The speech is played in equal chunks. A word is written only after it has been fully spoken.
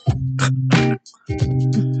And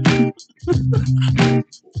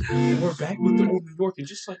we're back with the old New York, and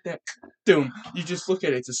just like that, boom, you just look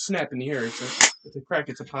at it, it's a snap in the air, it's a crack,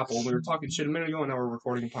 it's a pop hole. We were talking shit a minute ago, and now we're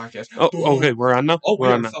recording a podcast. Oh, okay, we're on now? Oh,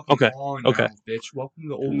 we're on now. Okay. On okay. now, bitch. Welcome to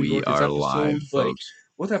the old New York. We are live, folks.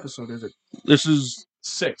 What episode is it? This is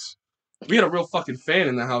 6. We got a real fucking fan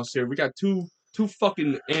in the house here. We got two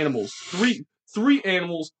fucking animals. Three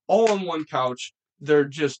animals all on one couch. They're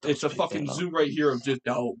just, it's a fucking zoo right here of just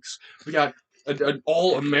dogs. We got an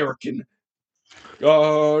all-American.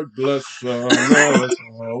 God bless America.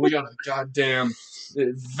 We got a goddamn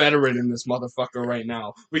veteran in this motherfucker right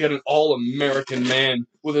now. We got an all-American man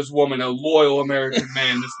with his woman, a loyal American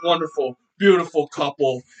man, this wonderful, beautiful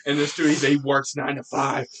couple. And this dude, he works 9 to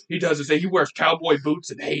 5. He does his thing. He wears cowboy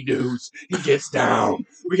boots and hey-doos. He gets down.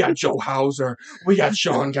 We got Joe Hauser. We got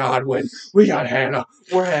Sean Godwin. We got Hannah.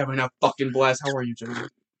 We're having a fucking blast. How are you, gentlemen?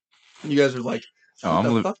 You guys are like, what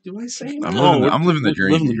the fuck do I say? I'm living the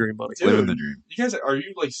dream. Living the dream, buddy. Dude, living the dream. You guys, are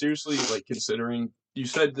you like seriously like considering? You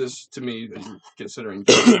said this to me that you're considering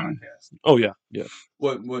doing a podcast. Oh yeah.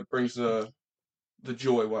 What brings the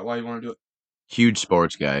joy? Why you want to do it? Huge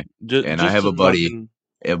sports guy, and I have a buddy.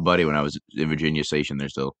 When I was in Virginia Station there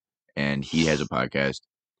still, and he has a podcast,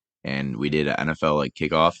 and we did an NFL like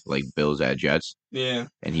kickoff, like Bills at Jets. Yeah.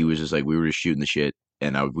 And he was just like, we were just shooting the shit,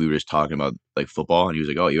 and we were just talking about like football, and he was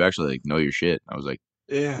like, "Oh, you actually like know your shit." I was like,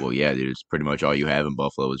 "Yeah." Well, yeah, dude. It's pretty much all you have in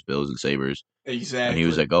Buffalo is Bills and Sabres. Exactly. And he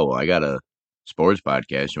was like, "Oh, well, I got a sports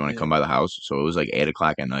podcast. You want to come by the house?" So it was like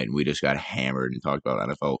 8:00 at night, and we just got hammered and talked about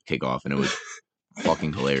NFL kickoff, and it was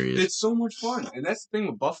fucking hilarious. It's so much fun, and that's the thing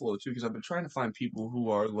with Buffalo too, because I've been trying to find people who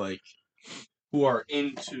are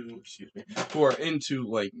into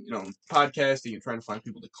like podcasting and trying to find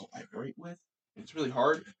people to collaborate with. And it's really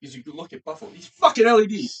hard because you can look at Buffalo, these fucking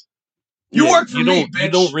LEDs. You work for me, bitch. You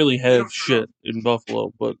don't really have shit in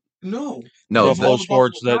Buffalo, but no Buffalo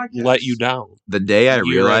sports that let you down. The day I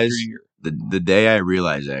realized, the day I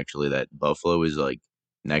realized actually that Buffalo is like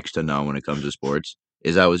next to none when it comes to sports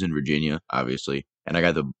is I was in Virginia, obviously, and I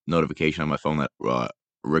got the notification on my phone that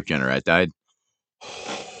Rick Jeanneret died,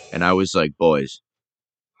 and I was like, boys,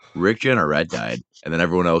 Rick Jeanneret died, and then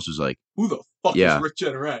everyone else was like, who the fuck is Rick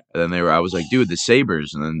Jeanneret? And then I was like, dude, the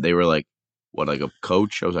Sabres, and then they were like, what, like a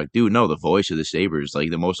coach? I was like, dude, no, the voice of the Sabres, like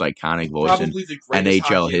the most iconic voice probably in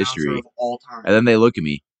NHL history. Of all time. And then they look at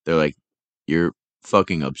me, they're like, you're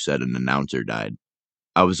fucking upset an announcer died.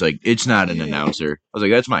 I was like, it's not an announcer. I was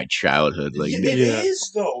like, that's my childhood. Like, it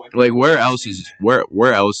is though. Like, where else?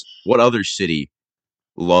 What other city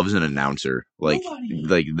loves an announcer? Like,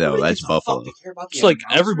 no, that's Buffalo. It's like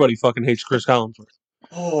everybody fucking hates Chris Collinsworth.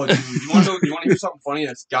 Oh, dude, you want to hear something funny?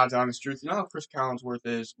 That's God's honest truth. You know how Chris Collinsworth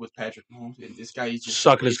is with Patrick Mahomes? This guy, he's just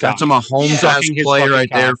sucking his cock. That's a Mahomes-ass play right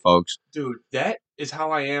there, folks. Dude, that is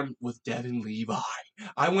how I am with Devin Levi.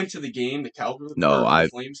 I went to the game, the Calgary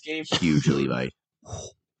Flames game. Huge Levi.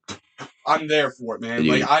 I'm there for it, man.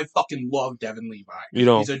 Dude. Like, I fucking love Devin Levi.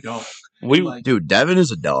 He's a dog. Dude, Devin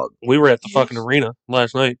is a dog. We were at the fucking arena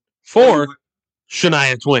last night for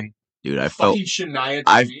Shania Twain. Dude, I felt Shania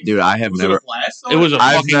Twain. Dude, I have never. It was a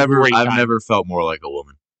I've fucking never felt more like a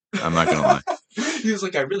woman. I'm not gonna lie. He was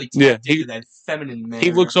like, I really tapped into that feminine man.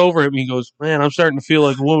 He looks over at me and goes, "Man, I'm starting to feel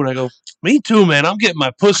like a woman." I go, "Me too, man. I'm getting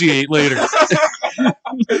my pussy ate later."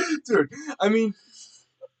 Dude, I mean,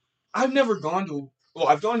 I've never gone to. Well,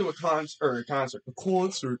 I've gone to a concert.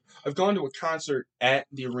 I've gone to a concert at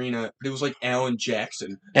the arena. It was like Alan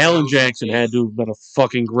Jackson. Alan Jackson had to have been a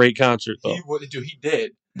fucking great concert, though. He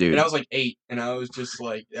did. Dude. And I was like 8, and I was just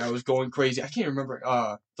like, I was going crazy. I can't remember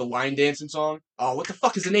the line dancing song. Oh, what the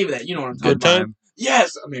fuck is the name of that? You know what I'm talking about? Good Time?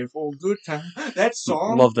 Yes, I mean, for a good time. That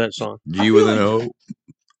song. Love that song. G with an O.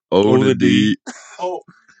 O to D. Oh,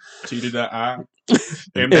 T to the I.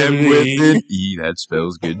 M with an E. That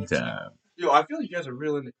spells good time. Yo, I feel like you guys are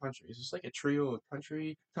real into country. Is this like a trio of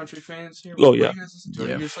country fans here? Oh, yeah. You guys listen to it?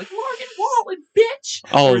 You're just like, Morgan Wallen, bitch!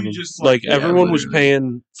 All of them. Just like everyone was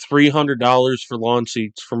paying $300 for lawn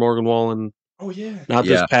seats for Morgan Wallen. Oh, yeah. Not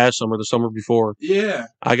this past summer, the summer before. Yeah.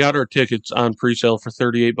 I got our tickets on pre-sale for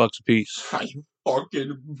 $38 a piece. You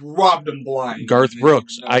fucking robbed them blind. Garth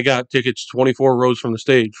Brooks, I got tickets 24 rows from the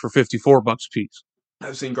stage for $54 a piece.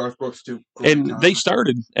 I've seen Garth Brooks too. And they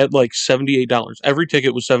started at like $78. Every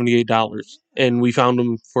ticket was $78, and we found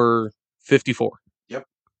them for $54. Yep,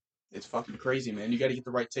 it's fucking crazy, man. You got to get the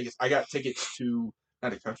right tickets. I got tickets to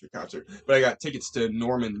not a country concert, but I got tickets to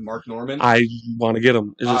Mark Norman. I want to get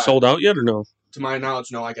them. Is it sold out yet or no? To my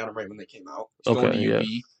knowledge, no. I got them right when they came out. It's going to UB,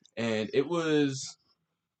 and it was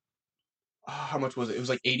how much was it? It was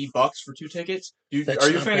like $80 for 2 tickets. Are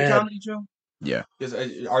you a fan of comedy, Joe? Yeah.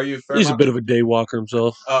 Are you a fair He's a amount? bit of a day walker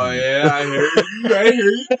himself. Oh yeah, I hear you. I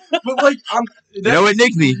hear you. But like, You know, it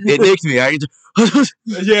nicked me. It nicked me.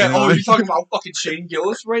 Yeah. Oh, you're talking about fucking Shane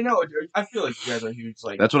Gillis right now. I feel like you guys are huge.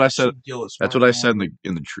 Like that's what I said. Shane Gillis. That's what I said on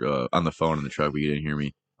the phone in the truck. But you didn't hear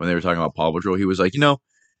me when they were talking about Paw Patrol. He was like,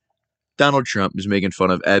 Donald Trump is making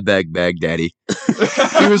fun of Ed Baghdadi.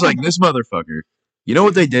 He was like, this motherfucker. You know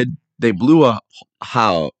what they did? They blew a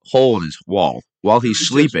hole in his wall while he's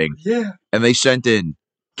sleeping. Yeah. And they sent in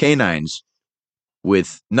canines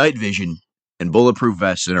with night vision and bulletproof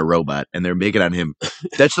vests and a robot, and they're making on him.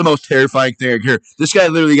 That's the most terrifying thing I can hear. This guy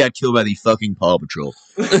literally got killed by the fucking Paw Patrol.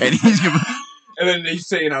 And he's And then he's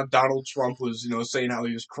saying how Donald Trump was, saying how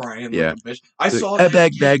he was crying like a bitch. I saw that.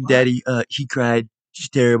 Baghdadi, he cried. She's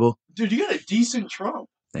terrible. Dude, you got a decent Trump.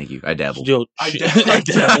 Thank you. I dabble. I dabble.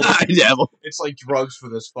 I dabble. It's like drugs for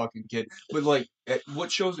this fucking kid. But like, what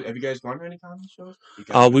shows? Have you guys gone to any comedy shows?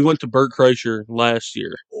 We went to Bert Kreischer last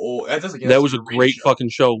year. Oh, that was a great fucking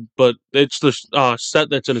show. But it's the set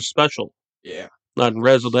that's in a special. Yeah. Not in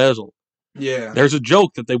Razzle Dazzle. Yeah. There's a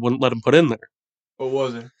joke that they wouldn't let him put in there. What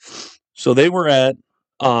was it? So they were at,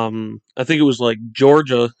 I think it was like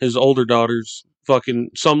Georgia, his older daughter's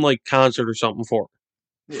fucking some like concert or something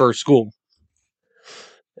for school.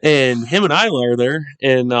 And him and Isla are there,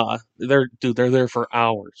 and they're there for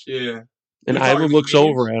hours. Yeah. And Isla looks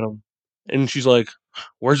over at him, and she's like,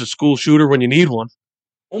 "Where's a school shooter when you need one?"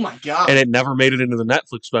 Oh my god! And it never made it into the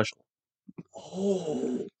Netflix special.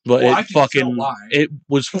 Oh, but it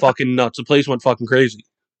was fucking nuts. The place went fucking crazy.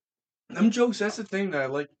 Them jokes. That's the thing that I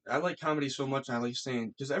like. I like comedy so much. And I like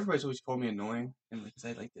saying because everybody's always called me annoying, and because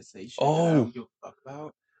I like to say shit that I don't give a fuck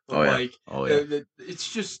about. But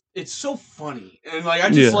it's so funny, and like I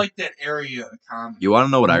just like that area of comedy. You want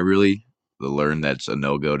to know what I really learned? That's a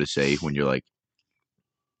no-go to say when you're like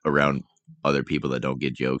around other people that don't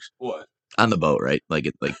get jokes. What? On the boat, right?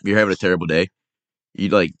 Like you're having a terrible day. You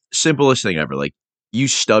like simplest thing ever. Like you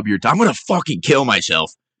stub your tongue. I'm gonna fucking kill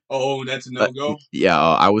myself. Oh, that's a no-go.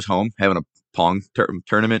 I was home having a pong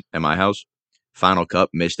tournament at my house. Final cup,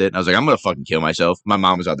 missed it. And I was like, I'm gonna fucking kill myself. My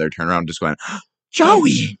mom was out there, turning around, just going,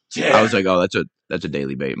 Joey. Yeah. I was like, oh, that's a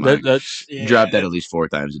daily bait. Drop that at least 4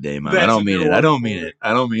 times a day, Mom. I don't mean it. I don't mean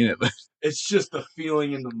it. But it's just the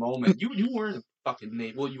feeling in the moment. You were in the fucking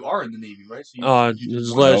Navy. Well, you are in the Navy, right? So as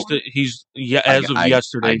of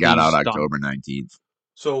yesterday. I got out October 19th.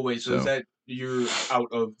 So wait, so is that you're out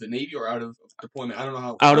of the Navy or out of deployment? I don't know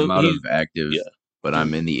how. I'm out of active, but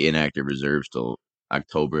I'm in the inactive reserves till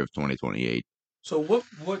October of 2028. So what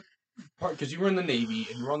part? Because you were in the Navy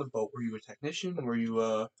and you were on the boat. Were you a technician? Were you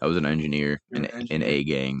I was an engineer in A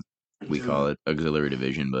gang. We call it auxiliary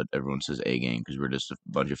division, but everyone says A gang because we're just a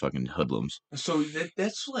bunch of fucking hoodlums. So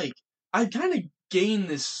that's like I kind of gained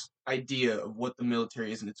this idea of what the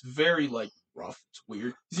military is, and it's very like rough. It's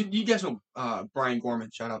weird. You guys know Brian Gorman?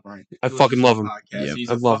 Shout out Brian. I fucking love him. Yep.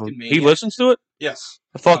 I love him. He listens to it. Yes.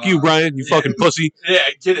 Fuck you, Brian. You fucking pussy. Yeah,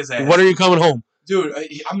 get his ass. When are you coming home? Dude,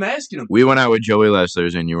 I'm asking him. We went out with Joey last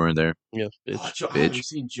Thursday and you weren't there. Yeah, bitch. I haven't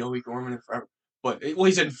seen Joey Gorman in forever. But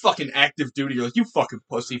he's in fucking active duty. You're like, you fucking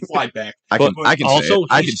pussy, fly back. I can say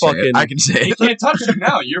it. I can say it. He can't touch you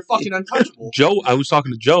now. You're fucking untouchable. Joe, I was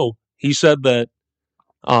talking to Joe. He said that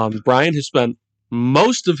Brian has spent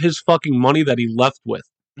most of his fucking money that he left with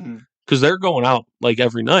because they're going out like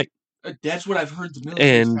every night. That's what I've heard the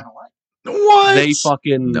military is kind of like. What? They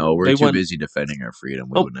fucking we're too busy defending our freedom.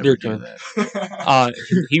 We would never do that.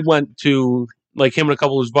 He went to like him and a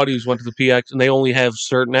couple of his buddies went to the PX, and they only have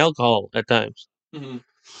certain alcohol at times. Mm-hmm.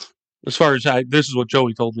 As far as this is what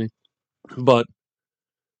Joey told me, but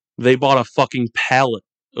they bought a fucking pallet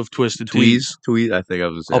of Twisted Teas. I think I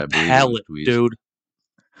was gonna say a pallet, dude.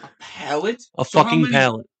 A pallet? A fucking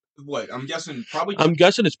pallet. What? I'm guessing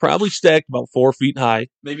it's probably stacked about 4 feet high.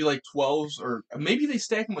 Maybe like 12s, or maybe they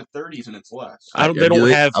stack them with 30s and it's less. They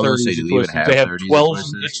don't have 30s. They have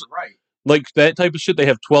 12s. It's right. Like that type of shit. They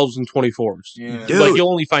have 12s and 24s. Yeah. Dude, like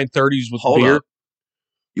you'll only find 30s with beer. Up.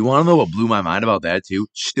 You want to know what blew my mind about that too?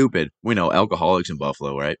 Stupid. We know alcoholics in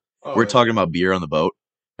Buffalo, right? We're talking about beer on the boat,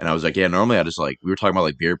 and I was like, yeah. Normally, I just we were talking about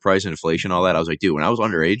like beer price and inflation, all that. I was like, dude, when I was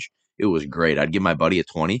underage, it was great. I'd give my buddy a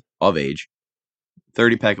 20 of age.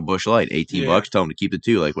 30-pack of Busch Light, $18. Tell them to keep the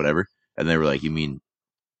 2, like whatever. And they were like, you mean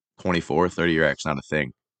 24, 30 racks? Not a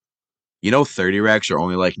thing. 30 racks are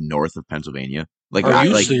only like north of Pennsylvania. Like, are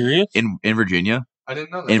you serious? In Virginia? I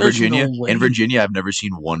didn't know that. In Virginia, I've never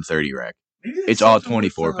seen one 30 rack. It's all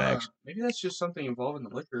 24 packs. Maybe that's just something involving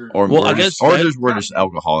the liquor. We're just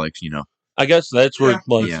alcoholics, I guess that's where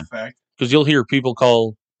because you'll hear people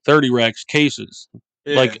call 30 racks cases.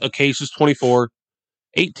 Yeah. Like a case is 24.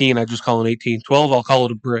 18, I just call it 18. 12, I'll call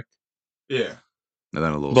it a brick. Yeah. And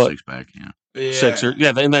then a little six pack. Yeah. Sixer.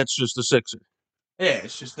 Yeah, and that's just a sixer. Yeah,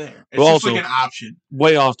 it's just there. It's But just also, like an option.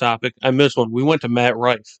 Way off topic. I missed one. We went to Matt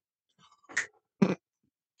Rife.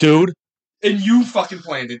 Dude. And you fucking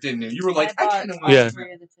planned it, didn't you? You were like, I kind of want yeah.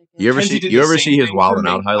 You ever see his Wild 'N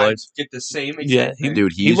Out highlights? Get the same exact thing.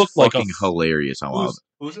 Dude, he looked fucking hilarious on Wild.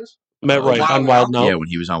 Who's this? Matt Rife on Wild 'N Out. Yeah, when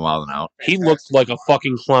he was on Wild 'N Out. He looked like a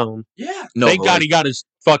fucking clown. Yeah. No, Thank God he got his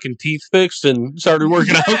fucking teeth fixed and started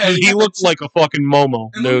working out because he looked like a fucking Momo,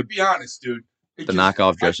 and dude. Let me be honest, dude. The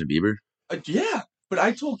knockoff Justin Bieber? Yeah, but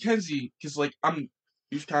I told Kenzie, because, like, I'm a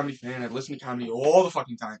huge comedy fan. I listen to comedy all the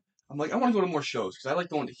fucking time. I'm like, I want to go to more shows because I like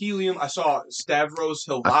going to Helium. I saw Stavros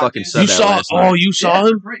Hill. I fucking said that last night. Oh, you saw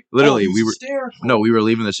him? Literally, we were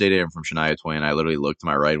leaving the stadium from Shania Twain. And I literally looked to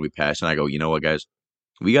my right and we passed, and I go, you know what, guys?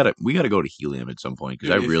 We gotta go to Helium at some point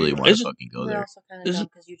because I really want to fucking go there. Also kind of dumb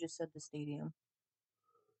because you just said the stadium.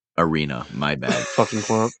 Arena, my bad. Fucking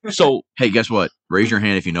clown. So, hey, guess what? Raise your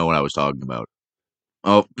hand if you know what I was talking about.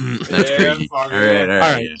 Oh, that's crazy. All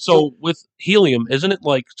right. Yeah. So with Helium, isn't it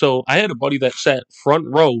like? So I had a buddy that sat front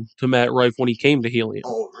row to Matt Rife when he came to Helium.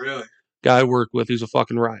 Oh, really? Guy I worked with, he's a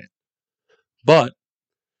fucking riot. But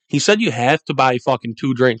he said you have to buy fucking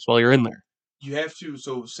 2 drinks while you're in there. You have to.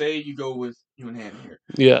 So say you go with you and Hannah here.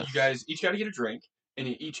 Yeah. You guys each got to get a drink, and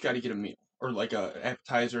you each got to get a meal or like a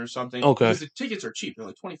appetizer or something. Okay. Because the tickets are cheap. They're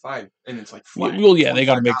like $25, and it's like flat. Well, yeah, they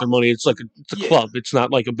got to make their money. It's like it's a club. It's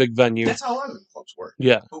not like a big venue. That's how a lot of the clubs work.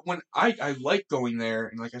 Yeah. But when I like going there,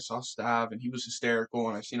 and like I saw Stav, and he was hysterical,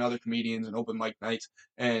 and I've seen other comedians and open mic nights,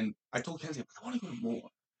 and I told Kenzie, I want to go to more.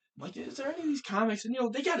 I'm like, is there any of these comics? And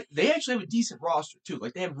they actually have a decent roster too.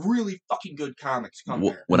 Like they have really fucking good comics come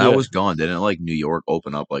there. When I was gone, didn't like New York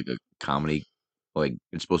open up like a comedy, like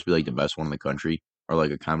it's supposed to be like the best one in the country, or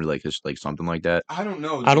like a comedy like something like that? I don't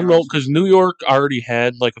know. I don't know because New York already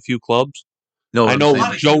had like a few clubs. No, I know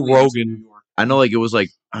Joe Rogan. I know like it was like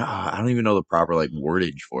I don't even know the proper like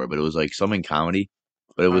wordage for it, but it was like something comedy,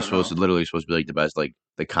 but it was supposed to be like the best, like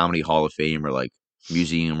the Comedy Hall of Fame or like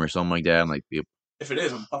museum or something like that. And like if it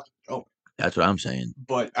is, I'm fucking going. That's what I'm saying.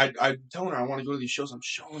 But I'm telling her I want to go to these shows. I'm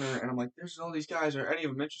showing her, and I'm like, "There's all these guys. Are any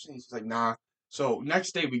of them interesting?" She's like, "Nah." So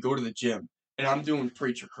next day we go to the gym, and I'm doing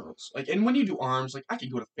preacher curls. Like, and when you do arms, like I can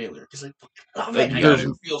go to failure because I love it. I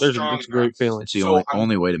feel strong. It's a great feeling. It's the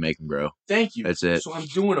only way to make them grow. Thank you. That's it. So I'm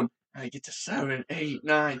doing them. And I get to 7, 8,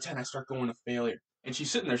 9, 10. I start going to failure, and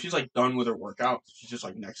she's sitting there. She's like done with her workout. She's just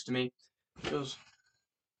like next to me. She goes,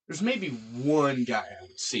 "There's maybe one guy I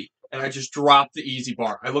would see." And I just dropped the easy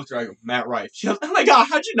bar. I looked at her, I go, Matt Rife. She goes, oh my God,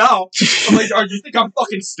 how'd you know? I'm like, do you think I'm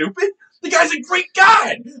fucking stupid? The guy's a great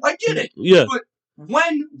guy. I get it. Yeah. But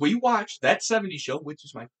when we watched that 70s show, which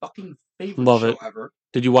is my fucking favorite show ever.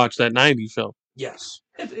 Did you watch that 90s show? Yes.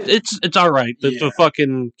 It's all right. The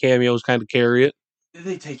fucking cameos kind of carry it.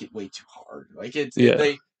 They take it way too hard. Like,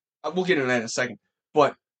 we'll get into that in a second.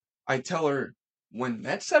 But I tell her, when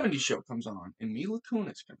that 70s show comes on and Mila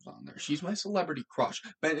Kunis comes on there, she's my celebrity crush.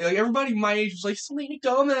 But like everybody my age was like, Selena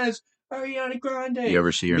Gomez, Ariana Grande. You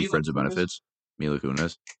ever see her in Friends of Benefits? Mila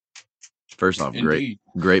Kunis. First off, great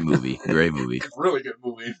movie. Great movie. Really good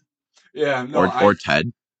movie. Yeah. No, or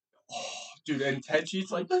Ted. Oh, dude, and Ted,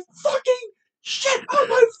 she's like, the fucking shit on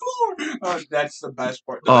my floor. That's the best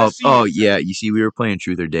part. Yeah. You see, we were playing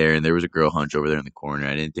Truth or Dare, and there was a girl hunched over there in the corner.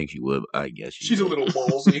 I didn't think she would. I guess she's a little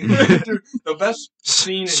ballsy. Dude, the best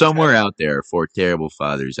scene somewhere out there for terrible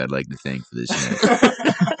fathers. I'd like to thank for this.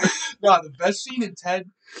 No, the best scene in Ted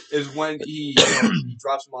is when he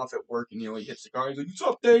drops him off at work, and he hits the car. He's like, "What's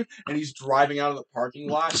up, Dave?" And he's driving out of the parking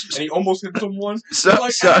lot, and he almost hits someone.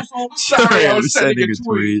 Sorry, I was sending a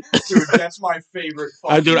tweet. Dude, that's my favorite.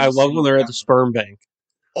 Dude, I love when they're at the sperm bank.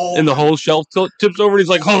 Oh, and the whole shelf tips over, and he's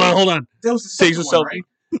like, "Hold on." That was the second one, right?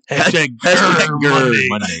 Hashtag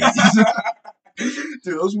Monday.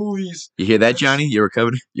 Dude, those movies. You hear that, Johnny? You're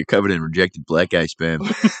covered in rejected black guy spam.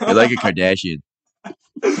 You're like a Kardashian.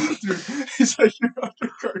 Dude, he's like, you're like a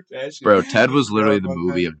Kardashian. Bro, Ted was literally the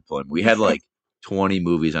movie of deployment. We had like 20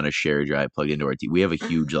 movies on a share drive plugged into our TV. We have a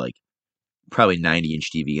huge, like, probably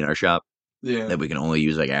 90-inch TV in our shop that we can only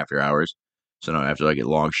use like after hours. So no, after like a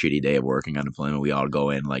long, shitty day of working on deployment, we all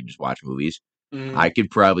go in and like just watch movies. I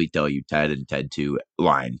could probably tell you Ted and Ted 2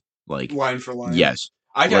 line for line. Yes.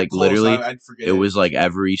 I got like close, literally, I'd forget it was like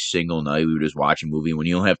every single night we would just watch a movie. When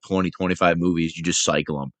you don't have 20, 25 movies, you just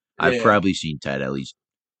cycle them. I've probably seen Ted at least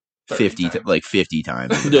 50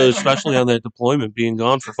 times. Especially on that deployment, being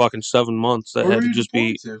gone for fucking 7 months. That had to just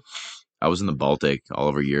be. I was in the Baltic, all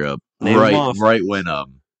over Europe, right when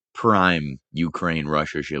prime Ukraine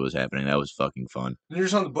Russia shit was happening. That was fucking fun. And you're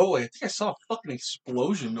just on the boat. I think I saw a fucking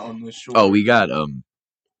explosion on the shore. Oh, we got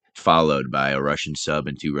followed by a Russian sub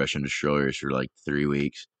and 2 Russian destroyers for like 3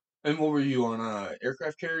 weeks. And what were you on a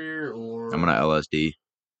aircraft carrier or? I'm on a LSD.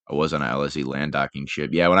 I was on a LSD land docking ship.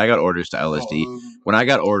 Yeah, when I got orders to LSD, You're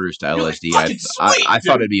LSD, like, I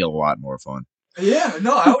thought it'd be a lot more fun. Yeah,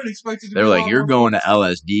 no, I would expect it to They be were a like, lot "You're more going to fun.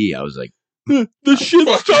 LSD." I was like, The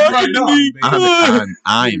shit's talking to me.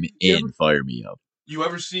 I'm Dude, you in. Fire me up. You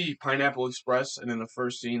ever see Pineapple Express, and in the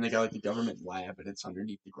first scene, they got like the government lab, and it's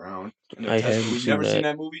underneath the ground, and they're I testing. haven't We've seen never that. seen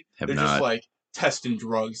that movie. Have They're not. just like testing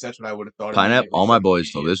drugs. That's what I would have thought. Pineapple. All my boys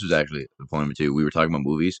told told. This was actually the point too. We were talking about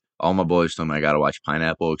movies. All my boys told me I got to watch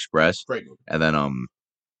Pineapple Express. Great movie. And then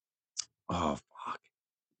oh fuck,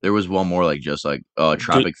 there was one more like just like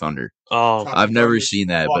Tropic Thunder. Oh, Tropic I've never Thunder's seen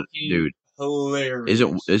that, but fucking dude, hilarious.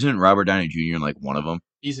 isn't Robert Downey Jr. in like one of them?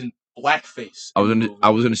 He's in blackface. I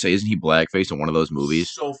was gonna say, isn't he blackface in one of those movies?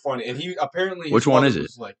 So funny, and he apparently. Which one is it?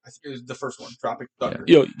 Like, I think it was the first one, Tropic Thunder.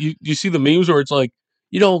 yo, you see the memes where it's like,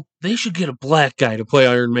 they should get a black guy to play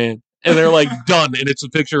Iron Man, and they're like done, and it's a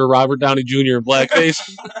picture of Robert Downey Jr. in blackface.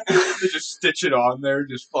 They just stitch it on there,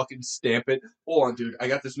 just fucking stamp it. Hold on, dude, I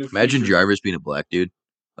got this new. Imagine feature. Jarvis being a black dude.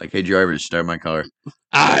 Like, hey Jarvis, start my car.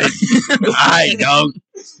 I don't.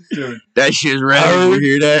 Dude, That shit's rad. You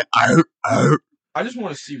hear that? I just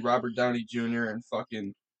want to see Robert Downey Jr. in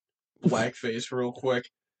fucking blackface real quick.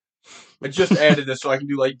 I just added this so I can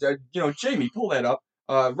do like, Jamie, pull that up.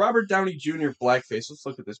 Robert Downey Jr. blackface. Let's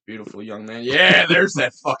look at this beautiful young man. Yeah, there's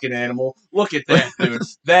that fucking animal. Look at that, dude.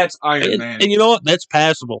 That's Iron Man. And you know what? That's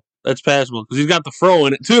passable. That's passable because he's got the fro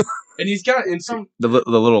in it too. And he's got in some the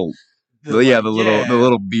little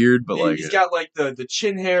beard, but and like he's got like the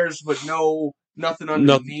chin hairs, but nothing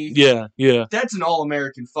underneath. Yeah. That's an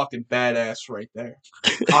all-American fucking badass right there.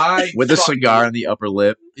 With a cigar on the upper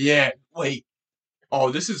lip. Yeah. Wait.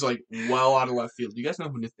 Oh, this is like well out of left field. Do you guys know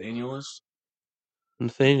who Nathaniel is?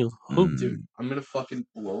 Nathaniel. Who? Dude, I'm gonna fucking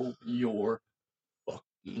blow your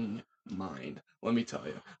fucking mind. Let me tell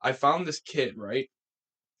you. I found this kid, right?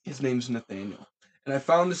 His name's Nathaniel. And I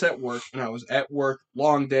found this at work, and I was at work,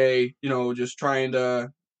 long day, just trying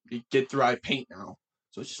to get through. I paint now.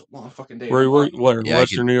 So it's just a long fucking day. Where were you? What,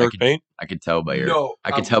 Western New York paint? I could tell by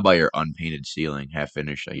your unpainted ceiling, half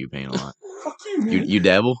finished, that you paint a lot. Fuck you, man. You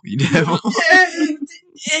dabble? You dabble?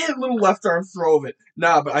 Yeah, little left arm throw of it.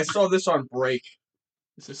 Nah, but I saw this on break.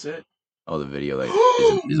 Is this it? Oh, the video. Like,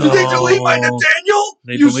 Did they delete my Nathaniel?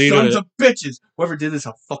 They You deleted sons it. of bitches. Whoever did this,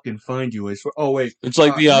 I'll fucking find you. Oh, wait. It's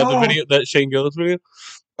like the no. video, that Shane Gillis video.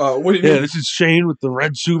 What do you Yeah, mean? this is Shane with the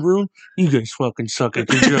red Subaru. You guys fucking suck at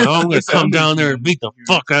this. I'm gonna come down there and beat the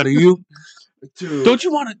fuck out of you. Dude. Don't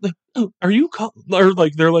you want to? Are you call? Or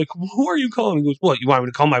like they're like, who are you calling? He goes, what? You want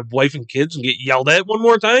me to call my wife and kids and get yelled at one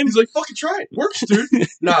more time? He's like, fucking try it. Works, dude.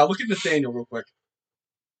 Nah, look at Nathaniel real quick.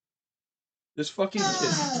 This fucking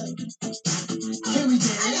kid. Can we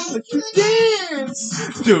dance? Let you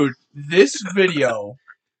dance! Dude, this video.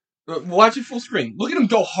 Watch it full screen. Look at him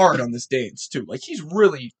go hard on this dance, too. Like, he's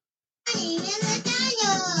really.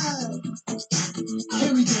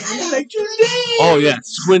 Oh yeah,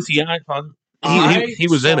 squinty eye. He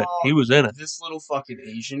was in it. He was in it. This little fucking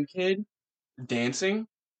Asian kid dancing,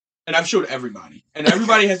 and I've showed everybody, and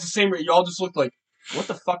everybody has the same. Y'all just look like, what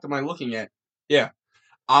the fuck am I looking at? Yeah,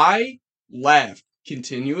 I laughed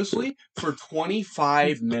continuously for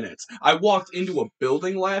 25 minutes. I walked into a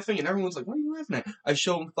building laughing, and everyone's like, "What are you laughing at?" I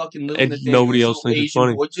show them fucking little, and nobody else thinks it's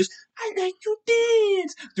funny. Just, I like to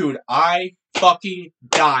dance, dude. I fucking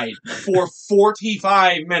died for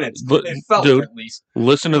 45 minutes. It felt, dude, at least.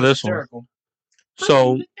 Listen to this one.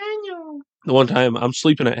 So, the one time I'm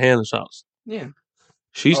sleeping at Hannah's house. Yeah.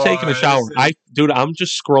 She's taking a shower. I'm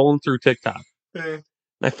just scrolling through TikTok. And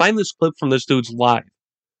I find this clip from this dude's live.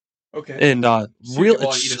 Okay. And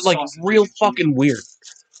it's like real fucking weird.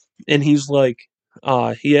 And he's like,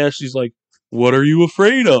 he's like, what are you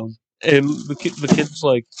afraid of? And the kid's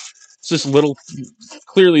like, it's this little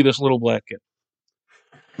black kid.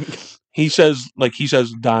 He says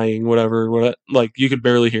dying, whatever, like you could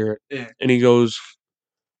barely hear it. Yeah. And he goes,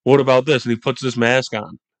 what about this? And he puts this mask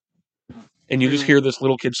on. And you just hear this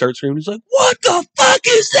little kid start screaming. He's like, what the fuck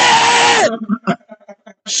is that?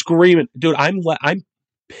 Screaming. Dude, I'm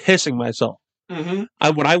pissing myself.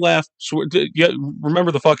 Mm-hmm. When I laugh,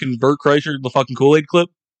 remember the fucking Bert Kreischer, the fucking Kool-Aid clip?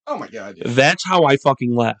 Oh my god. Yeah. That's how I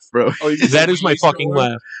fucking laugh. Bro. That is my fucking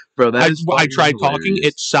laugh. Bro, I tried talking.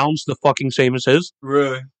 It sounds the fucking same as his.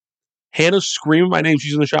 Really? Hannah's screaming my name.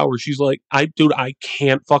 She's in the shower. She's like, I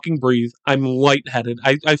can't fucking breathe. I'm lightheaded.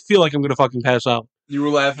 I feel like I'm going to fucking pass out. You were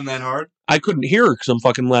laughing that hard? I couldn't hear her because I'm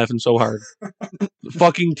fucking laughing so hard.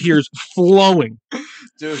 Fucking tears flowing.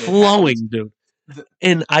 Dude. Flowing, dude.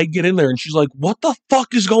 And I get in there and she's like, what the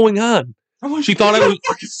fuck is going on? She thought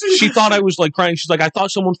I was like crying. She's like, I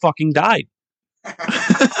thought someone fucking died.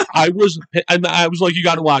 I was like, you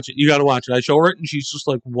got to watch it. You got to watch it. I show her it, and she's just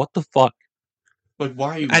like, what the fuck? Like,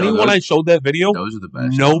 why are you? Anyone I showed that video, those are the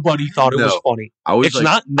best. nobody thought it was funny. It's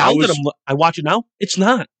not now that I watch it now. It's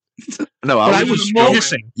not. No, I was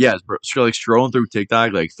missing. Yes, bro. Like strolling through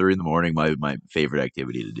TikTok like 3 a.m. my favorite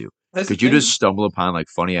activity to do. Because you just stumble upon like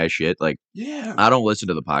funny ass shit. Like, I don't listen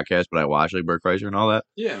to the podcast, but I watch like Bert Kreischer and all that.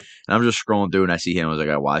 Yeah. And I'm just scrolling through and I see him. I was like,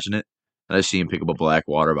 I'm watching it. And I see him pick up a black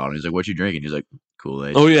water bottle. And he's like, "What you drinking?" He's like,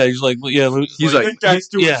 "Kool-Aid." Oh yeah, he's like, yeah. He's like,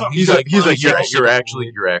 he's like, you're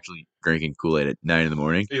actually drinking Kool-Aid at 9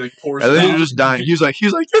 a.m. He like pours. And then you're just dying. He's like,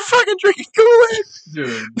 you're fucking drinking Kool-Aid, dude.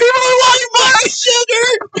 People are walking by sugar.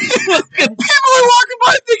 People are walking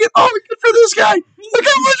by thinking, "Oh, good for this guy. Look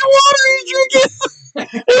how much water he's drinking.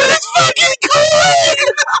 It's fucking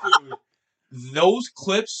Kool-Aid." Those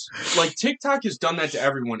clips, like TikTok has done that to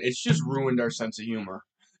everyone. It's just ruined our sense of humor.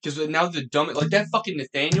 Because now the dumb, like that fucking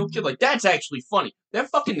Nathaniel kid, like that's actually funny. That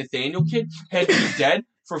fucking Nathaniel kid had to be dead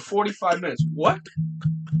for 45 minutes. What?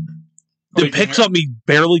 It picks up me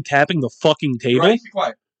barely tapping the fucking table. Right? Be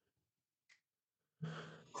quiet.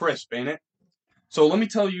 Crisp, ain't it? So let me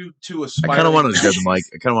tell you to aspire. I kind of want to grab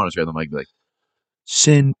the mic. And be like,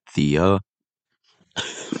 Cynthia.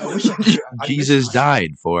 Jesus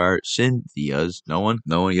died for our Cynthias. No one.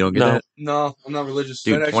 You don't get that. No, I'm not religious.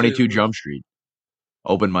 Dude, 22 Jump Street.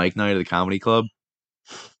 Open mic night at the comedy club.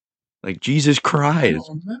 Like, Jesus Christ.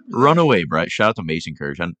 Runaway, Brett. Shout out to Mason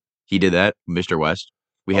Kirsch. He did that. Mr. West.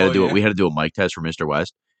 We had to do a mic test for Mr.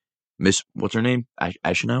 West. Miss, what's her name?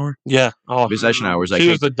 Eschenauer? Yeah. Oh, Miss Eschenauer was like, she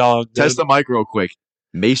was the dog. Test the mic real quick.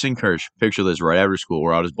 Mason Kirsch, picture this, right after school,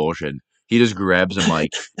 we're out his bullshit. He just grabs a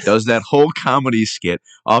mic, does that whole comedy skit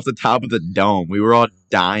off the top of the dome. We were all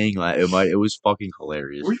dying. It was fucking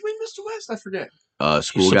hilarious. Were you in Mr. West? I forget.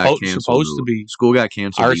 School got canceled. Supposed to be. School got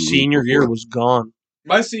canceled. Our senior year was gone.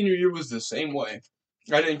 My senior year was the same way.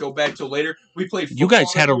 I didn't go back till later. We played football. You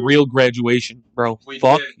guys had a real graduation, bro.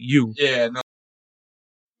 Fuck did. You. Yeah, no.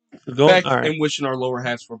 Go back right. and wishing our lower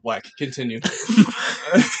hats were black. Continue.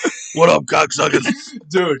 What up, cocksuckers?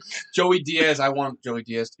 Dude, Joey Diaz. I want Joey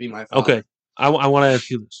Diaz to be my father. Okay. I want to ask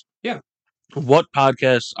you this. Yeah. What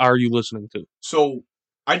podcasts are you listening to? So,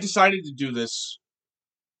 I decided to do this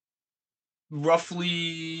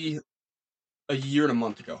roughly a year and a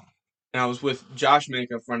month ago. And I was with Josh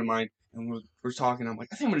Manka, a friend of mine, and we're talking. I'm like,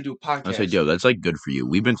 I think I'm going to do a podcast. I said, yo, that's like good for you.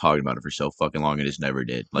 We've been talking about it for so fucking long and just never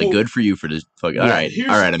did. Like, good for you for this fucking. Yeah,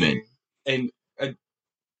 all right, I'm in. And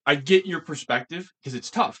I get your perspective because it's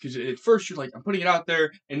tough. Because at first you're like, I'm putting it out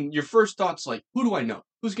there, and your first thought's like, who do I know?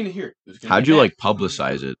 Who's going to hear it? How'd you like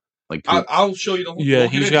publicize it? Like, I'll show you the whole. Yeah,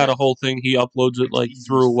 he's got a whole thing. He uploads it like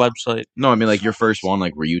through a website. No, I mean like your first one.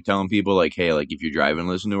 Like, were you telling people like, hey, like if you're driving,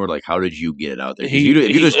 listen to it. Like, how did you get it out there? I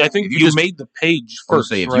think you made the page first.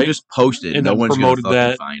 Say, if right? you just posted, and no one's promoted gonna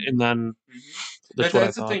that, find it. and then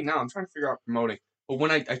that's the thing. Now I'm trying to figure out promoting. But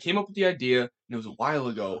when I came up with the idea, and it was a while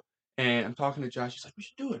ago, and I'm talking to Josh, he's like, we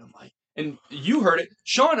should do it. I'm like. And you heard it.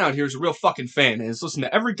 Sean out here is a real fucking fan and has listened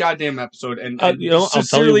to every goddamn episode. And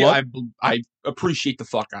sincerely, I appreciate the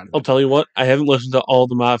fuck out of it. I'll tell you what. I haven't listened to all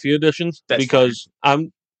the Mafia editions because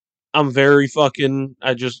I'm very fucking.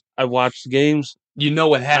 I watch the games. You know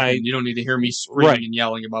what happened. You don't need to hear me screaming and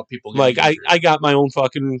yelling about people. Like I got my own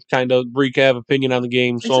fucking kind of recap opinion on the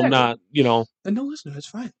game, so I'm not. And no listener, that's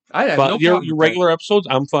fine. I have but no problem. Your regular episodes,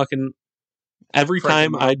 I'm fucking. Every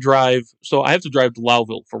time I drive, so I have to drive to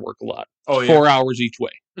Lowville for work a lot. Oh, yeah. 4 hours each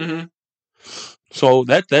way. Mm-hmm. So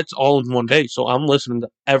that's all in one day. So I'm listening to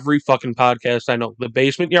every fucking podcast I know. The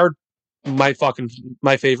Basement Yard, my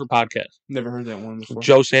favorite podcast. Never heard that one before.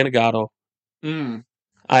 Joe Santagato. Mm.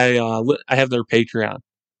 I have their Patreon.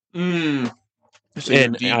 Mm.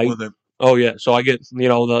 With it. Oh yeah, so I get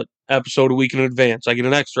the episode a week in advance. I get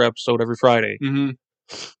an extra episode every Friday. Mm-hmm.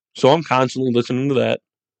 So I'm constantly listening to that.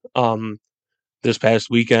 This past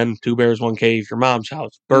weekend, Two Bears, One Cave, Your Mom's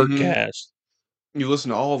House, Birdcast. You listen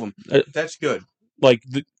to all of them. That's good. Like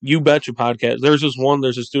You Betcha podcast. There's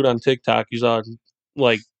this dude on TikTok. He's on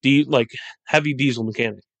like heavy diesel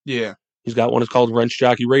mechanic. Yeah. He's got one. It's called Wrench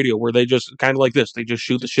Jockey Radio, where they just kind of like this. They just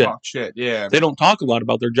shoot the shit. Talk shit. Yeah. They don't talk a lot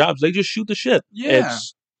about their jobs. They just shoot the shit. Yeah.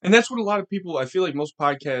 And that's what a lot of people. I feel like most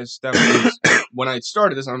podcasts when I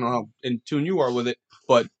started this, I don't know how in tune you are with it.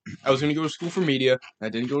 But I was going to go to school for media. I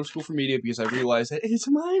didn't go to school for media because I realized that it's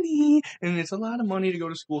money. And it's a lot of money to go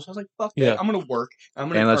to school. So I was like, fuck that. I'm going to work. And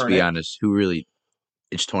let's be honest. Who really...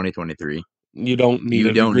 It's 2023. You don't need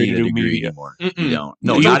a degree anymore. You don't.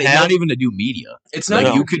 No, not even to do media. It's not.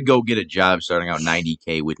 Like, you could go get a job starting out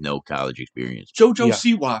 $90K with no college experience. Jojo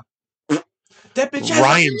Siwa. That bitch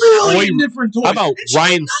Ryan has a million Soy- different toys. How about And she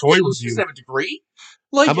Ryan does Soy nothing. She review? doesn't have a degree.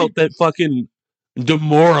 Like, How about that fucking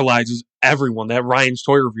demoralizes everyone? That Ryan's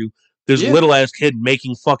Toy Review. This little ass kid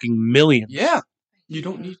making fucking millions. Yeah. You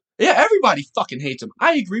don't need. Yeah, everybody fucking hates him.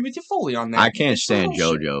 I agree with you fully on that. I can't It's stand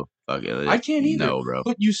bullshit. JoJo. Fuck it. I can't either. No, bro.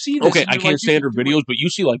 But you see this. Okay, and I you're can't like, stand you her can do videos, but you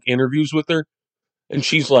see like interviews with her, and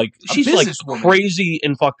she's like A businesswoman. crazy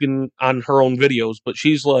and fucking on her own videos, but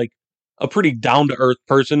she's like a pretty down to earth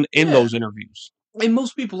person in those interviews. And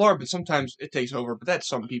most people are, but sometimes it takes over. But that's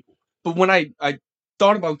some people. But when I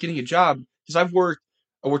thought about getting a job, because I worked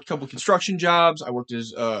a couple construction jobs. I worked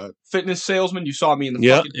as a fitness salesman. You saw me in the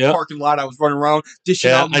fucking parking lot. I was running around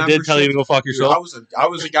dishing out memberships. I did tell you to go fuck yourself. Dude, I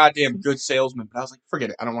was a goddamn good salesman, but I was like,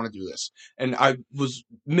 forget it. I don't want to do this. And I was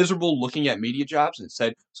miserable looking at media jobs, and it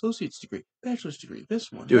said associate's degree, bachelor's degree,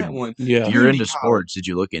 this one, that one. Yeah, you're into sports. Did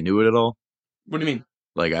you look into it at all? What do you mean?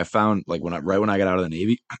 Like I found, like when I got out of the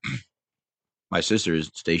Navy, my sister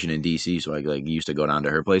is stationed in DC, so I used to go down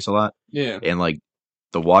to her place a lot. Yeah, and like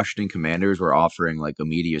the Washington Commanders were offering like a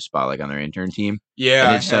media spot like on their intern team. Yeah,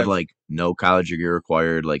 and it said like no college degree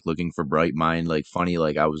required, like looking for bright mind, like funny.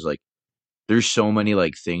 Like I was like, there's so many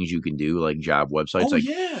like things you can do, like job websites. Oh like,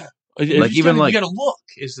 yeah, like even like you gotta look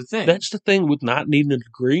is the thing. That's the thing with not needing a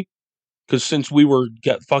degree, because since we were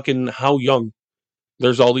fucking how young,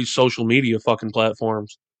 there's all these social media fucking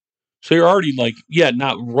platforms. So you're already like,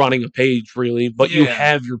 not running a page really, but you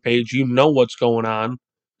have your page. You know what's going on.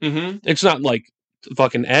 Mm-hmm. It's not like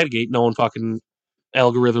fucking AdGate knowing fucking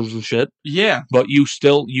algorithms and shit. Yeah. But you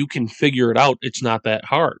can figure it out. It's not that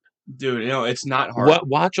hard. Dude, it's not hard.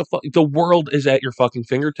 Watch the world is at your fucking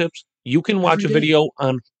fingertips. You can watch a video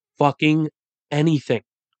on fucking anything.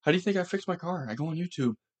 How do you think I fix my car? I go on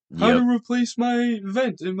YouTube. How to replace my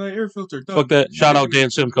vent in my air filter. Done. Fuck that. Shout out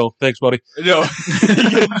Dan Simcoe. Thanks, buddy. No.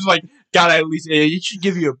 Just like, gotta at least, it should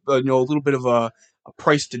give you a little bit of a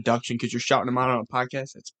price deduction because you're shouting them out on a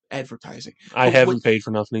podcast. That's advertising. I haven't paid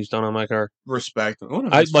for nothing he's done on my car. Respect.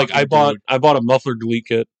 I bought a muffler delete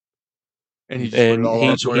kit. And he just put it all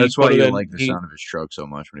on. That's why you like the sound of his truck so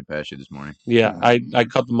much when he passed you this morning. Yeah, I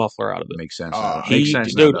cut the muffler out of it. Makes sense. Makes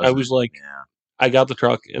sense. Dude, I was like, I got the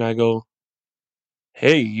truck and I go,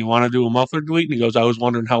 hey, you want to do a muffler delete? And he goes, I was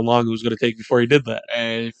wondering how long it was going to take before he did that.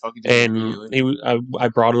 And I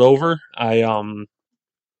brought it over. I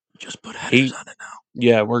just put headers on it now.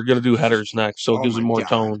 Yeah, we're going to do headers next, so it gives it more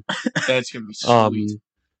tone. That's going to be sweet.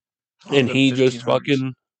 And he just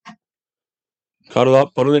fucking cut it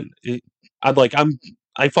up, put it in.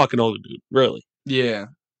 I fucking know the dude, really. Yeah.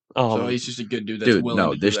 So he's just a good dude that's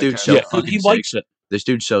willing to do this that dude's kind so of he likes it. This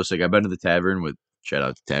dude's so sick. I've been to the tavern with shout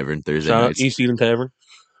out to Tavern Thursday Shout nights. out East Eden Tavern.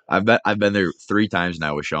 I've been there 3 times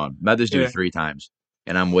now with Sean. Met this dude 3 times,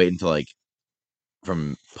 and I'm waiting to like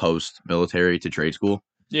from post military to trade school.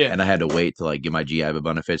 Yeah. And I had to wait to like get my GI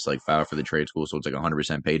benefits, like file for the trade school, so it's like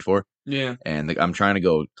 100% paid for. Yeah. And I'm trying to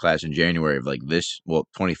go class in January of like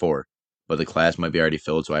 24, but the class might be already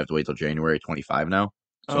filled, so I have to wait till January 25 now.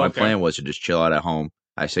 So my plan was to just chill out at home.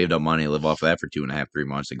 I saved up money, live off of that for 2.5, 3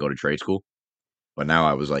 months, and go to trade school. But now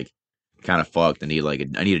I was like kind of fucked. I need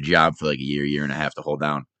a job for like a year and a half to hold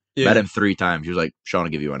down. Yeah. Met him 3 times. He was like, Sean, I'll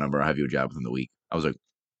give you my number. I'll have you a job within the week. I was like,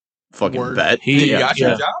 fucking bet. He got you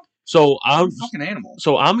a job? So I'm a fucking animal.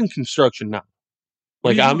 So I'm in construction now.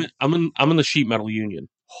 Like I'm in the sheet metal union,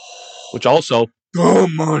 which also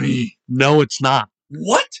money. No, it's not.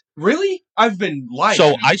 What? Really? I've been lying.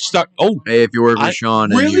 So I start. Oh, hey, if you work with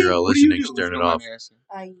Sean and you're listening, you turn it off.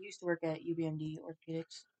 I used to work at UBMD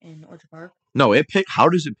Orthopedics in Orchard Park. No, it picked. How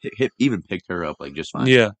does it even picked her up like just fine?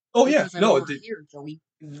 Yeah. Oh yeah. No. Here, Joey.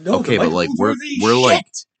 No. Okay, but like we're like.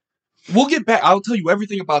 We'll get back. I'll tell you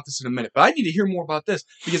everything about this in a minute, but I need to hear more about this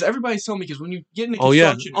because everybody's telling me because when you get into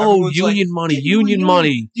construction, union money, union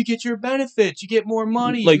money. You get your benefits, you get more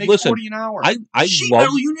money. Like, you make listen, 40 an hour. Sheet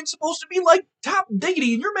metal union's supposed to be like top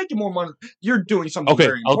diggity, and you're making more money. You're doing something. Okay,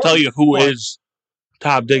 very I'll tell you who is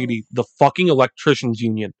top diggity: the fucking electricians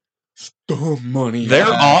union. Money. They're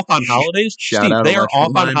off on holidays. Steve, they are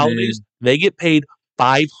off on holidays. They get paid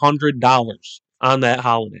 $500 on that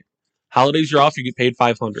holiday. Holidays you're off, you get paid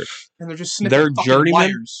 $500. And they're just snipping fucking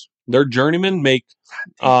wires. Their journeymen make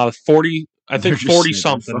 40. I think 40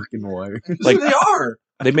 something. Fucking wires. Like they are.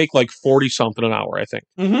 They make like 40 something an hour. I think.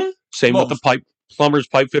 Mm-hmm. Same with the plumbers,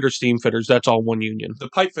 pipe fitters, steam fitters. That's all one union. The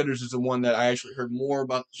pipe fitters is the one that I actually heard more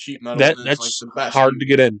about the sheet metal. That's like the best hard to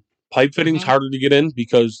get in. Pipe fitting's harder to get in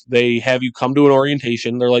because they have you come to an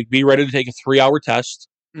orientation. They're like, be ready to take a 3-hour test.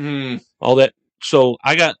 All that. So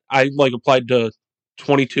I applied to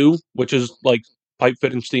 22, which is like pipe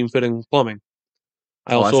fitting, steam fitting, plumbing.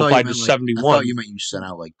 I also applied to 71. I thought you meant you sent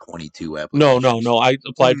out like 22 applications. No. I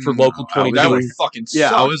applied for local 22. That would fucking suck.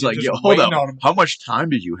 Yeah, I was like, yo, hold up. How much time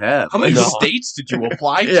did you have? How many states did you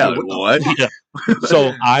apply to? Yeah, what? Yeah.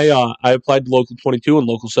 So I applied to local 22 and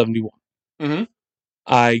local 71. Mm-hmm.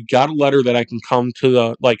 I got a letter that I can come to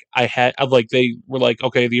the they were like,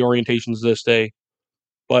 okay, the orientation's this day,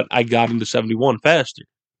 but I got into 71 faster.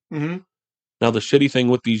 Mm-hmm. Now the shitty thing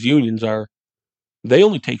with these unions are they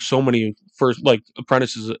only take so many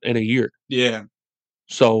apprentices in a year. Yeah.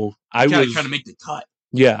 So I was trying to make the cut.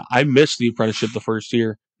 Yeah, I missed the apprenticeship the first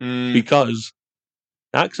year because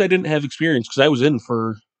not because I didn't have experience, because I was in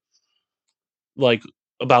for I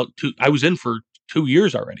was in for 2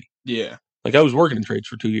 years already. Yeah. Like I was working in trades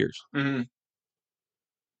for 2 years. Mm-hmm.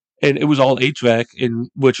 And it was all HVAC,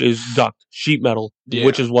 which is duct, sheet metal,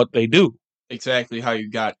 which is what they do. Exactly how you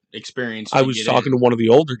got experience. I was talking to one of the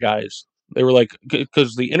older guys. They were like,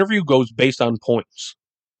 because the interview goes based on points.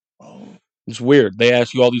 Oh. It's weird. They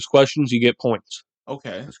ask you all these questions, you get points.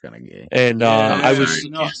 Okay. That's kind of gay. And I was...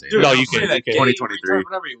 No, you can't. 2023.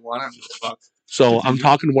 Whatever you want. So I'm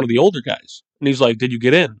talking to one of the older guys. And he's like, did you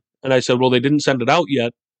get in? And I said, well, they didn't send it out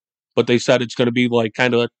yet. But they said it's going to be like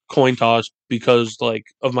kind of a coin toss because like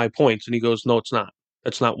of my points. And he goes, no, it's not.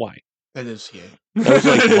 That's not why. That is gay. I was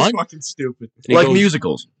like, what? Fucking stupid. Like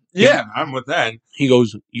musicals. Yeah, I'm with that. He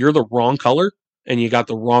goes, you're the wrong color and you got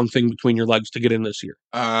the wrong thing between your legs to get in this year.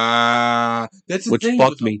 That's the which thing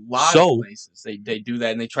fucked with me. a lot of places. They do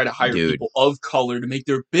that and they try to hire people of color to make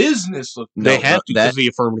their business look. They have to because of the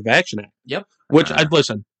Affirmative Action Act. Yep. Which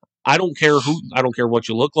listen. I don't care what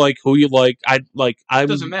you look like, who you like. It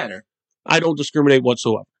doesn't matter. I don't discriminate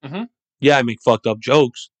whatsoever. Mm-hmm. Yeah, I make fucked up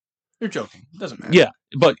jokes. You're joking. It doesn't matter. Yeah,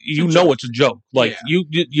 but it's a joke. Like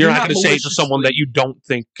you're not going to say it to someone that you don't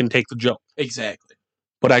think can take the joke. Exactly.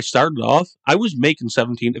 But I started off. I was making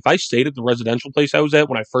 17. If I stayed at the residential place I was at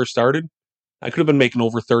when I first started, I could have been making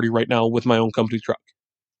over 30 right now with my own company truck.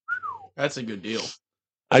 That's a good deal.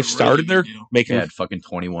 I started there making at fucking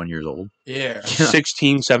 21 years old. Yeah.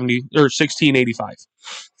 1670 or 1685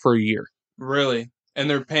 for a year. Really? And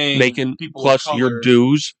they're paying making people plus your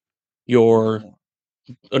dues, your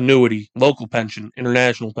annuity, local pension,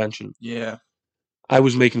 international pension. Yeah. I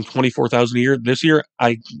was making $24,000 a year. This year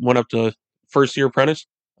I went up to first year apprentice,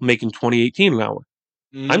 I'm making $20.18 an hour.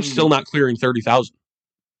 I'm still not clearing 30,000.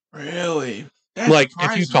 Really? That like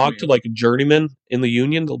if you talk to like a journeyman in the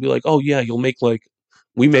union, they'll be like, "Oh yeah, you'll make like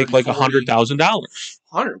we make like $100,000."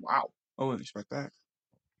 $100? Wow. I wouldn't expect that.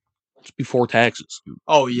 It's before taxes.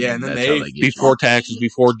 Oh yeah, and then before taxes,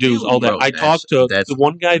 before dues, all that. I talked to the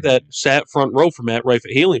one guy that sat front row for Matt Rife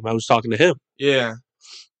at Helium. I was talking to him. Yeah.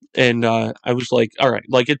 And I was like, all right,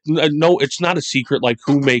 like it's not a secret like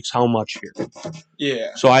who makes how much here.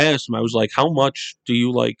 Yeah. So I asked him, I was like, how much do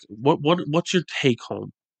you like what's your take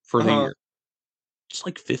home for the year? It's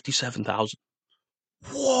like 57,000.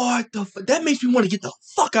 What the that makes me want to get the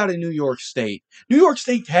fuck out of New York State. New York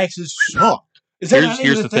State taxes suck.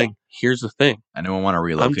 Here's the thing. Here's the thing. Anyone want to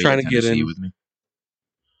relocate? I'm trying to get in with me.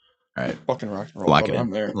 All right, fucking rock and roll. Lock it in.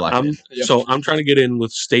 I'm there. So I'm trying to get in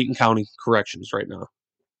with state and county corrections right now.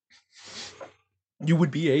 You would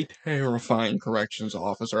be a terrifying corrections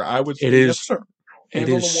officer. I would say it is. Yes, sir. It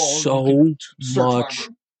is so much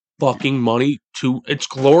fucking money to. It's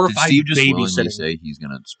glorified Did Steve just babysitting. Say he's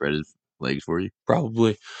gonna spread his legs for you?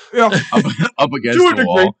 Probably. Yeah. up against the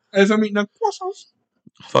wall. As I'm eating a croissant.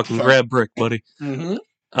 Fucking grab brick, buddy. Mm-hmm.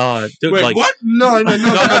 Dude, wait, like, what? No.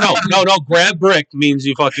 Grab brick means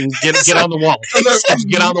you fucking get on the wall.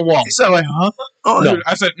 Get on the wall. So like, huh? Oh, no. Dude,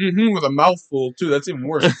 I said with a mouthful too. That's even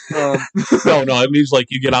worse. No, it means like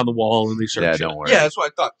you get on the wall and they search. Yeah, don't worry. Yeah, that's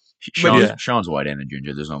what I thought. Sean's white and a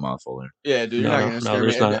ginger. There's no mouthful there. Yeah, dude. No,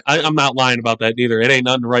 there's not. I'm not lying about that either. It ain't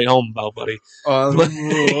nothing to write home about, buddy.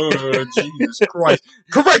 Jesus Christ!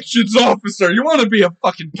 Corrections officer. You want to be a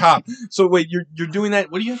fucking cop? So wait, you're doing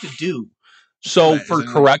that? What do you have to do? So for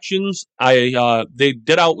corrections, they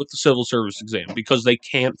did out with the civil service exam because they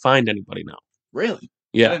can't find anybody now. Really?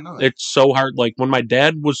 Yeah, it's so hard. Like when my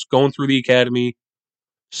dad was going through the academy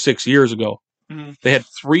 6 years ago. Mm-hmm. They had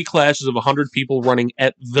 3 classes of 100 people running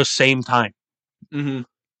at the same time. Mm-hmm.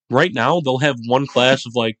 Right now, they'll have one class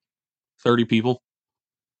of like 30 people.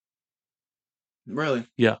 Really?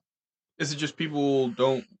 Yeah. Is it just people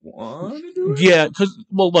don't want to do it? Yeah, because,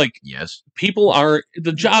 yes. People are,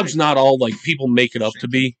 the job's not all like people make it up to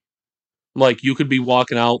be. Like, you could be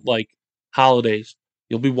walking out like holidays.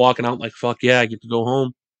 You'll be walking out like, fuck yeah, I get to go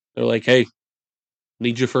home. They're like, hey,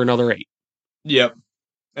 need you for another 8. Yep.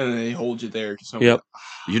 And then they hold you there. Yep.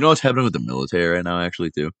 You know what's happening with the military right now,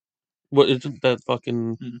 actually, too? What isn't that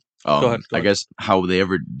fucking? Go ahead. I guess how they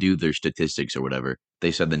ever do their statistics or whatever.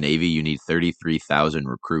 They said the Navy, you need 33,000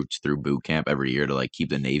 recruits through boot camp every year to like keep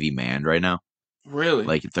the Navy manned right now. Really?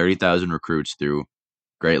 Like 30,000 recruits through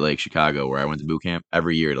Great Lake, Chicago, where I went to boot camp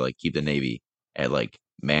every year to like keep the Navy at like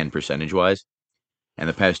man percentage wise. And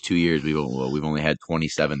the past 2 years, we've only had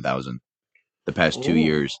 27,000. The past 2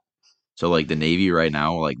 years, so like the Navy right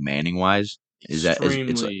now, like manning wise, it's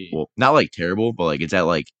like, not like terrible, but like it's at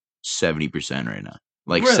like 70% right now,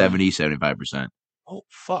 like Really? 70-75%. Oh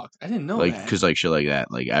fuck! I didn't know Like that. because like shit like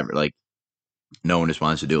that, like no one just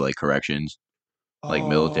wants to do like corrections, like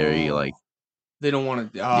military, like they don't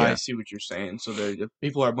want to. Yeah. I see what you're saying. So the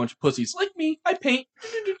people are a bunch of pussies like me. I paint.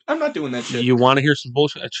 I'm not doing that shit. You want to hear some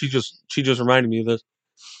bullshit? She just reminded me of this.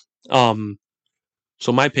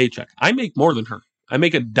 So my paycheck, I make more than her. I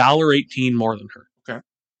make $1.18 more than her. Okay.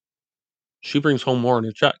 She brings home more in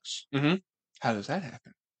her checks. Mm-hmm. How does that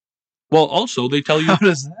happen? Well, also they tell you. How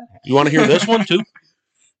does that happen? You want to hear this one too?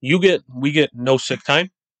 We get no sick time,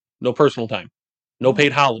 no personal time, no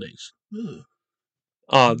paid holidays.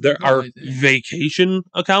 There are vacation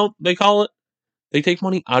account, they call it. They take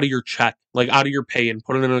money out of your check, like out of your pay, and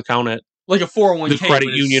put it in an account at like a 401k. The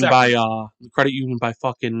credit union by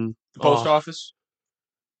fucking the post office.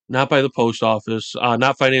 Not by the post office.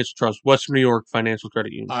 Not Financial Trust. Western New York Financial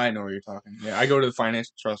Credit Union. I know what you're talking. Yeah, I go to the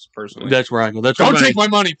Financial Trust personally. That's where I go. Don't take my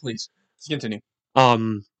money, please. Let's continue.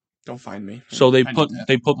 Don't find me. So they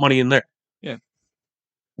put money in there. Yeah.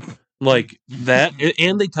 Like that,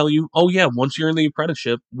 and they tell you, oh yeah, once you're in the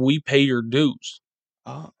apprenticeship, we pay your dues.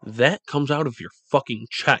 That comes out of your fucking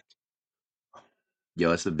check. Yo,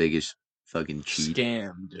 that's the biggest fucking cheat.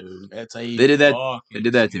 Scam, dude. They did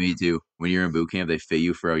that to me too. When you're in boot camp, they fit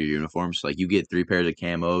you for all your uniforms. Like you get 3 pairs of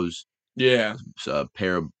camos. Yeah. A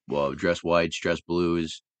pair of dress whites, dress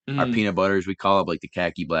blues. Our peanut butters, we call up like the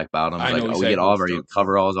khaki black bottoms. We get all of our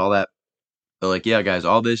coveralls, all that. They're like, yeah, guys,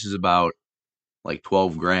 all this is about like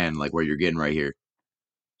 12 grand, like where you're getting right here.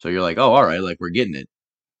 So you're like, oh, all right, like we're getting it.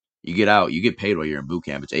 You get out, you get paid while you're in boot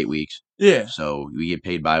camp. It's 8 weeks. Yeah. So we get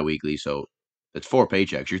paid bi-weekly. So it's 4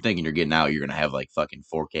 paychecks. You're thinking you're getting out, you're gonna have like fucking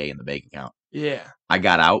 $4K in the bank account. Yeah. I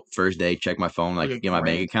got out first day, checked my phone, like get my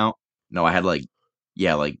bank account. No, I had like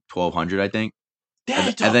 1,200, I think.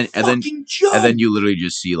 That's and then you literally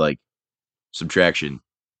just see like subtraction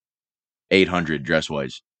 800 dress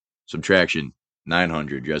whites, subtraction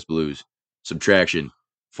 900 dress blues, subtraction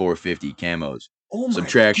 450 camos,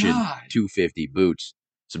 subtraction 250 boots,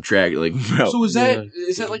 subtract like bro. So is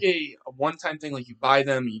that like a one-time thing? Like you buy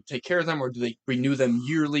them, you take care of them, or do they renew them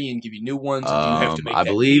yearly and give you new ones? Do you have to make that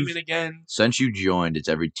payment again? Since you joined, it's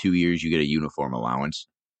every 2 years you get a uniform allowance.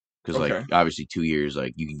 Because, like, obviously 2 years,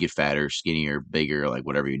 like, you can get fatter, skinnier, bigger, like,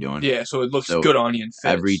 whatever you're doing. Yeah, so it looks good on you and fits.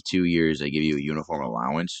 Every 2 years, they give you a uniform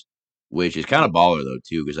allowance, which is kind of baller, though,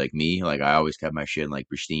 too. Because, like, me, like, I always kept my shit in, like,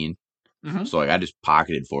 pristine. Mm-hmm. So, like, I just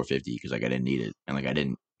pocketed $450 because, like, I didn't need it. And, like, I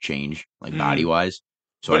didn't change, like, body-wise.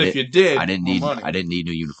 So but if you did, I didn't need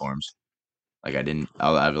new uniforms. Like, I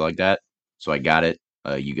was like that. So, I got it.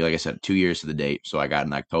 Like I said, 2 years to the date. So, I got it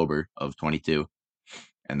in October of 22.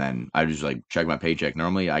 And then I just, like, check my paycheck.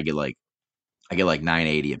 Normally, I get like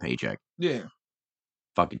 $980 a paycheck. Yeah.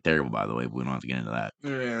 Fucking terrible, by the way. But we don't have to get into that.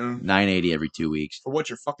 Yeah. $980 every 2 weeks. For what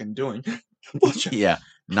you're fucking doing. Yeah.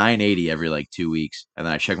 $980 every like 2 weeks. And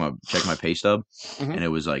then I check my pay stub, and it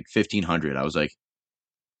was like $1,500. I was like,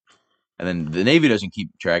 and then the Navy doesn't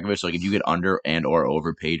keep track of it. So like if you get under and or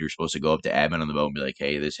overpaid, you're supposed to go up to admin on the boat and be like,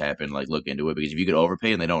 hey, this happened. Like look into it, because if you get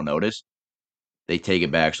overpaid and they don't notice, they take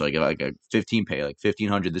it back. So like a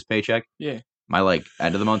 $1,500 this paycheck. Yeah. My like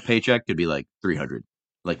end of the month paycheck could be like $300,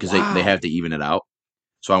 like because they have to even it out.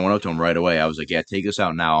 So I went up to them right away. I was like, yeah, take this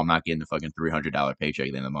out now. I'm not getting the fucking $300 paycheck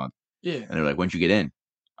at the end of the month. Yeah. And they're like, when'd you get in?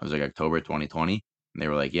 I was like, October 2020. And they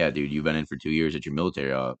were like, yeah, dude, you've been in for 2 years at your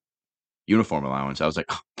military uniform allowance. I was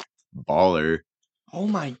like, baller. Oh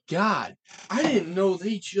my God. I didn't know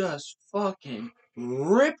they just fucking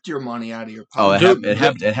ripped your money out of your pocket. Oh, it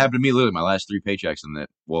happened to me literally my last 3 paychecks, and that,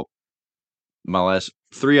 well, my last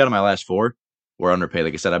 3 out of my last 4 were underpaid.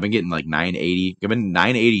 Like I said, I've been getting like $980. I've been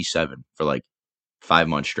 $987 for like 5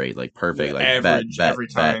 months straight, like perfect, like average every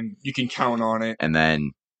time. You can count on it. And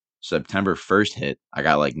then September 1st hit, I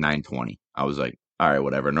got like $920. I was like, all right,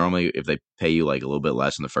 whatever. Normally, if they pay you like a little bit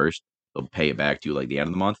less in the first, they'll pay it back to you like the end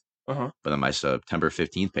of the month. But then my September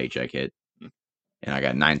 15th paycheck hit, and I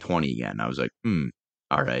got $920 again. I was like,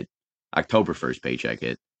 all right. October 1st paycheck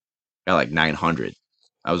hit, got like $900.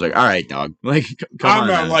 I was like, all right, dog. Like, come on. I'm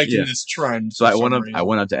not liking this trend. So I went up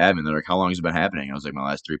to admin. They're like, how long has it been happening? I was like, my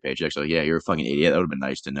last 3 paychecks. Like, yeah, you're a fucking idiot. That would have been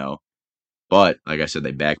nice to know. But like I said,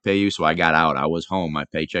 they back pay you. So I got out. I was home. My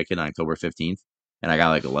paycheck hit on October 15th, and I got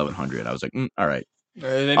like $1,100. I was like, all right.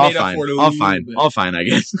 They I'll made up find. for it a I'll little find. bit. I'll find. I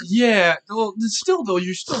guess. Yeah, well, still though,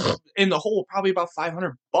 you're still in the hole, probably about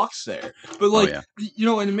 $500 there. But like, yeah. you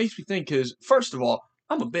know, and it makes me think because first of all,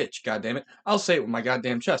 I'm a bitch, goddammit. I'll say it with my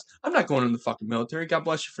goddamn chest. I'm not going in the fucking military. God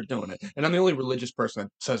bless you for doing it. And I'm the only religious person that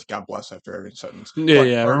says God bless after every sentence. Yeah,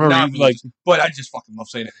 I or remember not you, like, but I just fucking love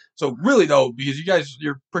saying it. So really though, because you guys,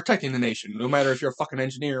 you're protecting the nation. No matter if you're a fucking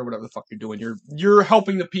engineer or whatever the fuck you're doing, you're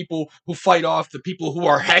helping the people who fight off the people who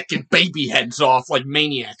are hacking baby heads off like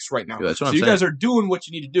maniacs right now. Yeah, that's what so I'm you saying. guys are doing what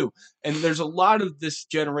you need to do. And there's a lot of this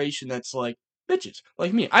generation that's like bitches,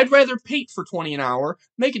 like me. I'd rather paint for $20 an hour,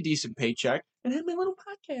 make a decent paycheck, and have my little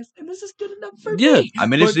podcast, and this is good enough for me. I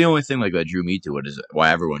mean, it's the only thing like that drew me to it is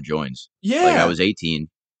why everyone joins. Yeah. Like I was 18,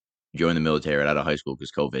 joined the military right out of high school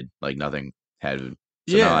because COVID, like nothing had.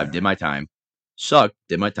 So now I did my time,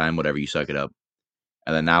 did my time, whatever, you suck it up.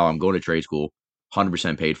 And then now I'm going to trade school,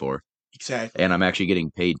 100% paid for. Exactly. And I'm actually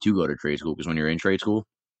getting paid to go to trade school because when you're in trade school,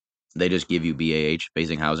 they just give you BAH,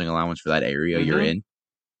 basic housing allowance for that area you're in.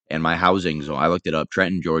 And my housing zone, I looked it up,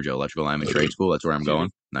 Trenton, Georgia, electrical lineman trade school. That's where I'm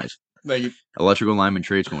going. Nice. Thank you. Electrical lineman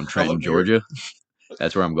trade school in Trenton, Georgia.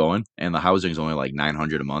 That's where I'm going. And the housing's only like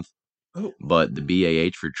 $900 a month. Oh. But the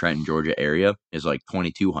BAH for Trenton, Georgia area is like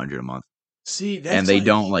 $2,200 a month. See, that's and they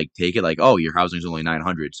don't like take it like, oh, your housing's only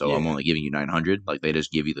 900, so I'm Yeah. only giving you 900. Like they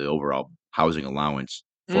just give you the overall housing allowance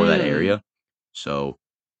for that area. So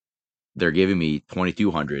they're giving me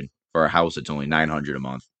 2,200 for a house that's only 900 a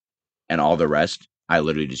month, and all the rest I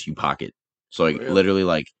literally just you pocket. So like literally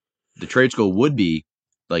like the trade school would be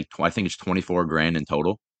like I think it's 24 grand in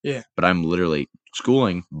total. Yeah. But I'm literally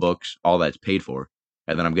schooling, books, all that's paid for,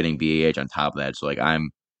 and then I'm getting BAH on top of that. So like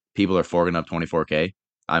people are forking up 24K.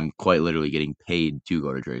 I'm quite literally getting paid to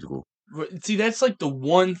go to trade school. See, that's like the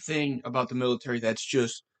one thing about the military that's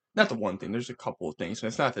just not the one thing. There's a couple of things, and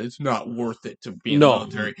it's not that it's not worth it to be in the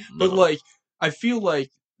military. But like, I feel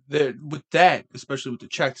like that with that, especially with the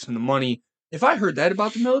checks and the money, if I heard that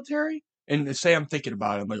about the military, and say I'm thinking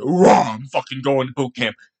about it, I'm like, "Raw, I'm fucking going to boot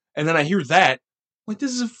camp," and then I hear that. Like,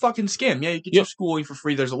 this is a fucking scam. Yeah, you get your schooling for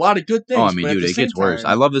free. There's a lot of good things. Oh, I mean, but dude, it gets worse.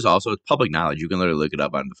 I love this also. It's public knowledge. You can literally look it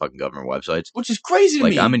up on the fucking government websites. Which is crazy to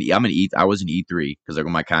me. I was an E3 because like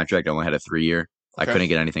on my contract, I only had a 3-year. Okay. I couldn't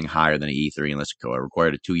get anything higher than an E3 unless I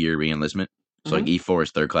required a 2-year re-enlistment. So like E4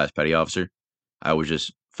 is 3rd class petty officer. I was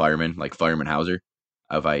just fireman, like fireman Hauser.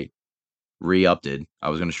 If I re-upped it, I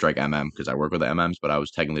was going to strike MM because I work with the MMs, but I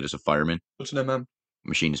was technically just a fireman. What's an MM?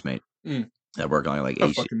 Machinist mate. I work on like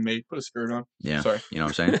AC. Fucking mate. Put a skirt on. Yeah. Sorry. You know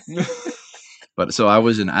what I'm saying? But so I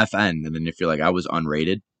was an FN, and then if you're like, I was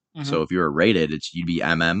unrated. So if you were rated, you'd be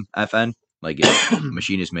MM FN, like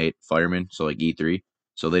machinist mate, fireman, so like E3.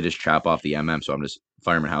 So they just chop off the MM, so I'm just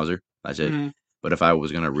fireman Hauser. That's it. But if I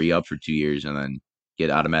was gonna re-up for 2 years and then get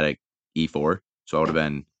automatic E4, so I would have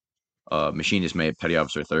been machinist mate, petty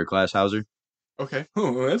officer, 3rd class Hauser. Okay.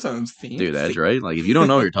 Oh, that sounds fancy. Dude, that's right. Like if you don't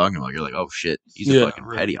know what you're talking about, you're like, oh shit, he's a fucking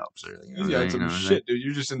petty officer. He's got some shit, dude.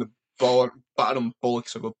 You're just in the bottom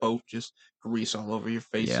bullocks of a boat, just grease all over your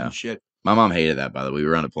face and shit. My mom hated that, by the way. We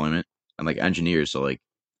were on deployment, and like engineers, so like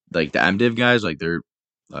the MDiv guys, like they're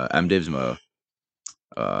MDivs.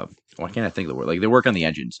 Why can't I think of the word? Like they work on the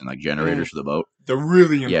engines and like generators for the boat. They're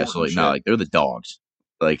really important. Yeah, so like like they're the dogs.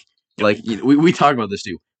 Like we talk about this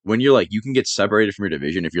too. When you're like you can get separated from your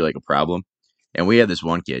division if you're like a problem. And we had this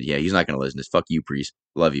one kid. Yeah, he's not gonna listen to this. Fuck you, priest.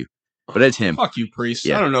 Love you, but it's him. Fuck you, priest.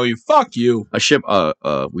 Yeah. I don't know you. Fuck you. A ship.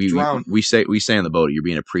 We say on the boat. You're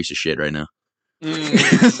being a piece of shit right now.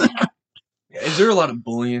 Is there a lot of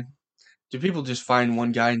bullying? Do people just find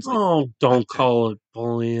one guy and say, don't call it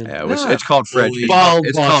bullying. Yeah, it's called fraternization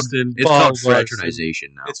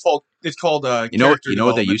now. It's called you know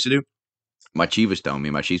what they used to do? My chief was telling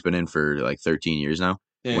me. My chief's been in for like 13 years now.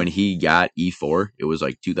 Yeah. When he got E4, it was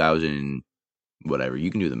like 2000 whatever. You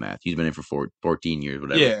can do the math. He's been in for 14 years,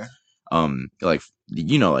 whatever. Yeah. Like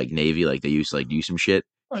like Navy, like they used to like do some shit.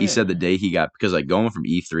 He said the day he got, because like going from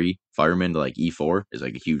E3 fireman to like E4 is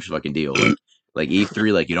like a huge fucking deal. Like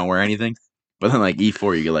E3, like you don't wear anything, but then like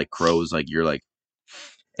E4 you get like crows, like you're like.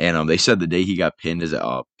 And they said the day he got pinned as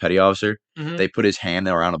a petty officer, they put his hand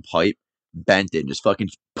around a pipe, bent it, and just fucking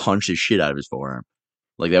punched his shit out of his forearm.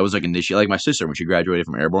 Like that was like initial. Like my sister when she graduated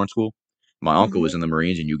from airborne school, my uncle was in the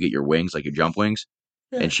Marines, and you get your wings, like your jump wings,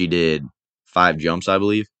 and she did 5 jumps, I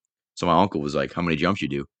believe. So my uncle was like, "How many jumps you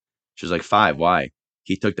do?" She was like, 5. Why?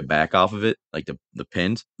 He took the back off of it, like the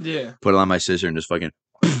pins. Yeah. Put it on my sister and just fucking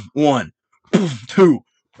 1, 2,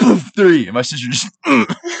 poof, 3. And my sister just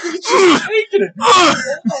just taking it. Oh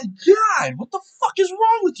my god, what the fuck is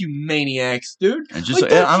wrong with you maniacs, dude? And just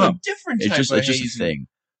like, I don't know. Different it's type just of it's just hazing. a thing.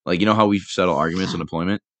 Like, you know how we settle arguments on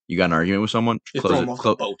deployment? You got an argument with someone,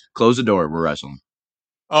 close the door, we're wrestling.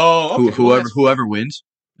 Oh, okay. Whoever wins,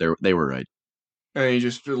 they were right. And you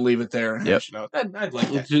just leave it there and hash it out. I'd like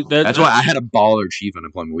that. That's why I had a baller chief on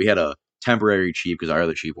deployment. We had a temporary chief because our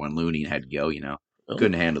other chief went loony and had to go, you know.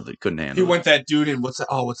 Couldn't handle it. He went that dude in, what's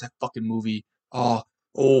that fucking movie? Oh,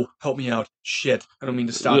 help me out. Shit. I don't mean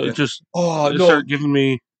to stop it. Start giving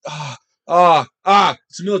me... It's a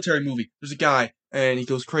military movie. There's a guy, and he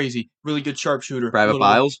goes crazy. Really good sharpshooter. Private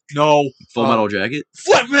Files? No. Full Metal Jacket?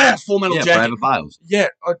 Full Metal Jacket. Private Files. Yeah.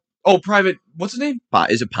 Private. What's his name?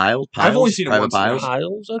 Is it Piles? I've only seen it Private once.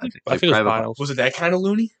 Piles? I think it was Piles. Was it that kind of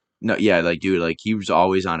loony? No, yeah, like, dude, like, he was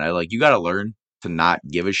always on it. Like, you gotta learn to not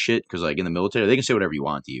give a shit, because, like, in the military, they can say whatever you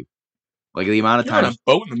want to you. Like, the amount of You're times... on a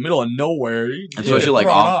boat in the middle of nowhere. Especially, like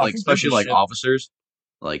officers,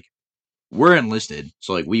 like, we're enlisted,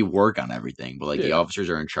 so, like, we work on everything, but, like, the officers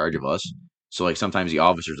are in charge of us. So, like, sometimes the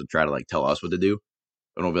officers will try to, like, tell us what to do.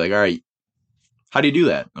 And we'll be like, all right, how do you do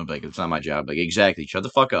that? And I'll be like, it's not my job. Like, exactly. Shut the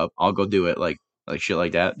fuck up. I'll go do it. Like shit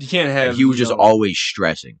like that. You can't have... And he was just always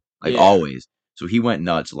stressing. Like, always. So he went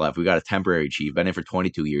nuts, left. We got a temporary chief. Been in for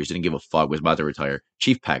 22 years. Didn't give a fuck. Was about to retire.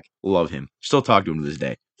 Chief Peck. Love him. Still talk to him to this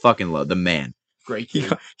day. Fucking love. The man. Great.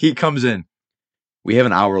 He comes in. We have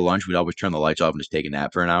an hour lunch. We'd always turn the lights off and just take a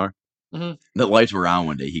nap for an hour. Mm-hmm. The lights were on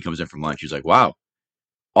one day. He comes in from lunch. He's like, wow.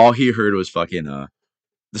 All he heard was fucking...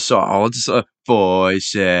 the song,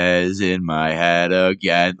 voices in my head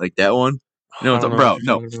again, like that one. No,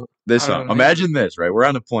 this song. Imagine this, right? We're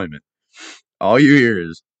on deployment. All you hear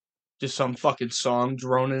is just some fucking song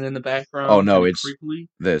droning in the background. Oh no, it's creepily.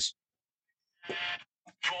 This.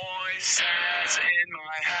 Voices in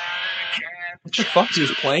my head again. What the fuck? He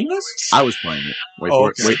was playing this? I was playing it. Wait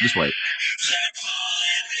for it. Wait, just wait.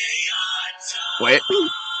 Wait.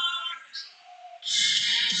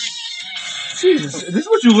 Jesus, is this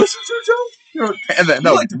what you listen to, Joe? You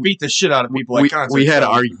like to beat the shit out of people. We had an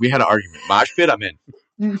argument. Mosh pit, I'm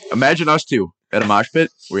in. Imagine us two at a mosh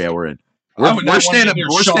pit. We're in. We're standing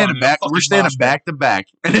back to back,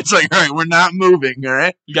 and it's like, all right, we're not moving, all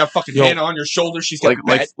right. You got fucking Hannah on your shoulder. She's got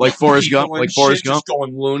like Forrest Gump, just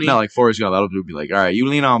going loony. No, like Forrest Gump. That'll be like, all right, you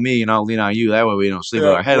lean on me, and I'll lean on you. That way we don't sleep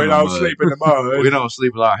with our head in the mud. We don't sleep in the mud. We don't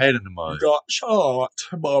sleep with our head in the mud. You got shot,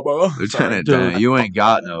 Bubba. Lieutenant Dan, you ain't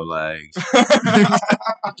got no legs.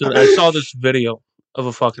 Dude, I saw this video of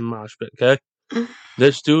a fucking mosh pit. Okay,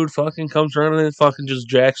 this dude fucking comes running and fucking just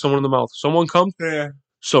jacks someone in the mouth. Someone comes. Yeah.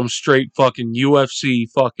 Some straight fucking UFC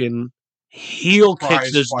fucking heel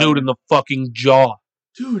kicks this dude in the fucking jaw.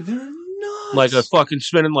 Dude, they're nuts. Like a fucking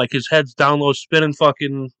spinning, like his head's down low, spinning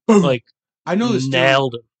fucking, like, I know this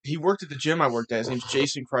nailed him. He worked at the gym I worked at. His name's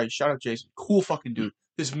Jason Christ. Shout out Jason. Cool fucking dude.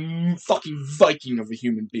 This fucking Viking of a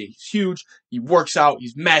human being. He's huge. He works out.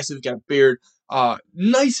 He's massive. Got a beard.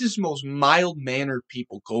 Nicest, most mild-mannered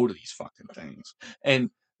people go to these fucking things.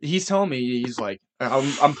 And he's telling me, he's like,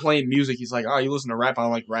 I'm playing music. He's like, oh, you listen to rap? I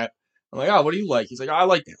like rap. I'm like, oh, what do you like? He's like, oh, I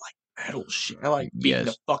like that, like metal shit. I like beating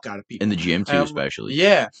the fuck out of people. In the gym, too, especially.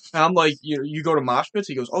 Yeah. And I'm like, you go to mosh pits?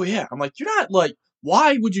 He goes, oh, yeah. I'm like, you're not like,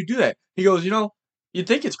 why would you do that? He goes, you'd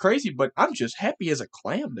think it's crazy, but I'm just happy as a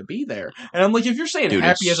clam to be there. And I'm like, if you're saying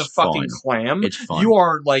happy as a fucking clam, it's fun. You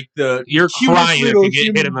are like you're crying if you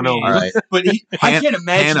get hit in the nose. Right. But I can't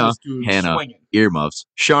imagine this dude swinging. Earmuffs.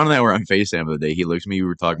 Sean and I were on FaceTime the other day. He looked at me. We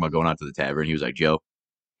were talking about going out to the tavern. He was like, Joe,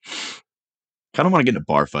 kind of want to get in a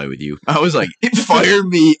bar fight with you. I was like, fire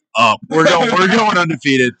me up. We're going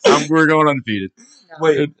undefeated. We're going undefeated.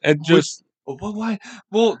 Wait, and just why?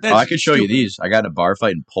 Well, that's I can show you these. I got in a bar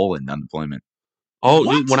fight in Poland on deployment. Oh,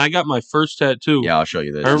 dude, when I got my first tattoo. Yeah, I'll show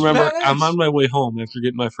you this. I remember I'm on my way home after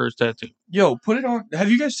getting my first tattoo. Yo, put it on.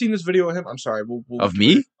 Have you guys seen this video of him? I'm sorry. Of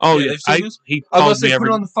me? Oh, yeah. He calls me put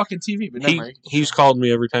it on the fucking TV, but never mind. He's called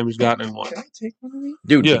me every time he's gotten in one. Can I take one of these?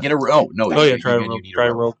 Dude, get a rogue. Oh, no. Oh, yeah, try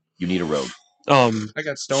a rogue. You need a rogue. I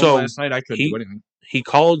got stoned last night. I couldn't do anything. He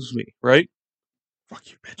calls me, right? Fuck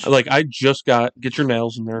you, bitch. Like, I just get your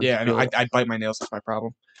nails in there. Yeah, I know. I bite my nails. That's my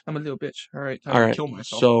problem. I'm a little bitch. All right. Time to kill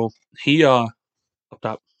myself. So, he, up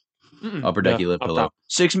top. Upper decky lip pillow.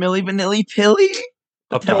 6 milli vanilla pilly.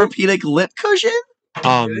 A Tempur-Pedic lip cushion.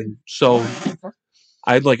 So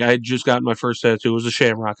I had just gotten my first tattoo. It was a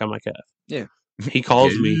shamrock on my calf. Yeah. He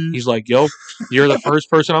calls me. He's like, "Yo, you're the first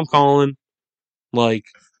person I'm calling." Like,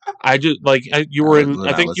 you were in.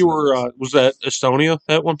 I think you were. Was that Estonia?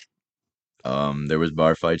 That one? There was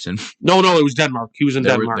bar fights in. No, it was Denmark. He was in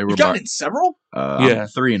Denmark. You got in several? I'm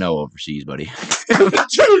 3-0 overseas, buddy. Dude,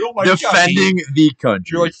 oh my Defending God. the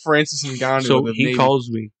country. You're like Francis Ngannou. So he calls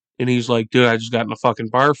me and he's like, "Dude, I just got in a fucking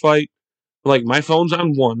bar fight. Like my phone's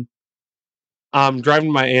on 1. I'm driving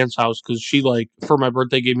to my aunt's house because she for my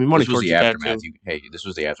birthday gave me money This was towards the a aftermath. tattoo. This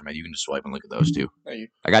was the aftermath. You can just swipe and look at those too. Thank you.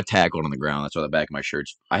 I got tackled on the ground. That's why the back of my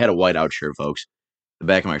shirt's. I had a whiteout shirt, folks. The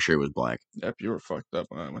back of my shirt was black. Yep, you were fucked up.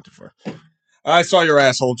 I went too far. I saw your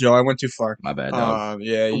asshole, Joe. I went too far. My bad, dog.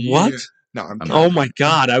 Yeah. What? No, I'm Oh my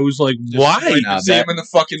God! I was like, why? See him in the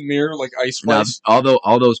fucking mirror like Ice Spice. Although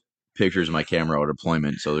all those pictures of my camera are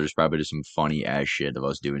deployment, so there's probably just some funny ass shit of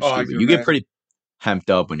us doing stupid. You get pretty hemped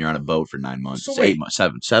up when you're on a boat for 9 months. So 8 months.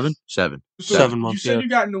 7 months. You said you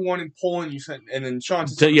got into one in Poland. You said, and then Sean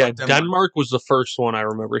said Denmark was the first one I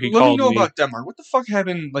remember. Let me know about Denmark. What the fuck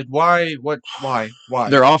happened? Like, why? Why?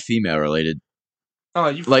 They're all female related. Oh,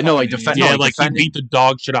 you defend. Yeah, like he beat the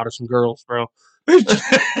dog shit out of some girls, bro. No,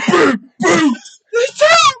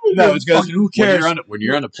 it's because who cares? When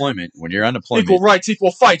you're on deployment, equal rights,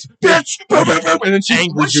 equal fights, bitch. And then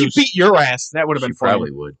she beat your ass. That would have been funny.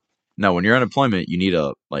 Probably would. No, when you're on deployment, you need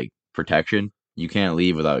a protection. You can't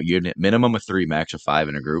leave without you minimum of 3, max of 5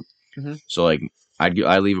 in a group. Mm-hmm. So I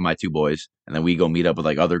leave with my 2 boys, and then we go meet up with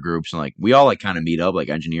other groups, and we all kind of meet up like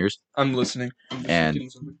engineers. I'm listening. And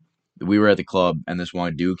we were at the club, and this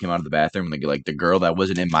one dude came out of the bathroom, and the girl that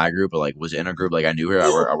wasn't in my group, but was in a group, I knew her.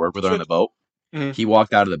 I worked with her on the boat. Mm-hmm. He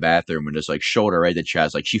walked out of the bathroom and just showed her right in the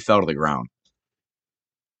chest, she fell to the ground.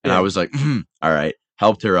 And I was like, all right.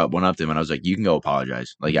 Helped her up, went up to him, and I was like, you can go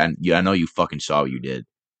apologize. I know you fucking saw what you did.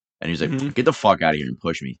 And he was like, get the fuck out of here and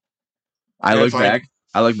push me. I look back.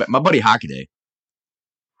 My buddy Hockaday.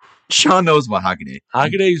 Sean knows about Hockaday.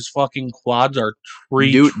 Hockaday's fucking quads are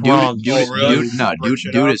tree Dude is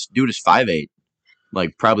 5'8".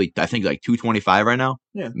 Probably, I think 225 right now.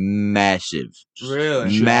 Yeah. Massive.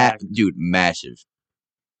 Really? Dude, massive.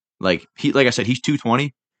 Like I said, he's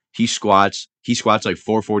 220. He squats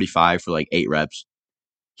 445 for 8 reps.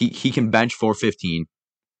 He can bench 415.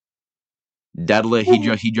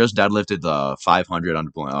 Deadlift. He just deadlifted the 500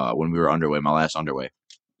 when we were underway. My last underway.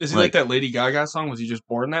 Is he like that Lady Gaga song? Was he just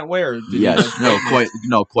born that way, or did yes? Quite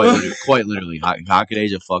literally.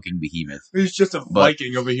 Hockaday's a fucking behemoth. He's just a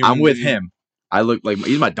Viking of a human. I'm with him. I look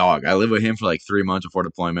he's my dog. I lived with him for 3 months before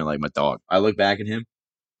deployment, my dog. I look back at him.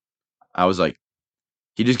 I was like,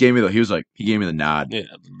 he just gave me he gave me the nod. Yeah.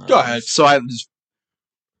 Go ahead. So I just,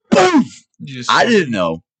 boom. I didn't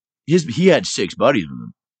know he had 6 buddies with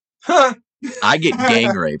him. Huh. I get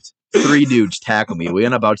gang raped. 3 dudes tackle me. We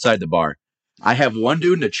end up outside the bar. I have one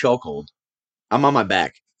dude in a chokehold. I'm on my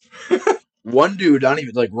back. One dude, I don't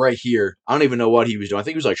even right here. I don't even know what he was doing. I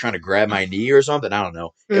think he was trying to grab my knee or something. I don't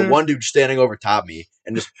know. And one dude standing over top me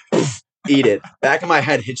and just eat it. Back of my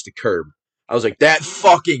head hits the curb. I was like, that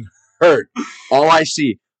fucking hurt. All I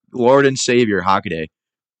see, Lord and Savior Hockaday.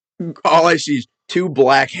 All I see is 2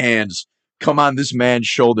 black hands come on this man's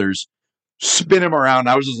shoulders, spin him around.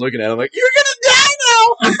 I was just looking at him like, you're gonna die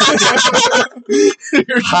now.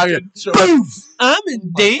 I'm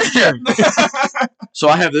in danger. So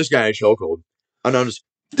I have this guy in chokehold, and I'm just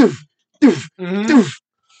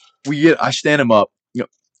I stand him up.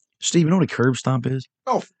 Steve, you know what a curb stomp is?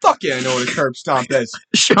 Oh fuck yeah, I know what a curb stomp is.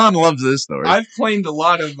 Sean loves this story. I've claimed a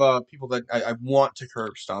lot of people that I want to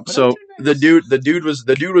curb stomp. So the dude was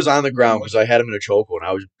on the ground because I had him in a chokehold, and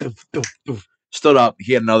I was stood up.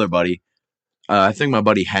 He had another buddy. I think my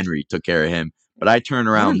buddy Henry took care of him. But I turned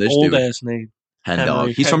around. This old dude, ass name, Hen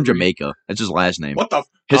Dog. He's from Jamaica. That's his last name. What the?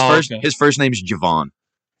 His first name is Javon.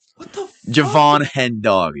 What the? Javon Hen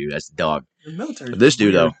Dog. Dude, that's the dog. The military. This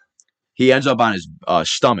dude though, he ends up on his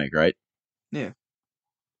stomach, right? Yeah.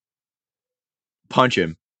 Punch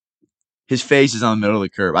him. His face is on the middle of the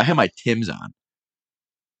curb. I had my Timbs on.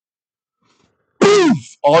 Boom!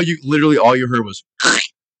 All you heard was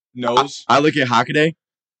nose. I look at Hockaday.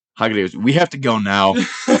 Hockaday goes, we have to go now. I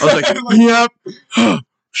was like, yep.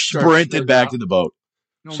 Sprinted back to the boat.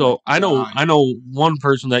 So I know one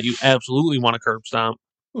person that you absolutely want to curb stomp.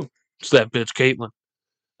 It's that bitch Caitlin.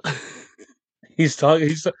 He's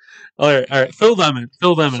talking. All right. Fill them in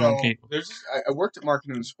on Caitlin. I worked at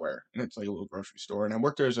Marketing Square, and it's like a little grocery store, and I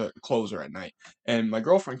worked there as a closer at night. And my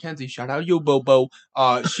girlfriend Kenzie, shout out yo Bobo,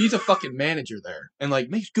 she's a fucking manager there, and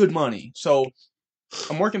makes good money. So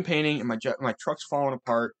I'm working painting, and my truck's falling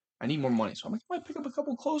apart. I need more money, so I'm like, I might pick up a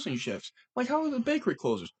couple closing shifts. How are the bakery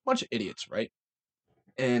closers? Bunch of idiots, right?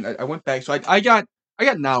 And I went back, so I got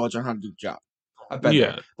knowledge on how to do the job. I've been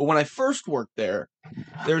there. But when I first worked there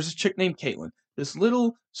was this chick named Caitlin. This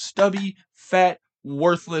little, stubby, fat,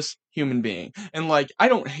 worthless human being. And like, I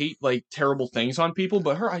don't hate like terrible things on people,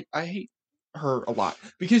 but I hate her a lot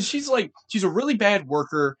because she's a really bad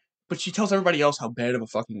worker, but she tells everybody else how bad of a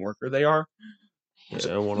fucking worker they are.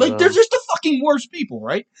 Yeah, Like, they're just the fucking worst people,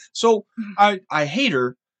 right? So I hate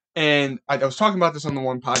her, and I was talking about this on the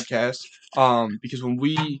one podcast, because when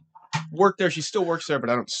we worked there, she still works there, but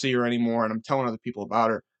I don't see her anymore, and I'm telling other people about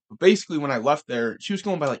her. But basically, when I left there, she was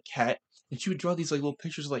going by like Kat, and she would draw these like little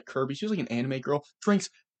pictures of like Kirby. She was like an anime girl. Drinks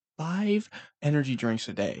 5 energy drinks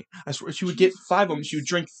a day. I swear, she would get 5 of them. She would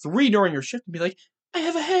drink 3 during her shift and be like, I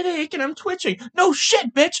have a headache and I'm twitching. No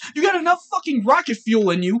shit, bitch. You got enough fucking rocket fuel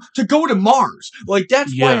in you to go to Mars. Like,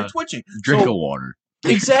 that's why you're twitching. Drink a water.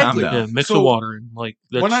 Exactly. Yeah, mix the water in. Like,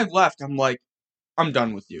 when I left, I'm like, I'm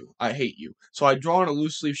done with you. I hate you. So I draw on a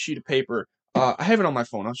loose leaf sheet of paper. I have it on my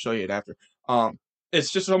phone. I'll show you it after.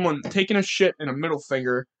 It's just someone taking a shit in a middle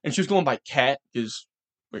finger, and she was going by Cat, because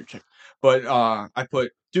weird chick. But I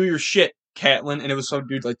put, do your shit, Catlin, and it was some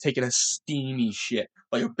dude like taking a steamy shit,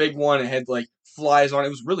 like a big one. It had like flies on it.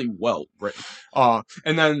 It was really well written.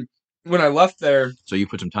 And then when I left there, so you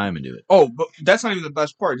put some time into it. Oh, but that's not even the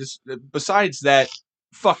best part. Just besides that,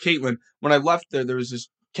 fuck Caitlin. When I left there was this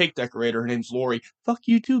cake decorator. Her name's Lori. Fuck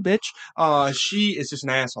you too, bitch. She is just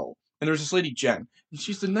an asshole. And there's this lady Jen, and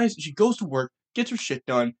she's the nice. She goes to work, gets her shit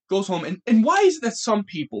done, goes home, and why is it that some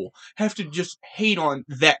people have to just hate on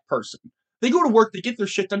that person? They go to work, they get their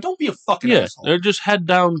shit done. Don't be a fucking asshole. They're just head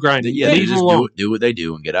down grinding. Yeah, they just do what they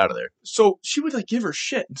do and get out of there. So she would like give her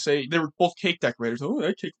shit and say they were both cake decorators. Oh,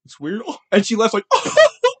 that cake looks weird. And she left like,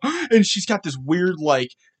 and she's got this weird like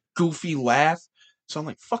goofy laugh. So I'm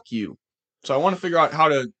like, fuck you. So I want to figure out how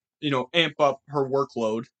to, amp up her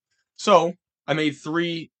workload. So I made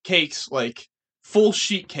 3 cakes, like full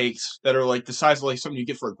sheet cakes that are like the size of like something you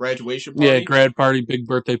get for a graduation party. Yeah, grad party, big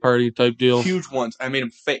birthday party type deal. Huge ones. I made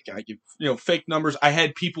them fake. I give fake numbers. I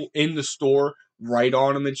had people in the store write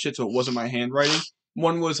on them and shit, so it wasn't my handwriting.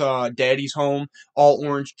 One was Daddy's Home, all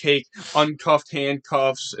orange cake, uncuffed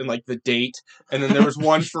handcuffs, and like the date. And then there was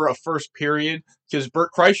one for a first period, because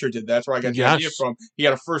Bert Kreischer did that. That's where I got the idea from. He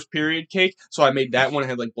got a first period cake, so I made that one. It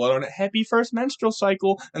had like blood on it. Happy first menstrual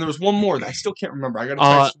cycle. And there was one more that I still can't remember. I got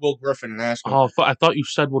to text Will Griffin and ask him. Oh, I thought you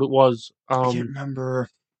said what it was. I can't remember.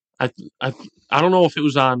 I don't know if it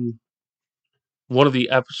was on one of the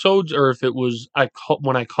episodes or if it was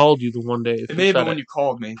when I called you the one day. It may have been when you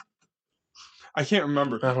called me. I can't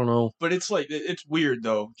remember. I don't know. But it's like, it's weird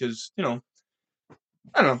though, because, I don't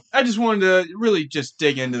know. I just wanted to really just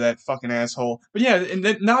dig into that fucking asshole. But yeah, and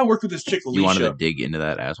then now I work with this chick, Alicia. You wanted to dig into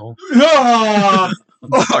that asshole?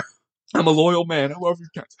 I'm a loyal man. I love you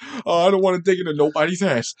guys. I don't want to dig into nobody's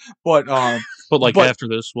ass. But after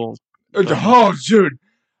this, well. Oh, dude.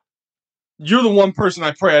 You're the one person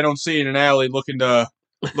I pray I don't see in an alley looking to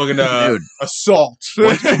assault.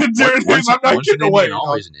 Dude, I'm not getting away. You're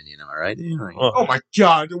always an Indian, all right? Oh my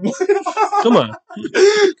god. Come on.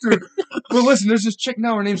 Dude. Well, listen, there's this chick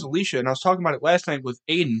now, her name's Alicia, and I was talking about it last night with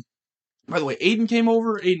Aiden. By the way, Aiden came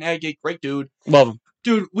over, Aiden Adgate, great dude. Love him.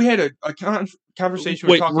 Dude, we had a conversation.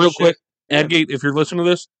 Wait, real quick. Adgate, if you're listening to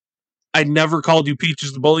this, I never called you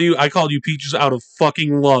Peaches to bully you. I called you Peaches out of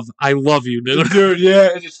fucking love. I love you, dude. Dude, yeah,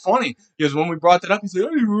 it's funny. Because when we brought that up, he said, I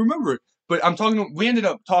don't even remember it. But I'm talking to him, we ended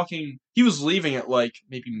up talking, he was leaving at like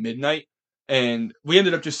maybe midnight, and we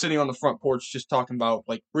ended up just sitting on the front porch just talking about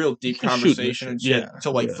like real deep conversation and shit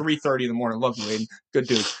until like 3:30 in the morning. Love you, Aiden. Good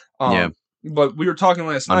dude. Yeah. But we were talking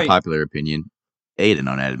last night. Unpopular opinion.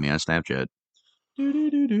 Aiden unadded me on Snapchat.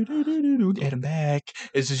 Add him back.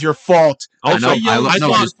 This is your fault. Also,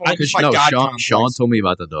 Sean told me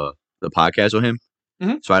about the podcast with him.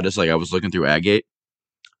 Mm-hmm. So I was looking through Agate.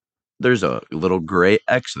 There's a little gray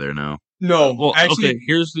X there now. No, well, actually, okay.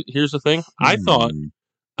 Here's the thing. I thought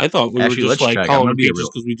we were just like calling him Peaches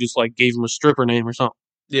because we just like gave him a stripper name or something.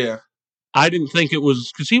 Yeah, I didn't think it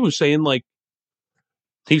was because he was saying like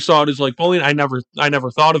he saw it as like bullying. I never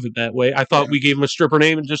thought of it that way. I thought we gave him a stripper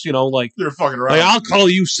name and just like you're fucking around. Like I'll call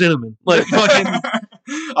you Cinnamon. Like fucking,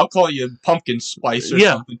 I'll call you Pumpkin Spice. Or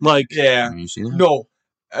something. Like Have you seen that? No.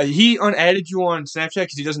 He unadded you on Snapchat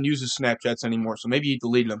because he doesn't use his Snapchats anymore. So maybe he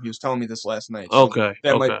deleted them. He was telling me this last night. So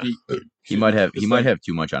that might be. He might have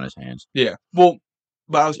too much on his hands. Yeah. Well,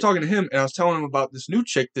 but I was talking to him and I was telling him about this new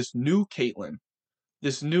chick, this new Caitlin,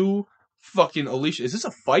 this new fucking Alicia. Is this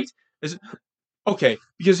a fight? Is it okay?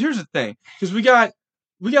 Because here's the thing. Because we got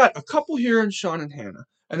a couple here in Sean and Hannah,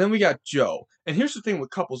 and then we got Joe. And here's the thing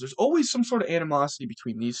with couples: there's always some sort of animosity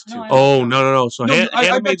between these two. No. So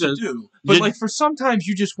I bet you do. But like for sometimes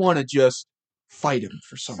you just want to just fight him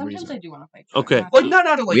for some reason. Sometimes I do want to fight. Okay. Like not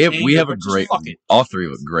out of like we have a great. All three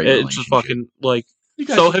of a great. It's just fucking like. You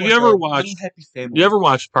guys So are have like you a ever little watched? happy family. You ever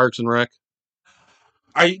watched Parks and Rec?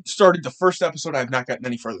 I started the first episode. I have not gotten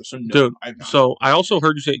any further. So no, Dude, I have not. so I also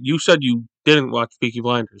heard you said you didn't watch Peaky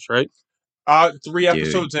Blinders, right? 3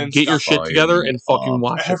 episodes in. Get your shit stop. together and fucking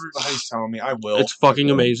watch it. Everybody's telling me I will. It's fucking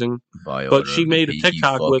amazing. But she made a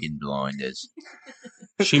TikTok with. Blinders.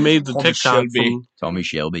 She made the TikTok from Tommy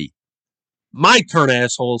Shelby. my turn,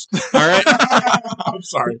 assholes. All right. I'm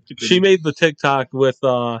sorry. She made the TikTok with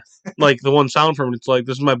like the one sound from it. It's like,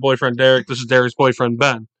 this is my boyfriend Derek. This is Derek's boyfriend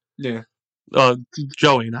Ben. Yeah.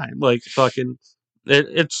 Joey and I like fucking.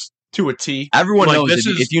 It's to a T. Everyone like, knows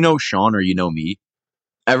if you know Sean or you know me.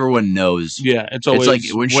 Everyone knows. Yeah, it's always like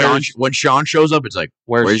when Sean shows up, it's like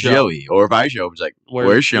where's Joey? Or if I show up, it's like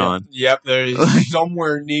where's Sean? Yep, there's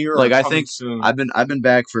somewhere near. Like I think soon. I've been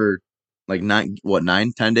back for like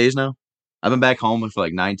 9-10 days now. I've been back home for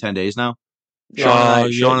like 9-10 days now.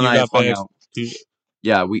 Sean and I have hung out.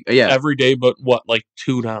 Yeah, every day, but what, like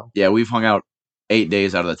 2 now? Yeah, we've hung out 8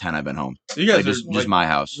 days out of the 10 I've been home. You guys are just my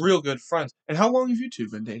house. Real good friends. And how long have you two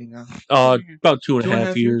been dating now? About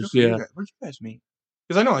 2.5 years. Yeah. Where'd you guys meet?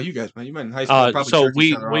 Because I know how you guys met. You met in high school. Probably so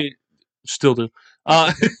we still do.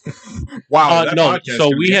 Wow. No.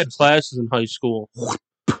 So we had classes in high school.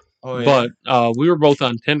 Oh, yeah. But we were both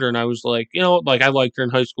on Tinder, and I was like, like I liked her in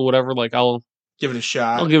high school, whatever. Like I'll give it a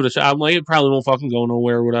shot. I'll give it a shot. I'm like, it probably won't fucking go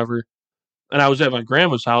nowhere, whatever. And I was at my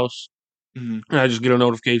grandma's house, and I just get a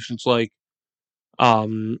notification. It's like,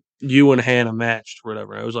 you and Hannah matched, or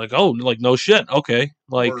whatever. I was like, oh, like no shit, okay,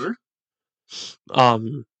 like,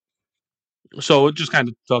 so it just kind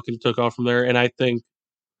of fucking took off from there, and I think,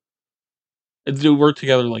 dude, we're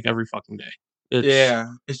together like every fucking day.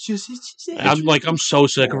 It's just. I'm so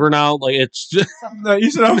sick of her now. Like it's just. No,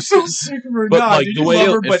 you said I'm so sick of her. But like the way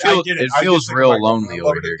it feels real lonely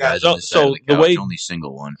over here, guys. So the way only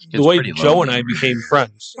single one. The way Joe and I became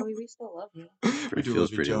friends. Joey, we still love you. It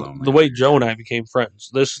feels pretty lonely. The way Joe and I became friends.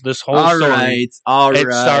 This whole story. All right.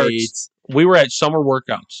 Starts, we were at summer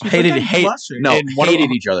workouts. Hated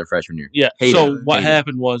each other freshman year. Yeah. So what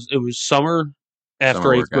happened was it was summer after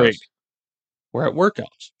 8th grade. We're at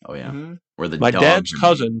workouts. Oh yeah. Mm-hmm. Where my dad's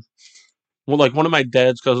cousin, well, like one of my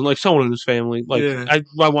dad's cousins, like someone in his family, like I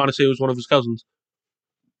want to say it was one of his cousins.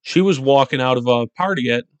 She was walking out of a party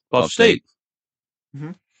at Buff State,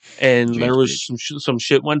 and there was some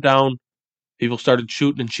shit went down. People started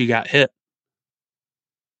shooting, and she got hit.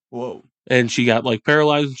 Whoa! And she got like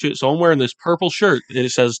paralyzed and shit. So I'm wearing this purple shirt, and it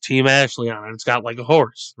says Team Ashley on it. It's got like a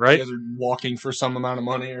horse, right? You guys are walking for some amount of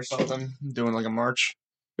money or something, doing like a march.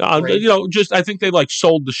 Just I think they like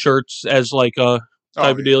sold the shirts as like a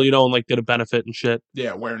type of deal, and like did a benefit and shit.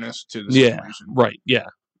 Yeah, awareness to the situation. Right, yeah.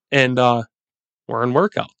 And we're in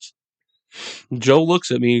workouts. Joe looks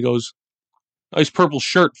at me and goes, "Nice purple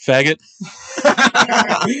shirt, faggot."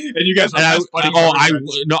 And you guys I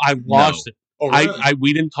lost it. Oh, really?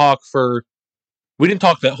 We didn't talk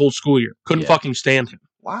that whole school year. Couldn't fucking stand him.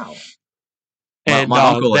 Wow. And my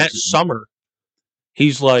uncle that summer,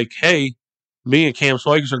 he's like, "Hey, me and Cam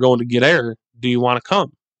Swikes are going to Get Air. Do you want to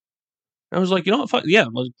come?" I was like, let's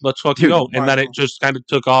fucking go. And then it just kind of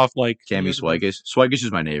took off. Like Cammy Swikes. Swikes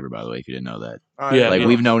is my neighbor, by the way, if you didn't know that.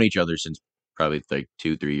 We've known each other since probably like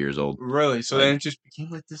 2-3 years old. Really? So then it just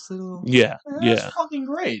became like this little. That's fucking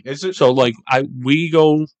great. So like we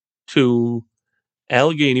go to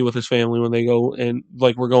Allegheny with his family when they go, and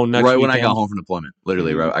like we're going next. Right when I got home from deployment,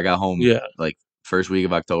 literally. Right, I got home. Like first week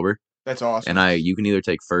of October. That's awesome. And you can either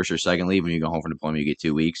take first or second leave when you go home from deployment. You get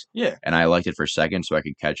 2 weeks. Yeah. And I elected for second so I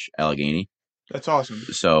could catch Allegheny. That's awesome.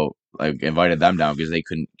 So I invited them down because they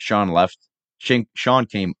couldn't. Sean left. Sean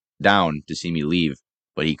came down to see me leave,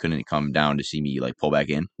 but he couldn't come down to see me like pull back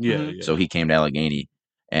in. Yeah. So he came to Allegheny,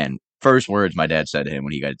 and first words my dad said to him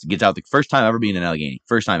when he gets out, the first time ever being in Allegheny,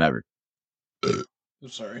 first time ever. I'm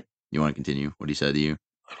sorry. You want to continue? What he said to you?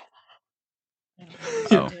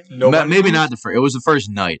 Maybe not the first. It was the first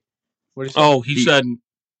night. He said,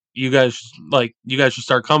 "You guys should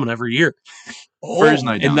start coming every year." First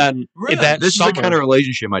night and down. then this is the kind of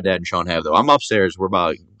relationship my dad and Sean have, though. I'm upstairs. We're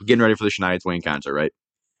about getting ready for the Shania Twain concert, right?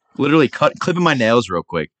 Literally clipping my nails real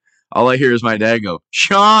quick. All I hear is my dad go,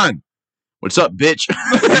 "Sean, what's up, bitch?"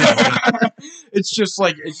 It's just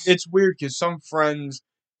like it's weird because some friends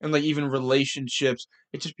and like even relationships,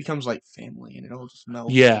 it just becomes like family, and it all just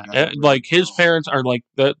melts. Yeah, like his parents are like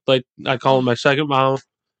that. Like I call him my second mom,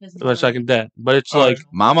 and my second dad. But it's like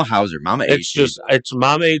Mama Hauser, Mama H. It's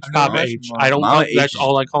Mama H, Papa H. I don't. That's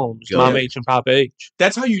all I call them. It's Mama H and Papa H.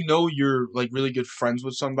 That's how you know you're like really good friends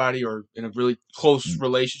with somebody or in a really close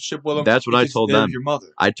relationship with them. That's what I told them. Your mother.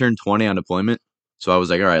 I turned 20 on deployment, so I was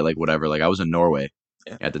like, all right, like whatever. Like I was in Norway.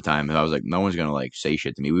 at the time. And I was like, no one's gonna like say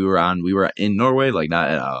shit to me. We were in Norway, like not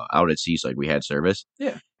out at sea, so like we had service.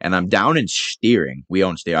 Yeah. And I'm down in steering. We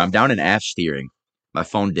own steering. I'm down in aft steering. My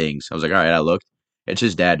phone dings. I was like, all right. I looked. It's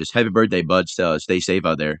his dad. Just happy birthday, bud. Stay safe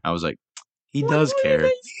out there. I was like, he does care.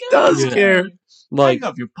 He does care. Like, I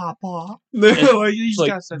love you, Papa.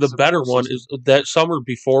 like the better one is that summer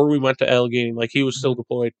before we went to Allegheny. Like he was still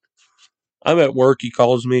deployed. I'm at work. He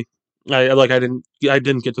calls me. I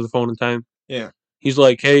didn't get to the phone in time. Yeah. He's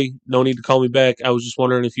like, hey, no need to call me back. I was just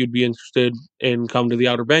wondering if you'd be interested in coming to the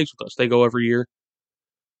Outer Banks with us. They go every year.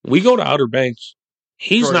 We go to Outer Banks.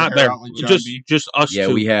 He's Throw not your hair there. out like John B. Just us Yeah,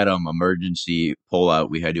 two. we had emergency pullout.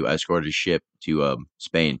 We had to escort a ship to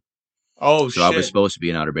Spain. Oh, So shit. I was supposed to be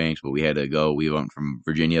in Outer Banks, but we had to go. We went from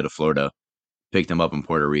Virginia to Florida, picked him up in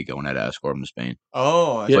Puerto Rico, and had to escort him to Spain.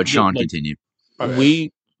 Oh, But Sean continued.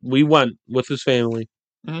 We went with his family.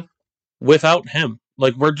 Mhm. Without him.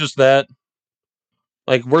 Like we're just that.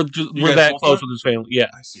 Like we're that close with his family. Yeah.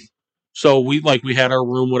 I see. So we had our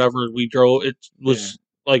room, whatever. We drove. It was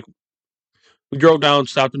like we drove down,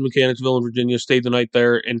 stopped in Mechanicsville in Virginia, stayed the night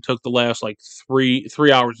there, and took the last like 3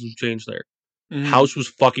 hours to change there. Mm-hmm. House was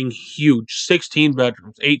fucking huge. 16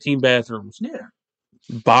 bedrooms, 18 bathrooms. Yeah.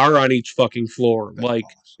 Bar on each fucking floor. That's like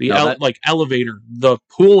awesome. the elevator. The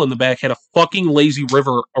pool in the back had a fucking lazy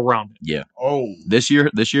river around it. Yeah. Oh. This year,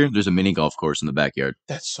 there's a mini golf course in the backyard.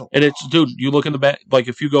 That's so And it's, dude, you look in the back, like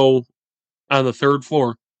if you go on the 3rd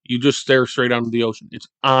floor, you just stare straight onto the ocean. It's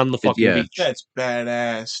on the fucking beach. That's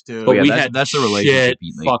badass, dude. But we that's, had that's the relationship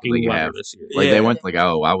fucking you weather have. this year. Like they went, like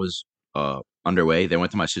I was underway. They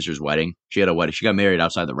went to my sister's wedding. She had a wedding. She got married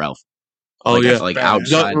outside the Ralph. Oh, like, yeah. Like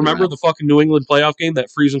outside. Remember the fucking New England playoff game, that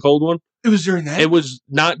freezing cold one? It was during that? It was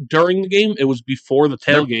not during the game. It was before the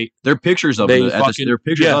tailgate. There are pictures of them at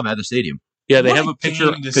the stadium. Yeah, they have a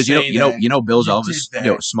picture. Because you know Bill's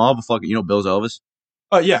Elvis. Small but fucking, Bill's Elvis?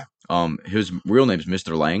 Oh, yeah. His real name is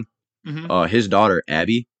Mr. Lang. Mm-hmm. His daughter,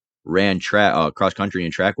 Abby, ran cross country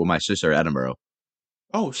and track with my sister at Edinburgh.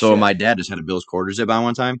 Oh, so my dad just had a Bill's quarters at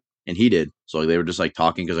one time, and he did. So they were just like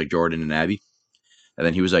talking because like Jordan and Abby. And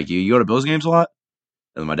then he was like, you go to Bills games a lot?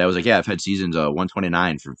 And my dad was like, yeah, I've had seasons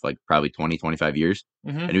 129 for like probably 20, 25 years.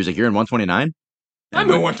 Mm-hmm. And he was like, you're in 129? I'm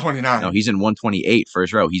in 129. No, he's in 128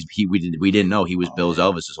 first row. We didn't know he was Bill's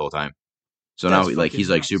Elvis this whole time. So now he's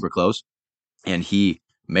like super close. And he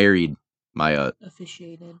married my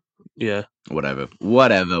officiated. Yeah. Whatever.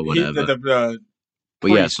 But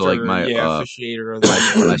yeah, so like my officiator of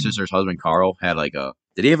my sister's husband Carl had like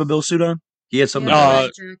did he have a Bill suit on? He had something.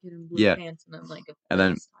 Jacket and blue pants and then like and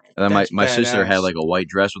then my sister had like a white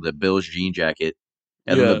dress with a Bills jean jacket.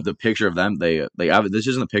 And then the picture of them, this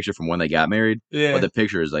isn't a picture from when they got married. Yeah. But the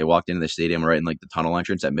picture is they walked into the stadium right in like the tunnel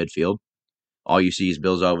entrance at midfield. All you see is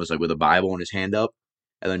Bill's Elvis like with a Bible in his hand up,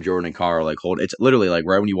 and then Jordan and Carl like hold. It's literally like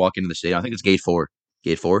right when you walk into the stadium. I think it's gate 4,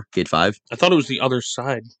 gate 5. I thought it was the other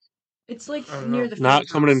side. It's like near the not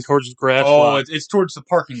coming in towards the grass. Oh, it's towards the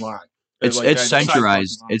parking lot. It's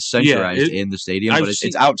centralized. It's centralized in the stadium, but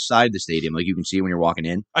it's outside the stadium. Like you can see it when you're walking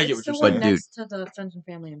in. I get what you're saying. But next to the friends and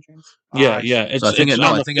family entrance. Yeah. It's, so I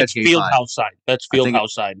think that's field house side. That's field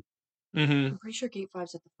house side. Mm-hmm. I'm pretty sure gate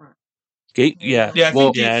 5's at the front. Gate, yeah. Yeah, I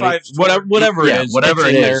think gate 5's whatever it is. Whatever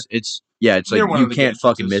it is. It's like you can't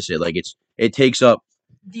fucking miss it. Like it takes up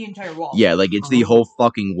the entire wall. Yeah, like it's the whole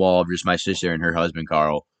fucking wall of just my sister and her husband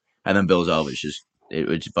Carl, and then Bill's Elvis. Just it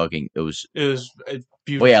was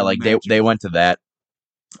beautiful. Well, yeah, like they went to that.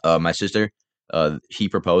 My sister, he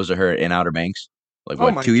proposed to her in Outer Banks. Like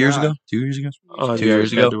what? 2 years ago? 2 years ago? 2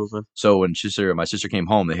 years ago. So when my sister came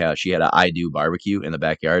home, she had a I Do barbecue in the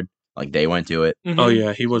backyard. Like they went to it. Mm-hmm. Oh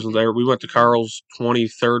yeah, he wasn't there. We went to Carl's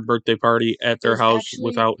 23rd birthday party at their house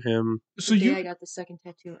without him. So I got the second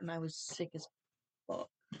tattoo and I was sick as fuck.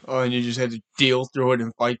 Oh, and you just had to deal through it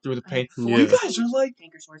and fight through the pain. Yeah. You guys are like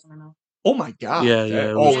canker sores in my mouth. Oh my god.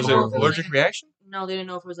 Yeah. Was it an allergic reaction? No, they didn't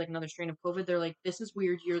know if it was like another strain of COVID. They're like, this is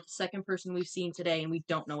weird. You're the second person we've seen today, and we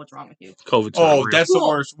don't know what's wrong with you. COVID's that's the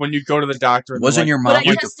worst. When you go to the doctor. Wasn't your mom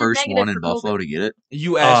like the first one in Buffalo to get it?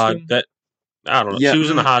 You asked him? I don't know. Yeah, she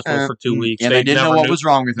was in the hospital for 2 weeks. And they didn't know what was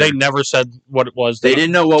wrong with her. They never said what it was. They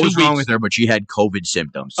didn't know what was wrong with her, but she had COVID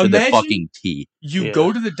symptoms. So the fucking T. You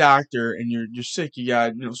go to the doctor and you're sick. You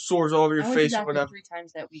got sores all over your face or whatever. 3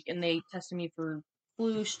 times that week, and they tested me for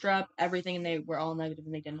flu, strep, everything, and they were all negative,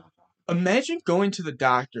 and they didn't know. Imagine going to the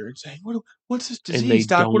doctor and saying, "What's this disease,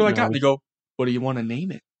 doc? What do I got?" And they go, "What do you want to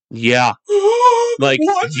name it?" Yeah. Like,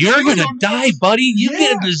 you're going to die, buddy. You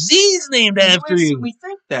get a disease named after you. We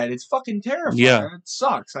think that. It's fucking terrifying. Yeah. It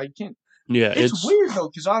sucks. I can't. Yeah, it's weird, though,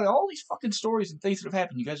 because all these fucking stories and things that have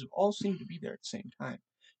happened, you guys have all seemed to be there at the same time.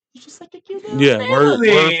 He's just like a cute little Yeah, we're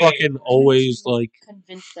family. fucking always like.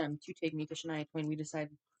 Convince them to take me to Shania Twain. We decided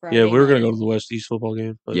Yeah, Friday we were gonna night. go to the West East football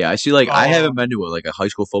game. But Yeah, I see. Like, I haven't been to a high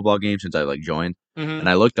school football game since I joined, and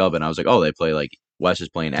I looked up and I was like, oh, they play West is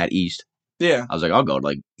playing at East. Yeah. I was like, I'll go.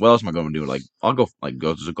 Like, what else am I going to do? Like, I'll go. Like,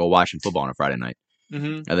 go watching football on a Friday night.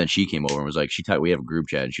 Mm-hmm. And then she came over and was like, we have a group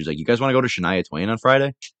chat, and she was like, you guys want to go to Shania Twain on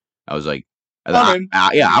Friday? I was like, I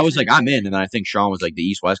was like, I'm in. And then I think Sean was like the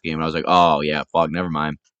East West game, and I was like, oh yeah, fuck, never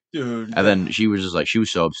mind. Dude. And then she was just like, she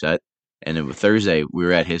was so upset. And then Thursday, we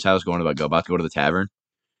were at his house about to go to the tavern.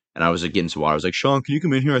 And I was like getting some water. I was like, Sean, can you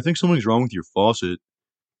come in here? I think something's wrong with your faucet.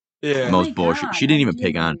 Yeah. Most bullshit. God, she didn't even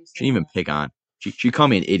pick on. She didn't even pick on. She called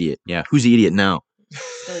me an idiot. Yeah, who's the idiot now?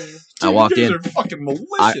 Dude, I walked in. Are fucking malicious.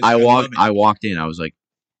 I walked in. I was like,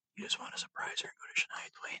 you just want to surprise her and go to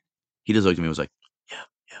Shania Twain? He just looked at me and was like, yeah.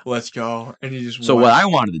 Let's go. And he just So what I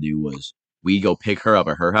wanted to do was we go pick her up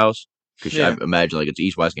at her house. Because Yeah. I imagine it's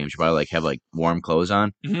East-West game. She probably have warm clothes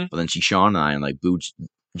on. Mm-hmm. But then see Sean and I in boots,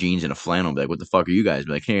 jeans, and a flannel. Be like, what the fuck are you guys?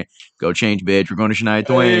 Be like, hey, go change, bitch. We're going to Shania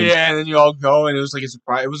Twain. Yeah, and then you all go, and it was like a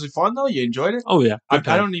surprise. Was it fun though? You enjoyed it? oh yeah, I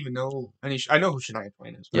don't even know any. I know who Shania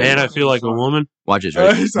Twain is. Yeah, man, I feel like a woman. Watch this,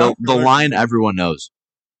 right? The line everyone everyone knows.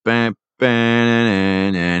 Let's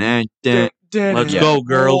go,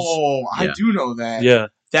 girls. Oh, I do know that. Yeah.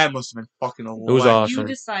 That must have been fucking electric. It was awesome. You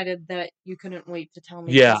decided that you couldn't wait to tell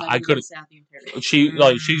me. Yeah, because I could've- sad the entire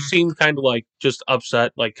day. She seemed kind of just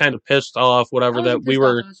upset, kind of pissed off, whatever, I that wasn't we pissed off,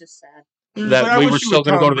 were I was just sad. that we were still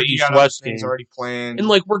going to go to the East-West game. Already planned. And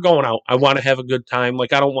we're going out. I want to have a good time. I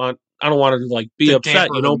don't want to be To upset,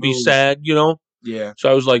 damper the be mood. sad, Yeah. So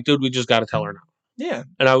I was like, dude, we just got to tell her now. Yeah.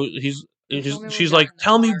 And she's like,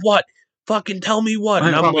 tell me what? Fucking tell me what?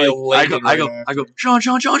 And I'm Probably like, elated I go, Sean.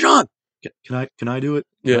 Can I do it?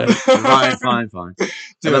 yeah. Fine. Dude,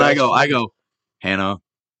 And then I that's go, Hannah,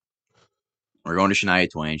 we're going to Shania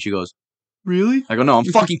Twain. She goes, really? I go, no, I'm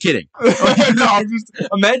fucking kidding. No, I'm just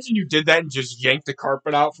imagine you did that and just yanked the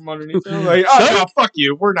carpet out from underneath her. Like, oh no, fuck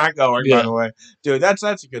you, we're not going. By the way, dude, that's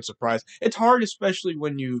a good surprise. It's hard, especially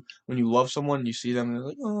when you love someone and you see them and they're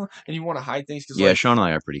like, oh, and you want to hide things. Yeah, Sean and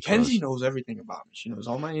I are pretty close. Kenzie knows everything about me. She knows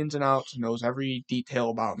all my ins and outs. She knows every detail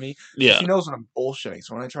about me. Yeah. She knows when I'm bullshitting.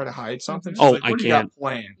 So when I try to hide something, she's Oh, like, what I do you got can't.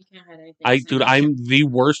 planned? You can't hide anything. Dude, I'm the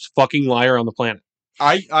worst fucking liar on the planet.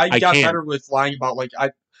 I got can't. better with lying about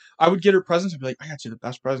I would get her presents and be like, I got you the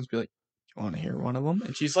best presents. Be like, you want to hear one of them?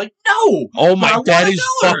 And she's like, no. Oh my, that is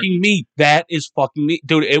tell her. fucking me. That is fucking me,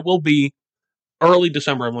 dude. It will be early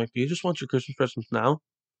December. I'm like, do you just want your Christmas presents now?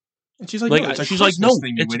 And she's like, no, it's she's like, no,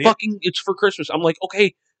 it's for Christmas. I'm like,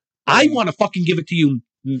 okay, I want to fucking give it to you,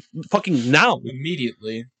 fucking now,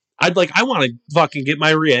 immediately. I want to fucking get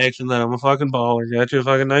my reaction that I'm a fucking baller. Got you a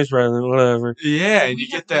fucking nice present, whatever. Yeah, and you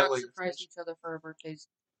get that surprise each other for our birthdays.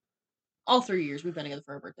 All 3 years we've been together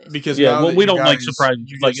for our birthdays. Because we don't surprises.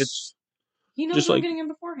 It's he knows what I'm getting him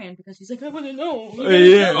beforehand because he's like, I want to know.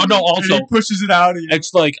 Yeah. Oh no, also and he pushes it out.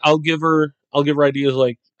 It's like I'll give her ideas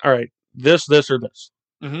like, all right, this or this.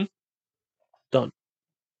 Mm-hmm. Done.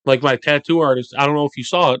 Like my tattoo artist, I don't know if you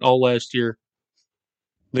saw it all last year.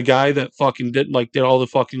 The guy that fucking did all the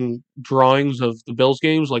fucking drawings of the Bills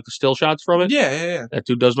games, like the still shots from it. Yeah. That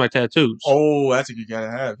dude does my tattoos. Oh, that's a good guy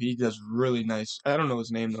to have. He does really nice. I don't know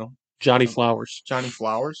his name though. Johnny Flowers. Johnny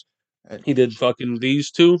Flowers. He did fucking these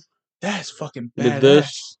two. That's fucking badass. Did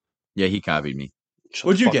this. Yeah, he copied me.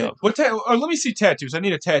 What'd you get? What? Let me see tattoos. I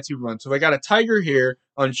need a tattoo run. So I got a tiger here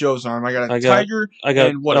on Joe's arm. I got a tiger. I got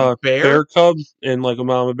and what a bear? Bear cub and like a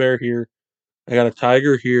mama bear here. I got a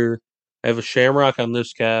tiger here. I have a shamrock on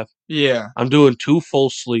this calf. Yeah. I'm doing 2 full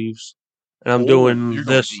sleeves, and I'm doing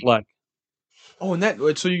this leg. Oh,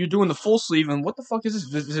 and so you're doing the full sleeve, and what the fuck is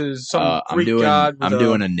this? This is some Greek I'm god. I'm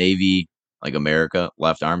doing a navy, like America,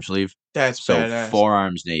 left arm sleeve. That's so badass.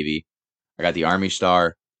 Forearms navy. I got the Army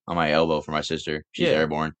Star on my elbow for my sister. She's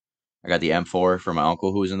airborne. I got the M4 for my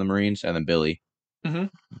uncle who was in the Marines, and then Billy. Mm-hmm.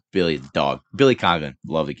 Billy the dog. Billy Coggin.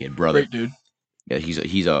 Love the kid. Brother. Great dude. Yeah,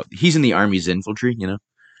 he's in the Army's infantry, you know?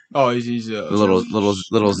 Oh, he's a little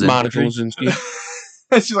Monica Lewinsky.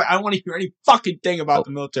 She's like, I don't want to hear any fucking thing about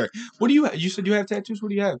the military. What do you have? You said you have tattoos? What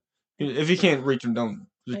do you have? If you can't reach them, don't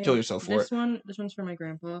just kill yourself for it. This one's for my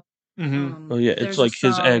grandpa. Mm-hmm. Oh yeah, it's like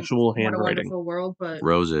his actual handwriting. What a Wonderful World, but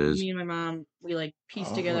Roses. Me and my mom, we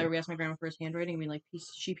pieced together. We asked my grandma for his handwriting.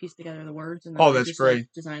 She pieced together the words, and then that's great.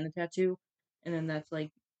 Designed the tattoo, and then that's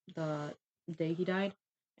like the day he died,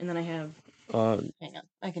 and then I have. Hang on,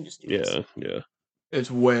 I can just do this. Yeah. It's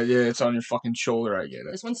it's on your fucking shoulder. I get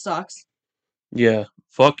it. This one sucks. Yeah.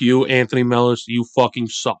 Fuck you, Anthony Mellis. You fucking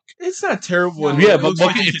suck. It's not terrible. No. Yeah, It but looks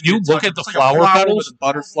look like if it you gets look touched. at the It's like flower a petals. with a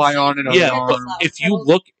butterfly on it. Yeah, the but flower if petals, you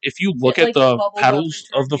look it, at like, the bubbled up petals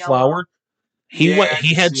and of the turned flower, he Yeah, I he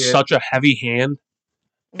can had see it. such a heavy hand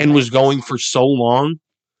and yellow. was going for so long.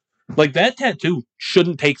 Like that tattoo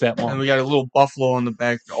shouldn't take that And long. we got a little buffalo on the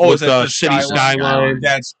back. Oh, With is that the the city skyline?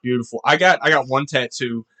 That's beautiful. I got one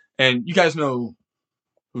tattoo, and you guys know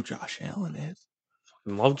who Josh Allen is.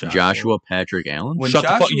 I love Joshua Patrick Allen. When Shut the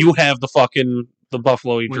fuck. You have the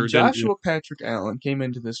Buffalo when Eater, didn't you? Joshua Patrick Allen came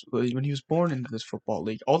into this, when he was born into this football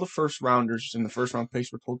league, all the first rounders in the first round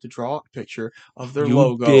picks were told to draw a picture of their You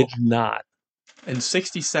logo did not. in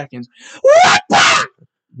 60 seconds.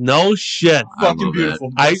 No shit. I Fucking love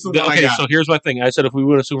beautiful. That's the one I Okay, got. so here's my thing. I said if we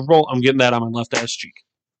win a Super Bowl, I'm getting that on my left ass cheek.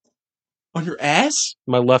 On your ass?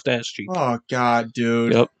 My left ass cheek. Oh God,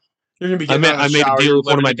 dude. Yep. You're gonna be getting out of the I made a shower, deal you're with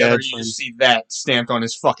one of living my together, dad's you friends. just see that stamped on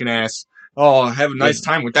his fucking ass. Oh, have a nice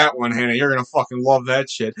time with that one, Hannah. You're gonna fucking love that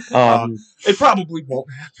shit. It probably won't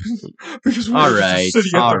happen because we're just a city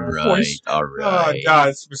at that point. All right. Oh God,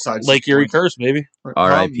 it's besides Lake the Erie point. Curse, baby.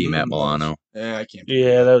 R.I.P. Matt Milano. Yeah, I can't.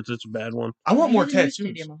 Yeah, that's a bad one. I want more Maybe the new tattoos.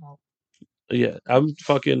 Stadium Hall. Yeah,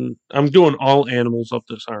 I'm doing all animals up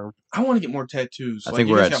this arm. I want to get more tattoos. I Like, think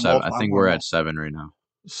you we're guys at have 7. multiple. I think we're at 7 right now.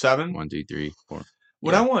 7. 1, 2, 3, 4.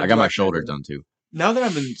 What I want. I got my shoulder done too. Now that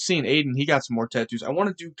I've been seeing Aiden, he got some more tattoos. I want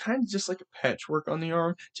to do kind of just like a patchwork on the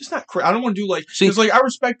arm. Just not I don't want to do like, because like I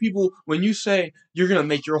respect people when you say you're going to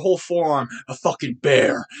make your whole forearm a fucking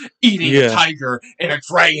bear eating a tiger and a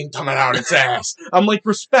dragon coming out its ass. I'm like,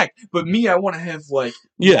 respect. But me, I want to have like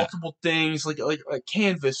multiple things, like a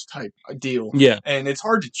canvas type deal. Yeah. And it's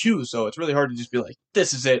hard to choose, so it's really hard to just be like,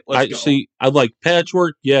 this is it. Let's go. See, I like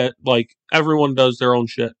patchwork. Yeah, like everyone does their own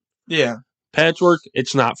shit. Yeah. Patchwork,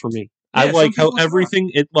 it's not for me. Yeah, I like how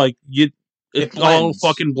everything it all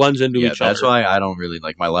fucking blends into each other. That's why I don't really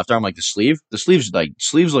like my left arm. Like the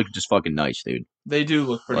sleeves look just fucking nice, dude. They do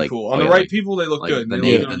look pretty Like, cool. On the right people, they look good. The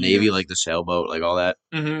navy, like the sailboat, like all that.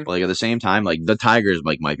 Mm-hmm. But like at the same time, like the tigers,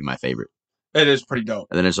 like might be my favorite. It is pretty dope.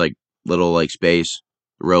 And then it's like little like space,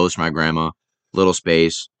 rose for my grandma, little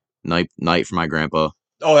space, night for my grandpa.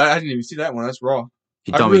 Oh, I didn't even see that one. That's raw.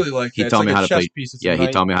 He taught me how to play. Yeah, he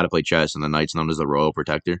taught me how to play chess, and the knight's known as the royal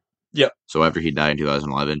protector. Yep. So after he died in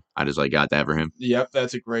 2011, I just like got that for him. Yep,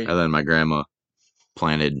 that's a great. And then my grandma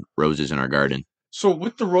planted roses in our garden. So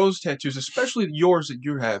with the rose tattoos, especially yours that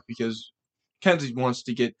you have, because Kenzie wants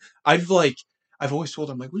to get. I've always told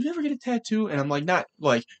her, I'm like, would you ever get a tattoo? And I'm like, not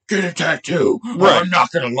like, get a tattoo, or I'm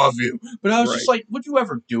not gonna love you. But I was just like, would you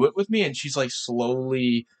ever do it with me? And she's like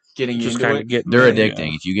slowly getting just into it. They're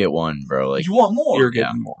addicting. If you get one, bro, like you want more. You're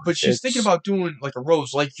getting more. But she's thinking about doing like a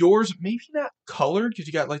rose, like yours, maybe not colored because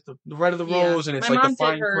you got like the red of the rose, and it's my like mom the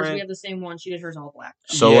fine did hers. print. We have the same one. She did hers all black.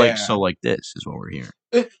 So like this is what we're hearing.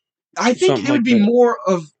 I think Something it would like be that. more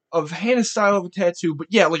of Hannah's style of a tattoo, but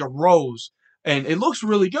yeah, like a rose. And it looks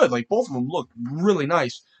really good. Like, both of them look really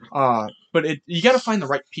nice. But you got to find the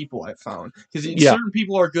right people, I've found. Because certain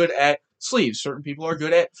people are good at sleeves. Certain people are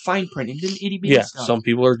good at fine print and itty-bitty stuff. Some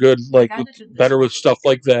people are good, like, better with stuff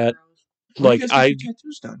like that. Where do you guys get your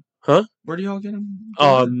tattoos done? Huh? Where do y'all get them?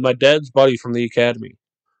 My dad's buddy from the academy.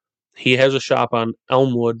 He has a shop on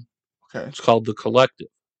Elmwood. Okay. It's called The Collective.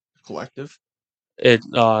 Collective?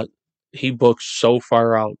 He books so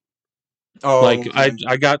far out. Oh, like okay.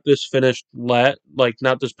 I got this finished like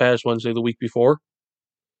not this past Wednesday, the week before.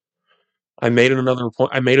 I made another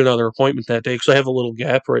appointment that day because I have a little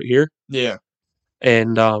gap right here. Yeah.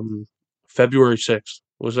 And February 6th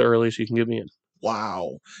was the earliest you can get me in.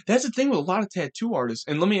 Wow. That's the thing with a lot of tattoo artists.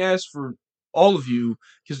 And let me ask for all of you,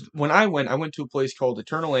 because when I went to a place called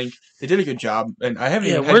Eternal Ink. They did a good job, and I haven't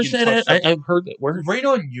even had where's to get that at? touched up. I've heard that. Where? Right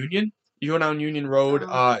on Union. You go down Union Road,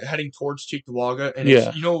 heading towards Cheektowaga, and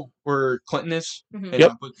it's, you know where Clinton is? Mm-hmm.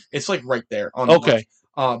 And, it's like right there on the left.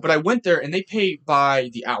 But I went there, and they pay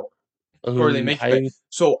by the hour. Or they make it pay.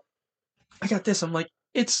 So I got this. I'm like,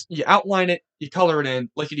 you outline it, you color it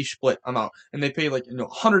in, lickety split, I'm out. And they pay like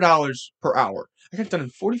 $100 per hour. I got it done in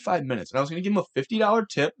 45 minutes. And I was going to give them a $50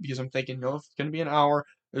 tip because I'm thinking, if it's going to be an hour,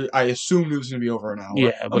 I assumed it was going to be over an hour.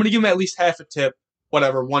 Yeah, I'm going to give them at least half a tip,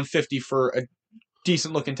 whatever, $150 for a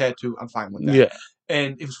decent looking tattoo. I'm fine with that. Yeah.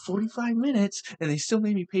 And it was 45 minutes, and they still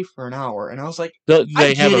made me pay for an hour. And I was like,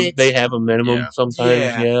 they have a minimum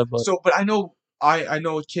sometimes. But I know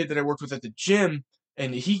a kid that I worked with at the gym,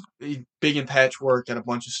 and he's big in patchwork, got a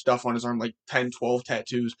bunch of stuff on his arm, like 10, 12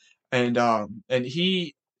 tattoos, and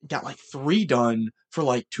he got like 3 done for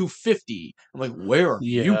like $250. I'm like, where are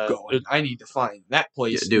you going? I need to find that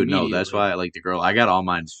place. Yeah, dude, no, that's why I like the girl. I got all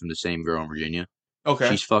mine from the same girl in Virginia. Okay.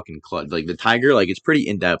 She's fucking like the tiger. Like it's pretty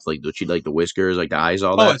in depth. Like the whiskers, like the eyes,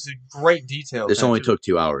 all that. Oh, it's a great detail. This only took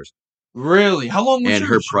 2 hours. Really? How long was and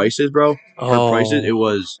her prices, bro? Her prices, it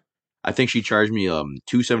was. I think she charged me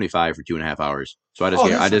 $275 for 2.5 hours. So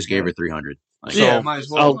I just gave her 300. Like, yeah, might as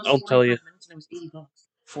well. I'll tell you. It was $80.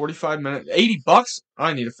 45 minutes, $80.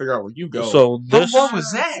 I need to figure out where you go. So this. How long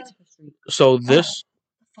was that? So this.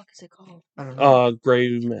 What the fuck is it called? I don't know.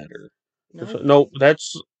 Gray Matter. No? No,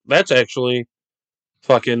 that's actually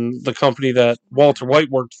fucking the company that Walter White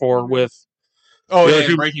worked for with. Oh, the yeah, other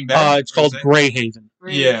two- Breaking Bad. It's called Greyhaven.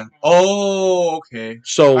 Yeah. Oh, okay.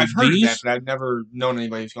 So I've heard of that, but I've never known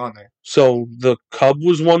anybody who's gone there. So the cub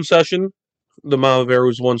was one session, the mama bear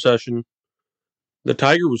was one session, the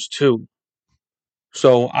tiger was 2.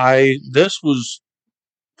 So this was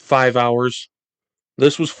 5 hours.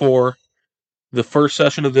 This was 4. The first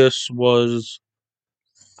session of this was,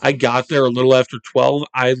 I got there a little after 12.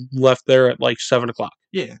 I left there at like 7 o'clock.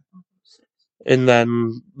 Yeah. And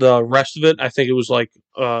then the rest of it, I think it was like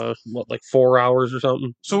 4 hours or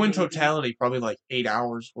something. So in totality, probably like 8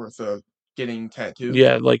 hours worth of getting tattooed.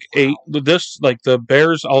 Yeah, like 8. This, like the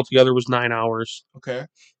bears altogether was 9 hours. Okay.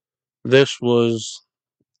 This was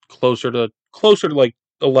closer to like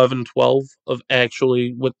 11, 12 of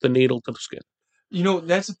actually with the needle to the skin. You know,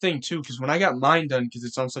 that's the thing too, because when I got mine done, because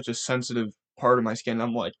it's on such a sensitive part of my skin,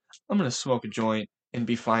 I'm like, I'm going to smoke a joint and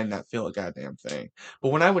be fine, not feel a goddamn thing. But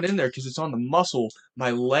when I went in there, because it's on the muscle,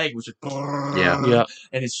 my leg was just, Yeah,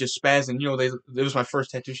 and it's just spazzing. You know, it was my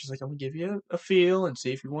first tattoo. She's like, I'm going to give you a feel and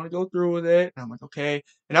see if you want to go through with it. And I'm like, okay.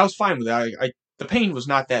 And I was fine with it. The pain was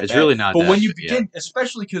not that bad. It's really not But that, when you begin,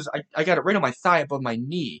 especially because I got it right on my thigh above my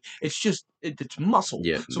knee, it's just, it's muscle.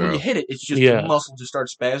 Yeah, so bro. when you hit it, it's just the muscle just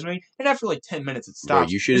starts spasming. And after like 10 minutes, it stops. Bro,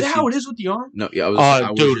 you should is have that how it is with the arm? No, yeah, I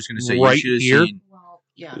was dude, just going to say, right you should here, have seen.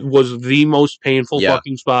 Yeah. Was the most painful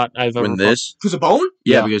fucking spot I've ever. When this, because of bone?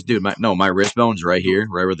 Yeah, because dude, my wrist bone's right here,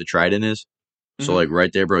 right where the trident is. So like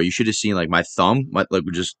right there, bro. You should have seen like my thumb, like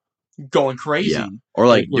just going crazy. Yeah. Or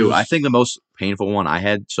like, dude, I think the most painful one I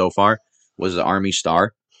had so far was the Army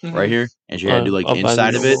Star right here, and she had to do like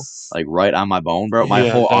inside of it, like right on my bone, bro. My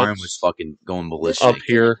whole arm was fucking going ballistic. Up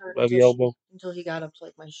here by the elbow. Until he got up to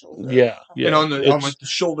like my shoulder. Yeah. And on like the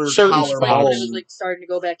shoulder collar bone. It was like starting to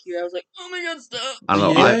go back here. I was like, oh my god, stop. I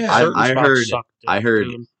don't know. I heard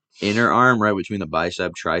inner arm right between the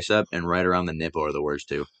bicep, tricep, and right around the nipple are the worst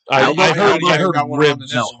too. I heard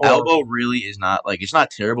ribs. No, elbow really is not like it's not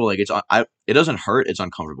terrible. Like it doesn't hurt. It's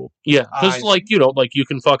uncomfortable. Yeah, because like you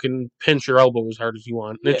can fucking pinch your elbow as hard as you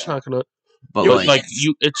want. It's not gonna. But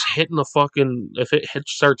it's hitting the fucking. If it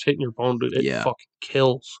starts hitting your bone, dude, it fucking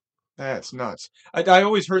kills. That's nuts. I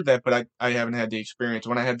always heard that, but I haven't had the experience.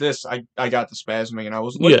 When I had this, I got the spasming, and I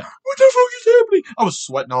was like, what the fuck is happening? I was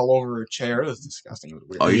sweating all over a chair. It was disgusting. It was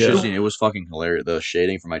weird. Oh, you should have seen it. It was fucking hilarious. The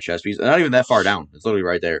shading from my chest piece. Not even that far down. It's literally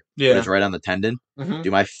right there. Yeah. But it's right on the tendon. Dude,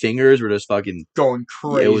 my fingers were just fucking... going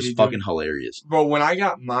crazy. It was fucking hilarious. Bro, when I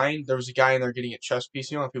got mine, there was a guy in there getting a chest piece.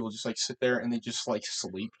 You know how people just like sit there and they just like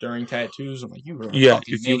sleep during tattoos? I'm like, you were a fucking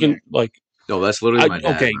if you can like... No, that's literally my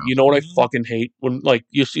dad, okay, bro. you know what I fucking hate? When, like,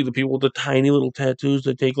 you see the people with the tiny little tattoos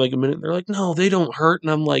that take, like, a minute, and they're like, no, they don't hurt,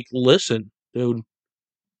 and I'm like, listen, dude,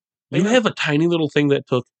 you have a tiny little thing that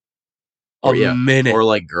took a minute. Or,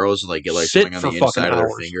 like, girls, like, get, like, something on the inside of their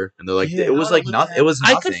finger, and they're like, it was, like, nothing. It was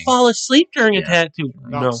nothing. I could fall asleep during a tattoo.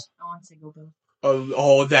 No. I want to say go Bill.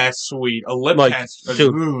 Oh, that's sweet. A lip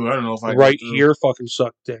tattoo. Dude, I don't know if I right here fucking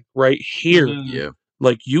suck dick. Right here. Yeah.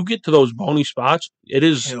 Like, you get to those bony spots, it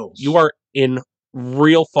is, you are in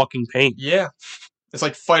real fucking pain. Yeah. It's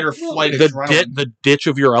like fight or flight the ditch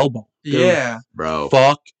of your elbow. Dude. Yeah. Bro.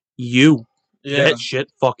 Fuck you. Yeah. That shit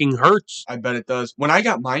fucking hurts. I bet it does. When I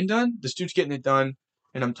got mine done, this dude's getting it done,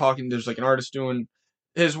 and I'm talking, there's like an artist doing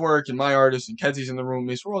his work and my artist, and Kenzie's in the room.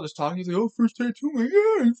 We're all just talking. He's like, oh, first tattoo. I'm like,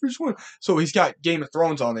 yeah, first one. So he's got Game of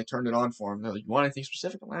Thrones on. They turned it on for him. They're like, you want anything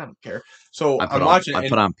specific? I'm like, I don't care. So I'm watching it. I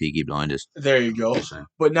put on Peaky Blinders. There you go.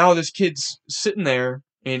 But now this kid's sitting there,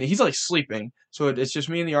 and he's like sleeping. So it's just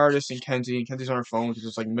me and the artist and Kenzie. And Kenzie's on her phone because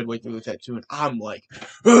it's like midway through the tattoo, and I'm like,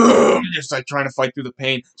 just like trying to fight through the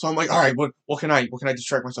pain. So I'm like, all right, what can I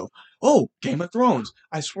distract myself? Oh, Game of Thrones.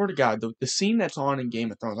 I swear to God, the scene that's on in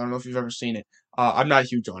Game of Thrones. I don't know if you've ever seen it. I'm not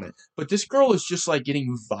huge on it, but this girl is just like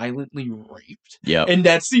getting violently raped. Yeah, and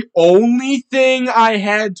that's the only thing I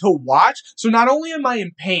had to watch. So not only am I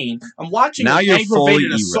in pain, I'm watching an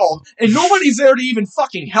aggravated assault, and nobody's there to even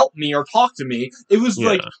fucking help me or talk to me. It was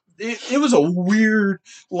like. It was a weird,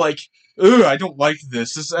 like, I don't like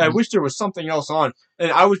this. I wish there was something else on.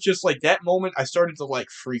 And I was just like, that moment, I started to,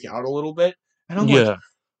 like, freak out a little bit. And I'm like,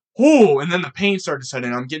 oh, and then the pain started to set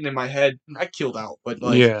in. I'm getting in my head. I killed out, but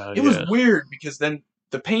like it was weird because then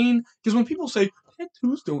the pain. Because when people say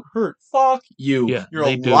tattoos don't hurt, fuck you. Yeah, You're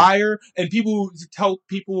a liar. And people tell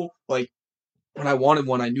people like when I wanted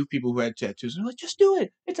one, I knew people who had tattoos. They're like, just do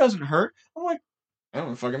it. It doesn't hurt. I'm like,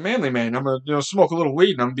 I'm a fucking manly man. I'm gonna smoke a little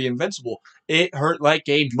weed and I'm gonna be invincible. It hurt like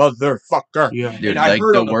a motherfucker. Yeah, dude, and I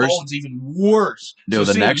hurt on the worst, bones even worse. Dude,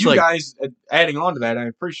 so the next you guys adding on to that, I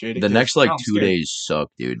appreciate it. The next 2 days suck,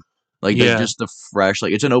 dude. Like just the fresh,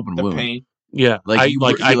 like it's an open wound. Pain. Yeah, like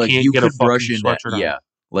I can't get a brush fucking sweatshirt on. Yeah,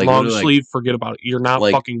 like long sleeve. Forget about it. You're not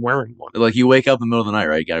fucking wearing one. Like you wake up in the middle of the night,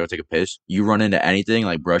 right? You gotta go take a piss. You run into anything,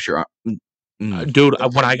 like brush your arm. Dude,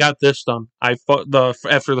 when I got this done, after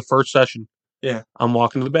the first session, yeah, I'm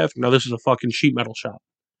walking to the bathroom. Now this is a fucking sheet metal shop.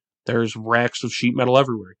 There's racks of sheet metal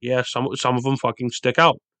everywhere. Yeah, some of them fucking stick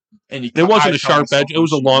out. And it wasn't a sharp edge; it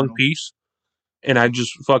was a long piece. And I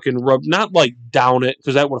just fucking rubbed, not like down it,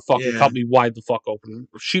 because that would have fucking cut me wide the fuck open.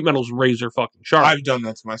 Sheet metal's razor fucking sharp. I've done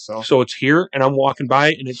that to myself. So it's here, and I'm walking by,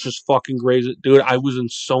 and it just fucking grazed it. Dude, I was in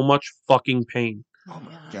so much fucking pain. Oh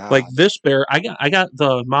my god! Like this bear, I got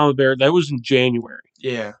the mama bear. That was in January.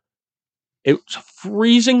 Yeah. It was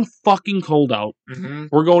freezing fucking cold out. Mm-hmm.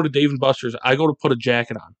 We're going to Dave and Buster's. I go to put a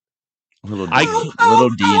jacket on. Little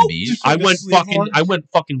D&B. I went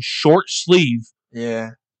fucking short sleeve.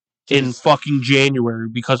 Yeah. In fucking January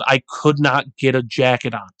because I could not get a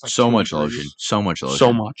jacket on. So much lotion. So much lotion.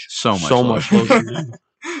 So much lotion.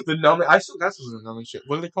 The numbing. I still got some of the numbing shit.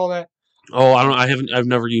 What do they call that? Oh, I don't. I've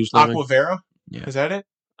never used numbing. Aquavera. Yeah. Is that it?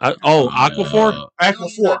 Aquaphor.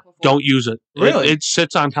 Aquaphor. Don't use it. Really? It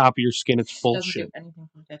sits on top of your skin. It's bullshit.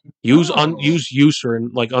 Use Eucerin,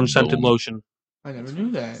 like unscented lotion. I never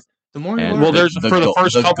knew that. The more you learn. Well, there's for the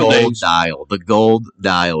first couple days. The gold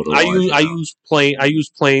dial. I use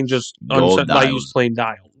plain just unscented. I use plain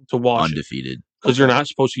dial to wash undefeated because you're not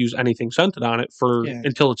supposed to use anything scented on it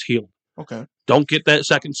until it's healed. Okay. Don't get that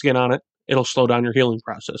second skin on it. It'll slow down your healing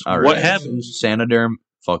process. What happens? Sanoderm,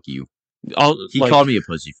 fuck you. He called me a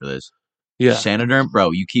pussy for this. Yeah. Sanoderm,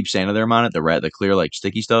 bro, you keep Sanoderm on it, the clear, like,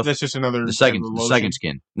 sticky stuff. That's just another... The second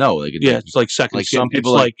skin. No, like... it's like second skin. Some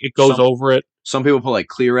people, it's like it goes over it. Some people put, like,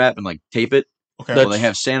 clear wrap and, like, tape it. Okay. Well, they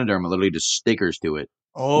have Sanoderm, literally just stickers to it.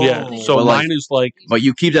 Oh. Yeah, so but mine is like... But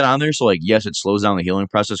you keep that on there, so, like, yes, it slows down the healing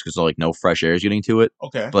process because, like, no fresh air is getting to it.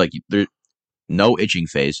 Okay. But, like, there's no itching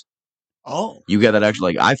phase. Oh. You get that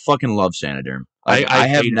actually, like, I fucking love Sanoderm. Like, I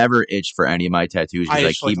have never itched for any of my tattoos because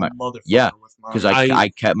I keep because I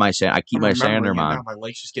keep my Sanoderm on. My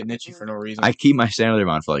legs just getting itchy for no reason. I keep my Sanoderm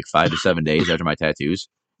on for like 5 to 7 days after my tattoos.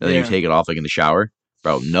 And then you take it off like in the shower,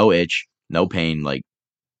 bro. No itch, no pain. Like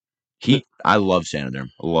I love Sanoderm.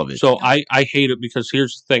 I love it. So I hate it because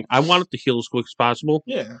here's the thing: I want it to heal as quick as possible.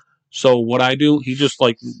 Yeah. So what I do, he just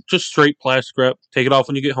straight plastic wrap. Take it off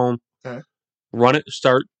when you get home. Okay. Run it.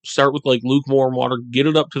 Start with like lukewarm water. Get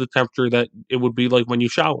it up to the temperature that it would be like when you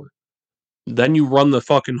shower. Then you run the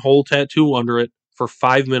fucking whole tattoo under it for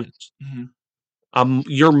 5 minutes. Mm-hmm.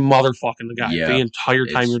 You're motherfucking the guy the entire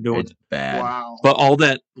time you're doing it. Bad. Wow. But all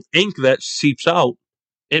that ink that seeps out,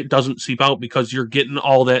 it doesn't seep out because you're getting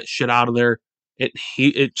all that shit out of there. It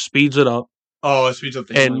speeds it up. Oh, it speeds up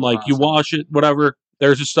the and like process. You wash it, whatever.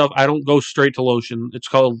 There's this stuff. I don't go straight to lotion. It's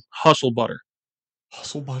called Hustle Butter.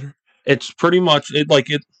 Hustle Butter. It's pretty much it.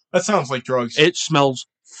 That sounds like drugs. It smells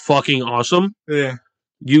fucking awesome. Yeah.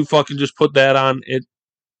 You fucking just put that on it,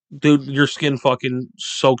 dude. Your skin fucking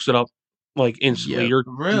soaks it up like instantly. You're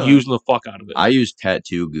using the fuck out of it. I use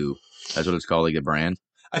Tattoo Goo. That's what it's called, like the brand.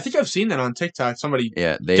 I think I've seen that on TikTok. Somebody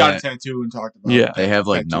they got a tattoo and talked about it. They have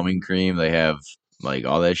like numbing cream. They have like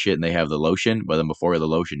all that shit, and they have the lotion. But then before the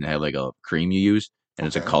lotion, they have like a cream you use. And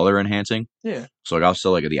it's a color enhancing. Yeah. So like I'll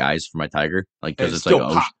still like the eyes for my tiger, like because it's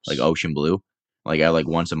like ocean blue. Like I like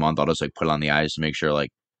once a month I'll just like put it on the eyes to make sure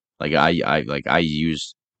like I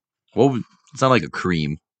use it's not like a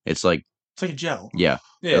cream. It's like a gel. Yeah.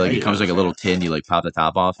 It comes like a little tin. You like pop the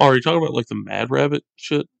top off. Oh, are you talking about like the Mad Rabbit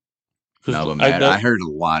shit? No, but I heard a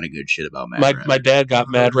lot of good shit about Mad Rabbit. My dad got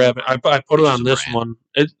Mad Rabbit. I put it on this one.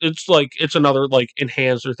 It's another like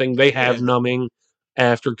enhancer thing. They have numbing,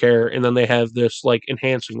 aftercare, and then they have this like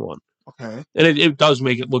enhancing one. Okay. And it does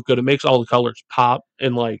make it look good. It makes all the colors pop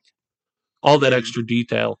and like all that extra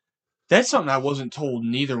detail. That's something I wasn't told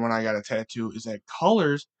neither when I got a tattoo is that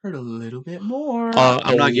colors hurt a little bit more.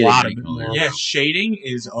 I'm not getting any color. Yeah, shading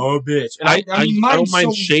is a bitch. And I don't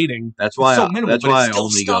mind shading. That's why minimal, that's why I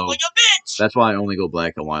only go like a bitch. That's why I only go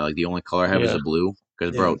black and white. Like the only color I have is a blue.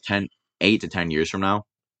 Because bro, 8 to 10 years from now,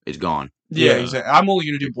 it's gone. Yeah, exactly. I'm only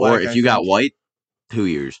gonna do black. Or if you got white, 2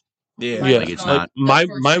 years. Yeah. Like it's not my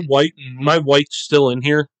white's still in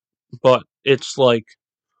here, but it's like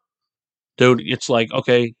Dude, it's like,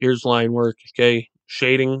 okay, here's line work, okay,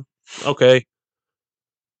 shading, okay.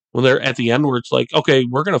 When they're at the end where it's like, okay,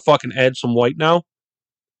 we're going to fucking add some white now.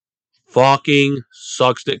 Fucking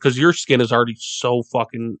sucks it, because your skin is already so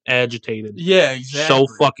fucking agitated. Yeah, exactly. So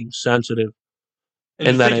fucking sensitive.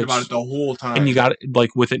 And you're thinking about it the whole time. And you got,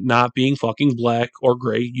 like, with it not being fucking black or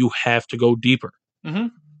gray, you have to go deeper. Mm-hmm.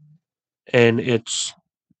 And it's,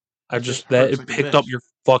 it picked up your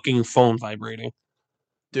fucking phone vibrating.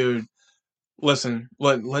 Dude, listen,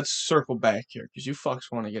 let's circle back here, because you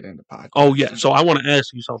fucks want to get into podcasting. Oh, yeah, so I want to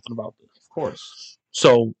ask you something about this. Of course.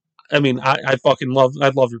 So, I mean, I fucking love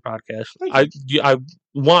your podcast. I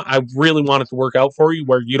really want it to work out for you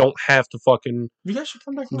where you don't have to fucking. You guys should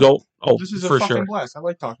come back. Go. Oh, this is for a fucking sure. blast. I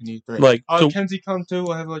like talking to you. Great. Like, Kenzie come too.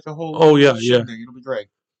 We'll have like a whole. Oh yeah. Thing. It'll be great.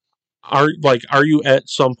 Are you at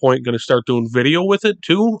some point going to start doing video with it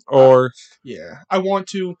too, or? Yeah, I want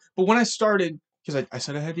to, but when I started, because I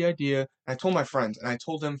said I had the idea, and I told my friends, and I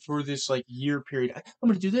told them for this like year period, I'm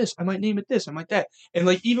going to do this. I might name it this. I might that, and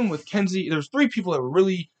like even with Kenzie, there's 3 people that were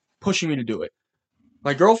really pushing me to do it.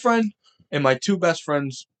 My girlfriend and my 2 best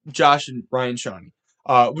friends, Josh and Ryan Shawnee.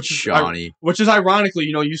 Which is ironically,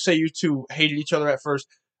 you say you 2 hated each other at first.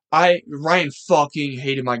 Ryan fucking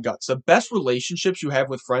hated my guts. The best relationships you have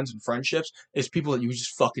with friends and friendships is people that you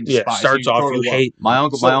just fucking despise. Yeah, starts off you hate. My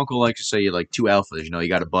uncle likes to say you're like 2 alphas. You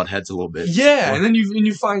got to butt heads a little bit. Yeah, and then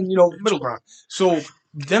you find middle ground. So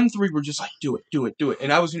them 3 were just like, do it,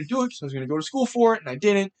 and I was gonna do it because I was gonna go to school for it, and I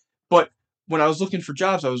didn't. But when I was looking for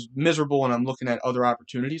jobs, I was miserable, and I'm looking at other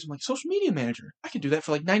opportunities. I'm like, social media manager. I could do that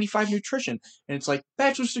for like 95 nutrition, and it's like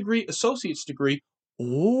bachelor's degree, associate's degree,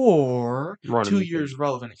 or 2 years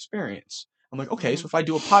relevant experience. I'm like, okay, so if I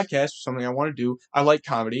do a podcast, something I want to do, I like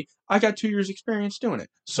comedy, I got 2 years experience doing it.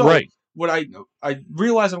 So what I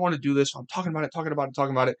realized I want to do this, so I'm talking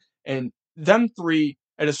about it, and them 3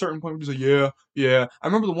 at a certain point were just like, yeah. I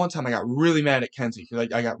remember the one time I got really mad at Kenzie, because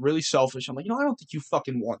I got really selfish. I'm like, I don't think you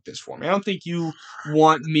fucking want this for me. I don't think you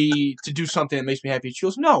want me to do something that makes me happy. She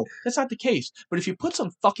goes, no, that's not the case. But if you put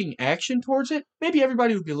some fucking action towards it, maybe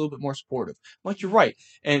everybody would be a little bit more supportive. I'm like, you're right.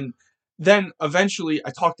 And then eventually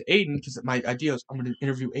I talked to Aiden, because my idea was I'm going to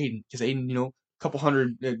interview Aiden, because Aiden, a couple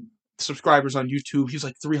hundred subscribers on YouTube. He's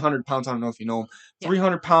like 300 pounds. I don't know if you know him. Yeah.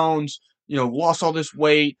 300 pounds, lost all this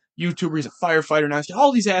weight. YouTuber, he's a firefighter now. He's got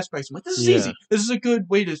all these aspects. I'm like, this is easy. This is a good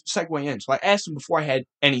way to segue in. So I asked him before I had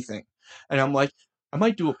anything. And I'm like, I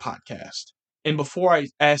might do a podcast. And before I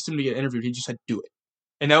asked him to get interviewed, he just said, do it.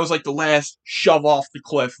 And that was like the last shove off the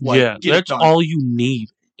cliff. Like, that's all you need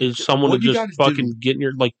is someone to just fucking get in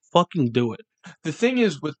your, like, fucking do it. The thing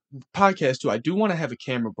is with podcasts too, I do want to have a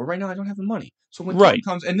camera, but right now I don't have the money. So when time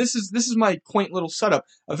comes, and this is my quaint little setup.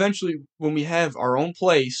 Eventually, when we have our own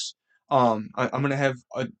place, I'm gonna have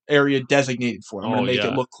an area designated for it. I'm gonna make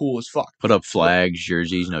it look cool as fuck. Put up flags,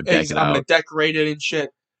 jerseys, deck it out. I'm gonna decorate it and shit.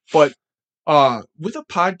 But with a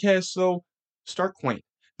podcast though, start quaint.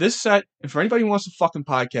 This set, and for anybody who wants a fucking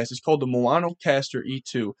podcast, it's called the Moano Caster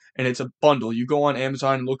E2, and it's a bundle. You go on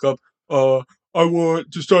Amazon and look up, I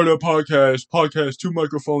want to start a podcast 2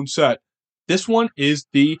 microphone set. This one is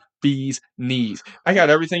the bee's knees. I got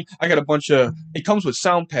everything. I got a bunch of, it comes with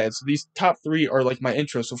sound pads. So these top 3 are like my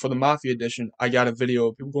intro. So for the Mafia edition, I got a video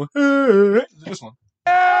of people going, hey, this one.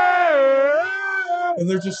 And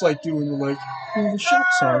they're just like doing the shot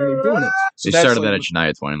song, and they're doing it. So they started that at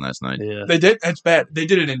Shania Twain last night. Yeah. They did? That's bad. They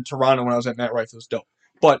did it in Toronto when I was at Matt Rife. It was dope.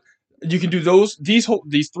 But you can do these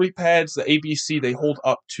 3 pads, the ABC, they hold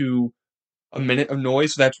up to a minute of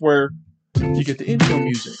noise. So that's where you get the intro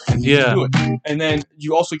music. Yeah. Do it. And then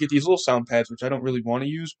you also get these little sound pads, which I don't really want to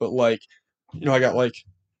use, but I got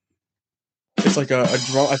it's like a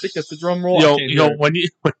drum. I think that's the drum roll.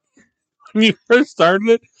 When you first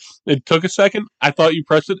started it took a second. I thought you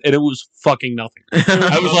pressed it, and it was fucking nothing.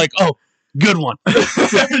 I was like, oh, good one.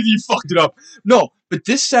 You fucked it up. No, but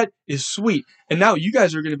this set is sweet. And now you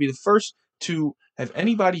guys are going to be the first to have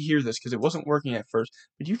anybody hear this, because it wasn't working at first,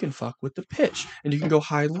 but you can fuck with the pitch, and you can go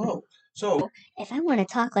high-low. So, if I want to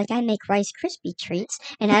talk like I make Rice Krispie treats,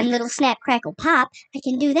 and I'm little Snap Crackle Pop, I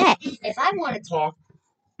can do that. If I want to talk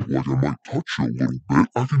like I might touch you a little bit,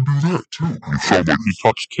 I can do that too. You sound like you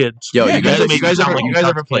touch kids. Yo, you guys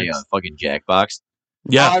ever play fucking Jackbox?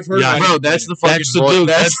 Yeah, I've heard bro, that's the fucking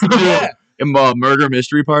that's the dude. Murder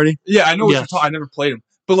Mystery Party. Yeah, I know what you're talking. I never played them,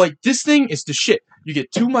 but this thing is the shit. You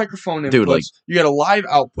get 2 microphone inputs. You get a live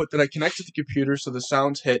output that I connect to the computer so the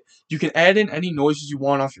sounds hit. You can add in any noises you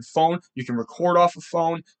want off your phone. You can record off a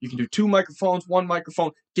phone. You can do 2 microphones, 1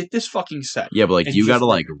 microphone. Get this fucking set. Yeah, but you gotta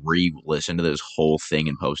re-listen to this whole thing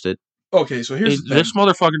and post it. Okay, so here's this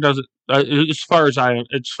motherfucker does it. As far as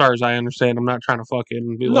I understand, I'm not trying to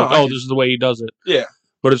fucking be No, this is the way he does it. Yeah.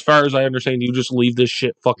 But as far as I understand, you just leave this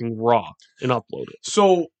shit fucking raw and upload it.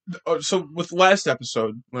 So with last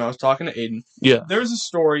episode, when I was talking to Aiden, there's a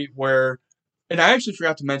story where, and I actually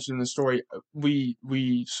forgot to mention in the story,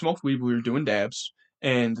 we smoked weed, we were doing dabs,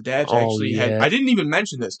 and the dabs actually had, I didn't even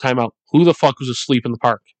mention this. Time out. Who the fuck was asleep in the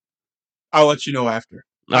park? I'll let you know after.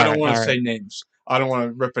 I don't want to say names. I don't want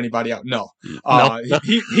to rip anybody out. No.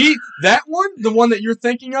 He that one, the one that you're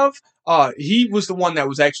thinking of, he was the one that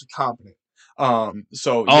was actually competent.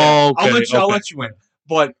 So yeah, I'll let you in.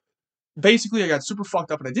 But basically, I got super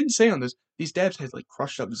fucked up, and I didn't say on this. These dabs had like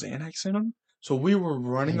crushed up Xanax in them, so we were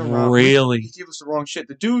running around. Really? He gave us the wrong shit.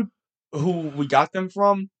 The dude who we got them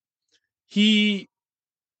from, he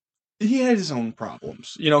had his own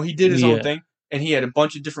problems. You know, he did his own thing, and he had a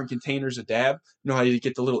bunch of different containers of dab. You know how you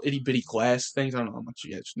get the little itty bitty glass things? I don't know how much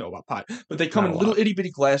you guys know about pot, but they come in little itty bitty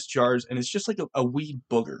glass jars, and it's just like a weed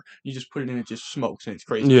booger. You just put it in, it just smokes, and it's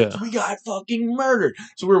crazy. Yeah. So we got fucking murdered.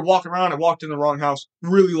 So we were walking around. I walked in the wrong house.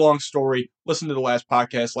 Really long story. Listen to the last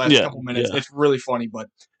podcast, couple minutes. It's really funny, but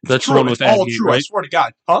that's the one with Adgate, true. Right? I swear to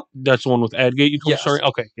God. Huh? That's the one with Adgate. You told Yes. Sorry.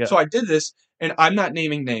 Okay. Yeah. So I did this. And I'm not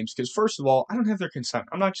naming names because, first of all, I don't have their consent.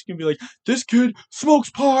 I'm not just going to be like, this kid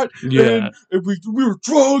smokes pot and we were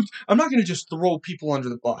drugged. I'm not going to just throw people under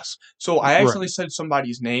the bus. So I accidentally said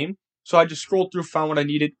somebody's name. So I just scrolled through, found what I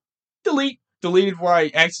needed. Deleted where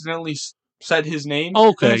I accidentally said his name.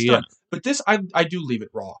 Okay, yeah. Done. But this, I do leave it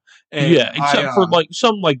raw. And except for like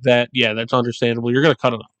something like that. Yeah, that's understandable. You're going to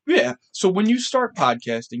cut it up. Yeah. So when you start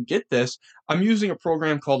podcasting, get this. I'm using a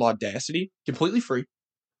program called Audacity, completely free.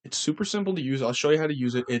 It's super simple to use. I'll show you how to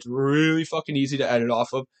use it. It's really fucking easy to edit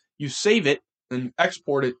off of. You save it and you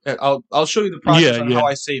export it. I'll show you the process on how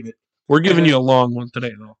I save it. We're giving you a long one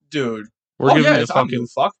today, though. Dude. We're giving you a fucking...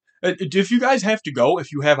 fuck. If you guys have to go,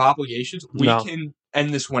 if you have obligations, we can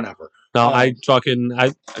end this whenever. No, I've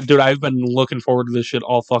been looking forward to this shit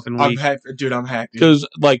all fucking week. I'm happy. Because,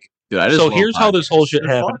 like, so here's how this whole shit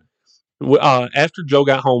happened. After Joe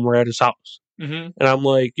got home, we're at his house. Mm-hmm. And I'm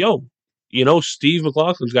like, yo, you know, Steve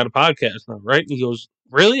McLaughlin's got a podcast now, right? And he goes,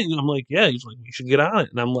 really? And I'm like, yeah. He's like, you should get on it.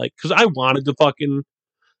 And I'm like, because I wanted to fucking...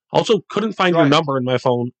 Also, couldn't find your number in my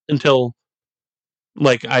phone until,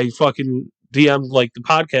 like, I fucking DM'd, like, the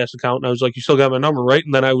podcast account. And I was like, you still got my number, right?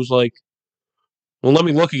 And then I was like, well, let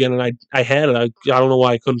me look again. And I had it. I don't know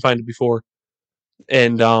why I couldn't find it before.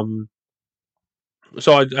 And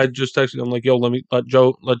so I just texted him, like, yo, let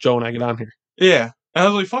Joe and I get on here. Yeah. And I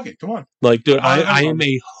was like, fuck it, come on. Like, dude, I am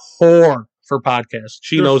a whore for podcasts.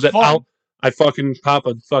 She knows that. I fucking pop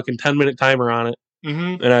a fucking 10-minute timer on it,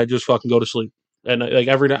 and I just fucking go to sleep. And like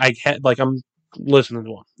every night, I'm listening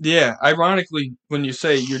to one. Yeah. Ironically, when you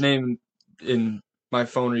say your name in my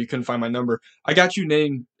phone or you couldn't find my number, I got you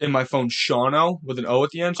named in my phone Shauno with an O at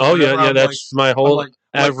the end. So that's my whole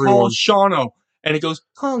everyone. Call Shauno. And it goes,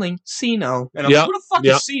 calling Sino. And I'm like, who the fuck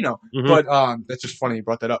is Sino? Mm-hmm. But that's just funny you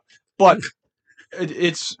brought that up. But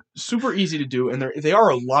it's super easy to do, and they are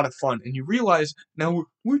a lot of fun. And you realize now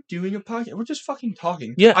we're doing a podcast. We're just fucking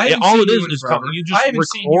talking. Yeah, all it is you just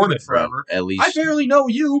record it forever. At least I barely know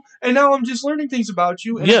you, and now I'm just learning things about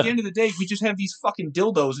you. And at the end of the day, we just have these fucking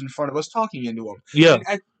dildos in front of us talking into them. Yeah,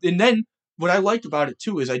 and then what I like about it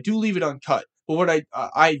too is I do leave it uncut. But what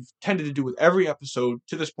I've tended to do with every episode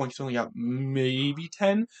to this point, it's only got maybe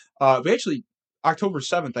 10. We actually. October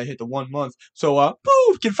 7th, I hit the 1 month. So,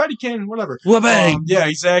 poof, confetti cannon, whatever. Bang! Yeah,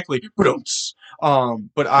 exactly. But you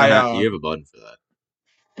have a button for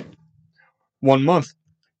that. 1 month.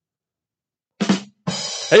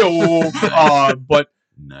 Hey-oh! But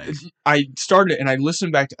nice. I started it and I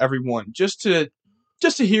listened back to every one just to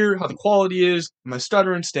hear how the quality is. Am I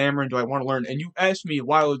stuttering, stammering? Do I want to learn? And you asked me a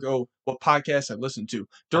while ago what podcasts I listened to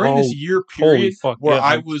during this year period where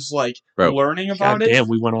I was like learning about it. Damn,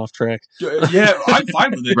 we went off track. Yeah, I'm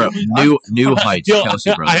fine with it. Bro, new Heights,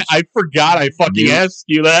 Kelsey Brothers. I forgot I fucking asked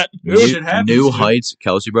you that. New Heights,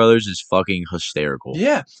 Kelsey Brothers is fucking hysterical.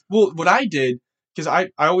 Yeah. Well, what I did, because I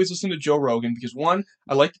always listen to Joe Rogan because one,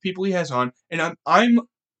 I like the people he has on, and I'm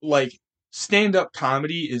like stand-up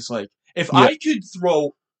comedy is like. If I could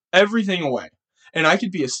throw everything away, and I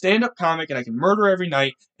could be a stand-up comic, and I can murder every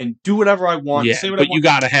night, and do whatever I want, say what I want. But you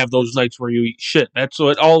gotta have those nights where you eat shit. That's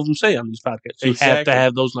what all of them say on these podcasts. You have to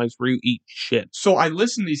have those nights where you eat shit. So I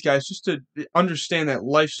listen to these guys just to understand that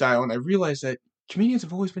lifestyle, and I realize that comedians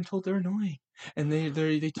have always been told they're annoying, and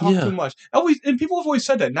they talk too much. And people have always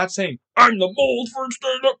said that, not saying, I'm the mold for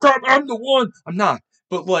stand-up comic, I'm the one. I'm not.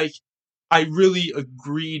 But, like, I really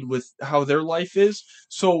agreed with how their life is.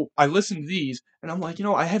 So I listened to these, and I'm like,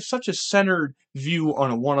 I have such a centered view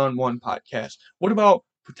on a one-on-one podcast. What about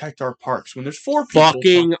protect our parks. When there's 4 people,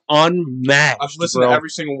 fucking unmatched. I've listened to every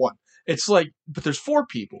single one. It's like, but there's 4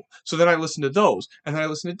 people. So then I listen to those. And then I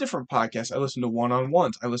listen to different podcasts. I listen to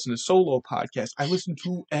one-on-ones. I listen to solo podcasts. I listen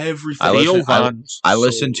to everything. I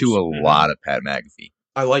listen to a lot of Pat McAfee.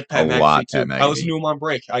 I like Pat McAfee too. I listen to him on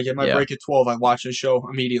break. I get my break at 12. I watch the show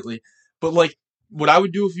immediately. But like, what I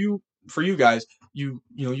would do for you guys, you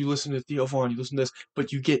listen to Theo Vaughn, you listen to this,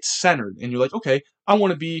 but you get centered and you're like, okay, I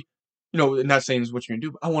want to be, not saying this is what you're gonna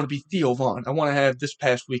do, but I want to be Theo Vaughn. I want to have this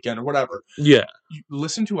past weekend or whatever. Yeah. You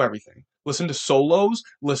listen to everything. Listen to solos.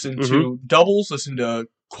 Listen to doubles. Listen to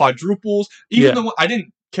quadruples. Even though I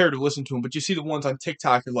didn't care to listen to them, but you see the ones on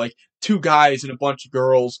TikTok are like 2 guys and a bunch of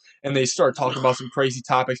girls, and they start talking about some crazy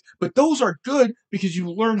topics. But those are good because you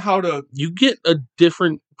learn how to. You get a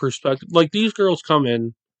different perspective. Like, these girls come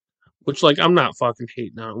in, which, like, I'm not fucking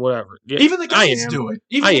hating on, whatever. Yeah, even the guys do it.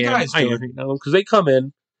 I am hating on them because they come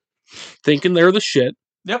in thinking they're the shit.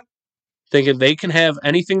 Yep. Thinking they can have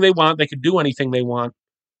anything they want, they can do anything they want.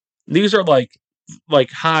 These are like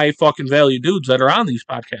high fucking value dudes that are on these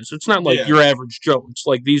podcasts. It's not like your average Joe. It's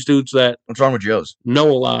like these dudes that what's wrong with Joe's? Know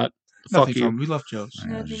a lot. Nothing wrong. We love Joe's.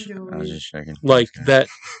 I was just checking. Like that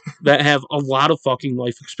have a lot of fucking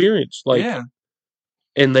life experience. Like,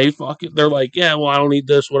 and they're like, yeah, well, I don't need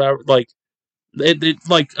this, whatever. Like, it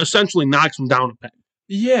like essentially knocks them down a peg.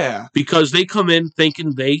 Yeah. Because they come in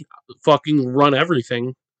thinking they fucking run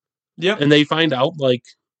everything. Yep. And they find out, like,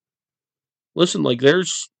 listen, like,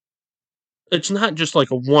 it's not just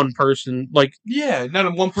like a one person, like... Yeah, not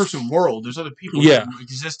a one person world. There's other people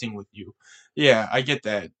existing with you. Yeah, I get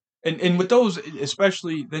that. And with those,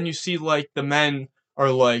 especially, then you see, like, the men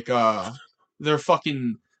are like, they're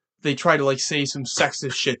fucking... They try to, like, say some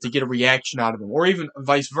sexist shit to get a reaction out of them. Or even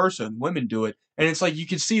vice versa. Women do it. And it's like, you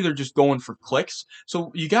can see they're just going for clicks.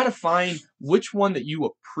 So you gotta find which one that you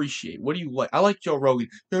appreciate. What do you like? I like Joe Rogan.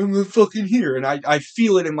 I'm fucking here. And I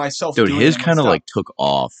feel it in myself. Dude, his kind of, like, took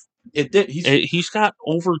off. It did. He's got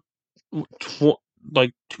over,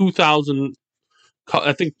 2,000...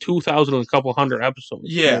 I think 2,000 and a couple hundred episodes.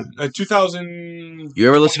 Yeah, 2,000... You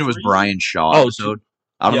ever listen to his Brian Shaw episode?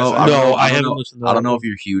 I don't know. I haven't listened to that. I don't know if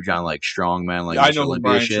you're huge on, like, strongman, like, I know who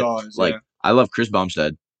Olympia Brian shit. Shaw is, like, I love Chris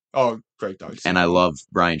Bumstead. Oh, great dog. And I love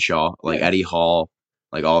Brian Shaw, like Eddie Hall,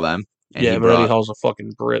 like all them. And Eddie Hall's a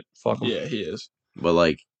fucking Brit. Fuck him. Yeah, he is. But,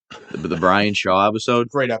 like, the Brian Shaw episode,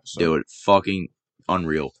 great episode. Dude, fucking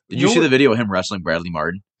unreal. Did you see the video of him wrestling Bradley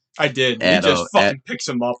Martin? I did. He just fucking picks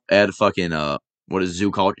him up. At fucking, what is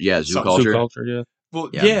Zoo Culture? Yeah, Zoo Culture. Zoo Culture, yeah. Well,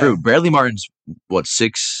 yeah. Dude, Bradley Martin's, what,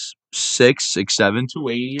 6'7"?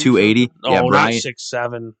 280. 280. Oh, yeah, Brian, not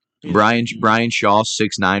 6'7". Brian Shaw,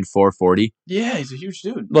 6'9", 440. Yeah, he's a huge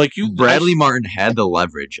dude. Like Bradley Martin had the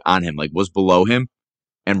leverage on him, like was below him,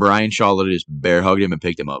 and Brian Shaw literally just bear hugged him and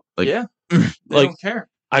picked him up. Like, yeah, they don't care.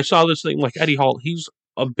 I saw this thing like Eddie Hall. He's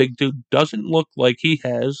a big dude. Doesn't look like he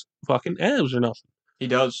has fucking abs or nothing. He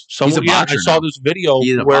does. He's a boxer. I saw this video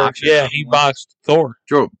where he boxed Thor.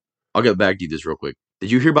 Joe, I'll get back to you this real quick.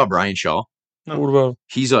 Did you hear about Brian Shaw? No. What about?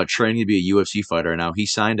 He's training to be a UFC fighter now. He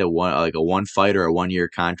signed a one fighter, a 1 year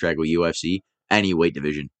contract with UFC, any weight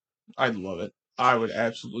division. I'd love it. I would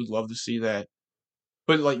absolutely love to see that.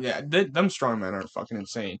 But like, them strongmen are fucking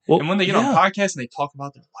insane. Well, and when they get on podcasts and they talk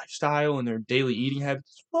about their lifestyle and their daily eating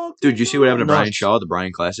habits, dude, you see what happened to Brian Shaw, the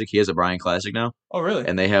Brian Classic? He has a Brian Classic now. Oh, really?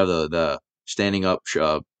 And they have the standing up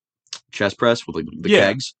chest press with the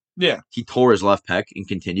kegs. Yeah. He tore his left pec and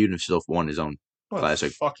continued and still won his own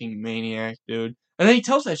classic. Fucking maniac, dude. And then he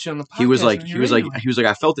tells that shit on the podcast. He was like,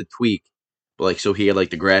 I felt a tweak, but like, so he had like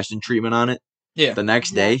the Graston treatment on it. Yeah. The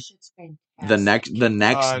next day, the next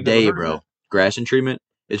day, bro, Graston treatment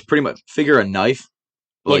is pretty much figure a knife,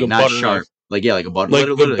 but like not sharp. Knife. Like like a butter. Like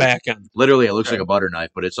literally, back end. Literally, it looks like a butter knife,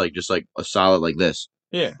 but it's like just like a solid like this.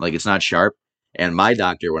 Yeah. Like it's not sharp. And my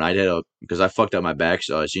doctor, when I did because I fucked up my back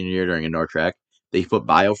senior year during indoor track. They put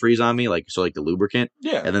biofreeze on me, like the lubricant,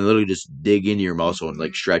 and then literally just dig into your muscle and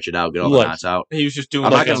like stretch it out, get all the knots out. He was just doing.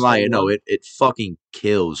 I'm not gonna lie, it fucking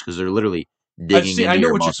kills because they're literally digging into your muscle. I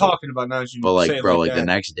know what you're talking about now. As you but like, say bro, like the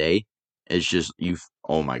next day, it's just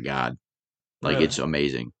oh my god, like it's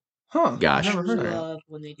amazing. Huh? Gosh, I love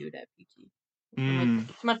when they do that PT.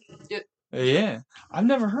 Yeah, I've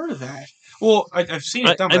never heard of that. Well, I've seen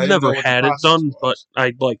it done. I've never had it done, but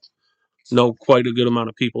I'd know quite a good amount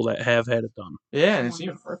of people that have had it done. Yeah, and it's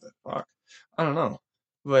even worth it. Fuck. I don't know.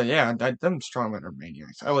 But yeah, them strongmen are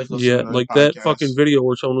maniacs. I like listening to like that fucking video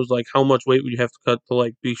where someone was like, how much weight would you have to cut to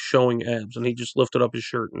like be showing abs? And he just lifted up his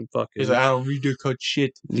shirt and fucking... He's like, I don't need to cut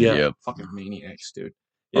shit. Yeah. Fucking maniacs, dude.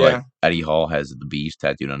 Yeah. Like Eddie Hall has the beast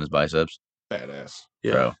tattooed on his biceps. Badass.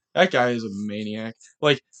 Yeah. Bro. That guy is a maniac.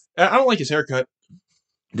 Like, I don't like his haircut.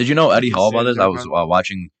 Did you know Eddie Fucking Hall about this? I Sandokan. was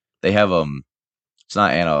watching. They have It's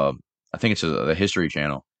not I think it's the History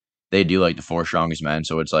Channel. They do like the 4 strongest men.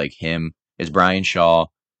 So it's like him. It's Brian Shaw,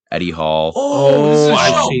 Eddie Hall. Oh, this is a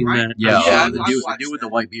I've show, seen right? that. Yeah, Yeah, the I've dude watched with the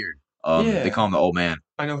that. white beard. Yeah. They call him the old man.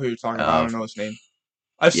 I know who you're talking about. I don't know his name.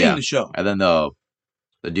 I've Yeah. seen the show. And then the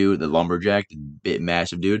dude, the lumberjack, the bit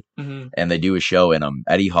massive dude, Mm-hmm. and they do a show, and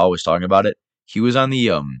Eddie Hall was talking about it. He was on the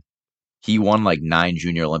he won like 9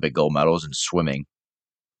 junior Olympic gold medals in swimming,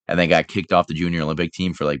 and then got kicked off the junior Olympic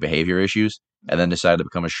team for like behavior issues, and then decided to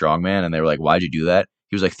become a strongman. And they were like, "Why'd you do that?"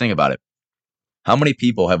 He was like, "Think about it. How many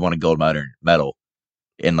people have won a gold medal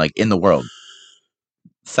in the world?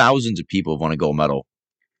 Thousands of people have won a gold medal.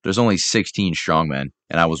 There's only 16 strongmen,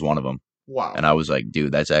 and I was one of them." Wow. And I was like,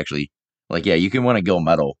 "Dude, that's actually like, yeah, you can win a gold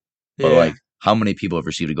medal, but like, how many people have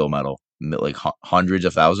received a gold medal? Like hundreds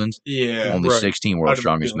of thousands. Yeah. Only Right. 16 Out world's of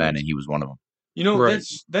strongest men, billions. and he was one of them." You know, Right.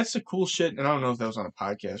 that's the cool shit, and I don't know if that was on a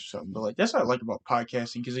podcast or something, but like that's what I like about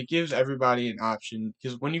podcasting because it gives everybody an option.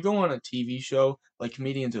 Because when you go on a TV show, like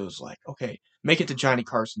comedians, it was like, okay, make it to Johnny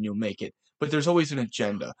Carson, you'll make it. But there's always an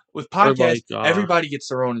agenda. With Or podcasts, like, everybody gets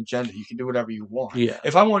their own agenda. You can do whatever you want. Yeah.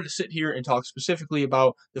 If I wanted to sit here and talk specifically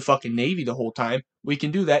about the fucking Navy the whole time, we can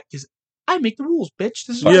do that because I make the rules, bitch.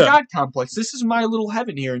 This is my Yeah. God complex. This is my little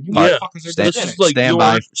heaven here, and you Yeah. motherfuckers are Stand, just in This it. is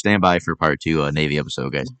like stand by for part 2 Navy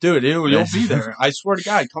episode, guys. Dude, you'll be there. I swear to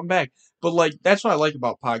God, come back. But like, that's what I like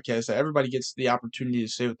about podcasts. That everybody gets the opportunity to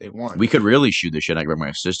say what they want. We could really shoot the shit. I could bring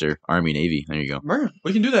my sister, Army, Navy. There you go.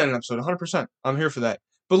 We can do that in an episode, 100%. I'm here for that.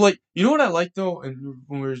 But like, you know what I like though? And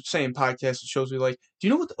when we were saying podcasts and shows we like, do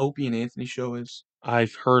you know what the Opie and Anthony show is?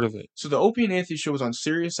 I've heard of it. So the Opie and Anthony show was on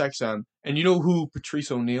Sirius XM, and you know who Patrice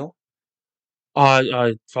O'Neill?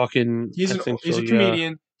 I fucking. He's I a think so, yeah.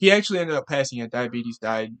 comedian. He actually ended up passing. He had diabetes,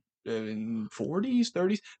 died in 40s,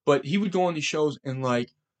 30s. But he would go on these shows and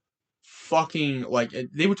like fucking like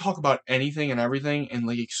they would talk about anything and everything and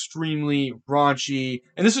like extremely raunchy.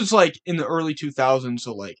 And this was like in the early 2000s,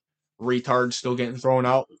 so like retards still getting thrown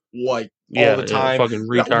out like all the time. fucking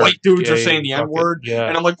Yeah, retard. white dudes are gay, saying the fucking- N-word. Yeah.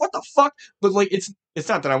 And I'm like, what the fuck? But like it's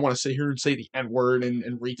not that I want to sit here and say the N-word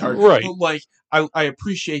and retard. Right. But like I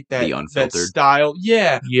appreciate that The unfiltered. that style.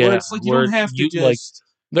 Yeah. Yeah, Where it's like you where don't have to you, just like,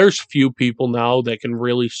 There's few people now that can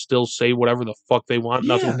really still say whatever the fuck they want.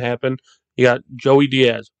 Yeah. Nothing happened. You got Joey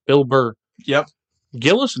Diaz, Bill Burr. Yep.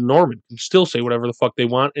 Gillis and Norman can still say whatever the fuck they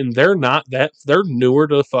want, and they're not that. They're newer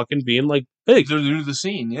to fucking being like big. They're new to the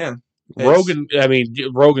scene, yeah. Rogan,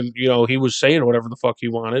 you know, he was saying whatever the fuck he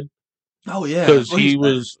wanted Oh yeah. because Well, he's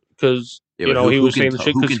Yeah, you but know, who he was can saying the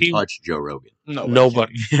shit who because can he touch Joe Rogan?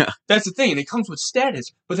 nobody. Yeah. That's the thing, and it comes with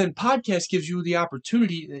status. But then podcast gives you the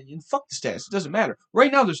opportunity, and fuck the status, it doesn't matter.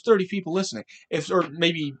 Right now, there's 30 people listening. Or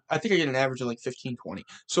maybe, I think I get an average of like 15, 20.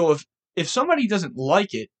 So if somebody doesn't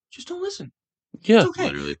like it, just don't listen. Yeah, It's okay.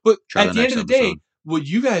 Literally. But Try at the the end next of the day, episode. what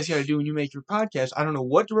you guys got to do when you make your podcast, I don't know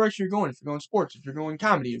what direction you're going. If you're going sports, if you're going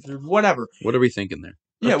comedy, if you're whatever. What are we thinking there?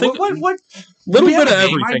 Yeah, think what? little do we have bit of a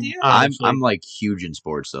name everything. idea? Honestly. I'm like huge in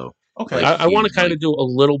sports though. Okay. like, I want to huge, kind of like- do a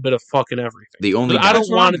little bit of fucking everything. The only I don't That's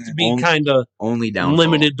where want I'm it to at. be kind of only downfall.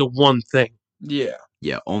 limited to one thing. Yeah.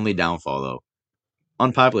 Yeah, only downfall though.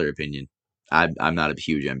 Unpopular opinion. I'm not a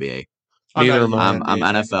huge NBA. Neither not am I. a huge I'm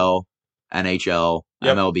NBA fan. NFL, NHL,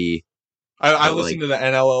 Yep. MLB. I but, listen like- to the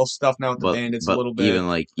NLL stuff now with the But, Bandits but a little bit.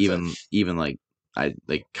 even like I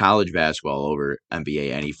like college basketball over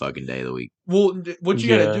NBA any fucking day of the week. Well, what you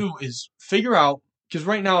Yeah. got to do is figure out, because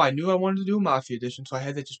right now I knew I wanted to do a Mafia edition, so I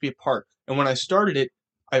had that just be a part. And when I started it,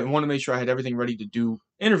 I wanted to make sure I had everything ready to do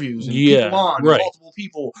interviews and Yeah, people on, right. and multiple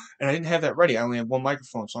people, and I didn't have that ready. I only had one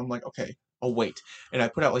microphone, so I'm like, okay, I'll wait. And I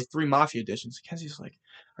put out like 3 Mafia editions. Kenzie's like,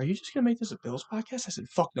 are you just going to make this a Bills podcast? I said,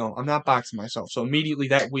 fuck no, I'm not boxing myself. So immediately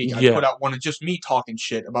that week, I Yeah. put out one of just me talking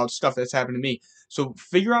shit about stuff that's happened to me. So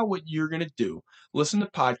figure out what you're going to do. Listen to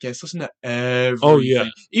podcasts. Listen to everything. Oh, yeah.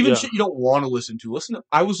 Even Yeah. shit you don't want to listen to.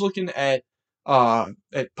 I was looking at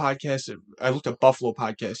podcasts. I looked at Buffalo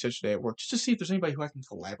podcasts yesterday at work just to see if there's anybody who I can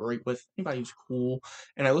collaborate with. Anybody who's cool.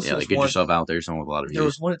 And I listened Yeah, to like this get one. yourself out there, someone with a lot of There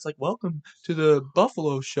was views. one. It's like, welcome to the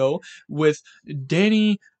Buffalo show with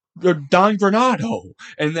Don Granado,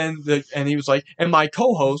 and then he was like, and my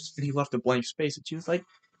co-host, and he left a blank space, and she was like,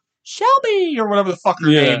 Shelby or whatever the fuck her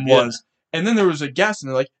Yeah, name yeah. was. And then there was a guest, and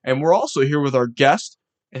they're like, and we're also here with our guest,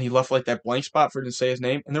 and he left like that blank spot for him to say his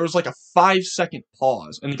name, and there was like a 5-second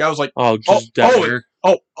pause, and the guy was like, Oh, just dead air.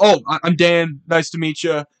 I'm Dan, nice to meet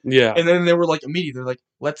you. Yeah. And then they were like immediately, they're like,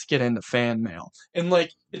 let's get into fan mail. And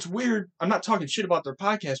like, it's weird. I'm not talking shit about their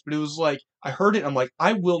podcast, but it was like, I heard it. I'm like,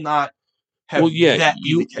 I will not have Well, yeah, that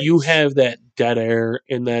be the case. you have that dead air,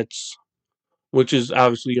 and which is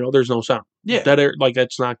obviously, there's no sound. Yeah. Dead air, like,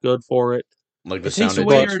 that's not good for it. Like the It sound takes it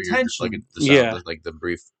away takes your for your, like attention. the sound, Yeah. like the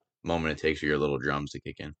brief moment it takes for your little drums to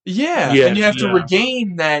kick in. Yeah, Yeah, and you have to yeah.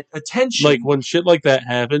 regain that attention. Like when shit like that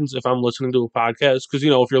happens, if I'm listening to a podcast, because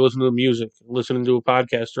if you're listening to music, listening to a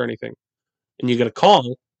podcast or anything, and you get a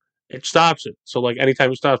call, it stops it. So like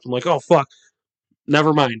anytime it stops, I'm like, oh fuck,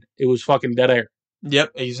 never mind. It was fucking dead air.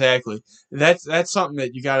 Yep, exactly. That's something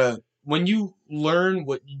that you gotta. When you learn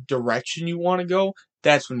what direction you want to go,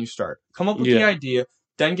 that's when you start. Come up with the Yeah. idea,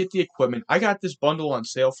 then get the equipment. I got this bundle on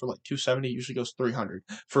sale for like $270. Usually goes $300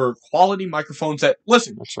 for quality microphones. That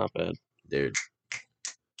listen, That's not bad. Dude.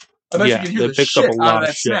 I bet Yeah, you can hear it the picks shit up a out lot of of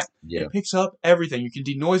that shit. snap. Yeah. It picks up everything. You can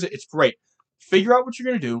denoise it. It's great. Figure out what you're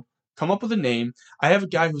gonna do. Come up with a name. I have a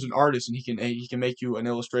guy who's an artist, and he can make you an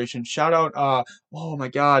illustration. Shout out! Oh my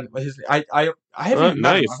God, I haven't even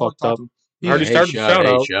Now met him. you I've only fucked talked up. to him. I already started the shout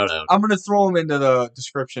out. Shout out. I'm gonna throw him into the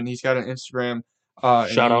description. He's got an Instagram.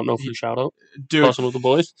 Shout out, no free shout out. Dude, Bussin' with the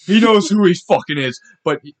boys. he knows who he fucking is.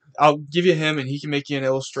 But I'll give you him, and he can make you an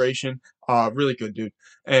illustration. Really good dude,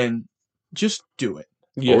 and just do it.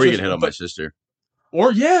 Yeah, Or you can hit on my sister.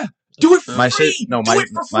 Or yeah, do it for My free. sis- no, do my- it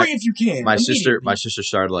for my- free if you can. My sister immediately.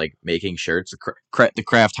 started like making shirts. The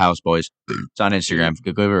Craft House Boys. It's on Instagram.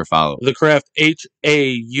 Go give her a follow. The Craft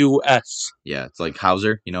HAUS. Yeah, it's like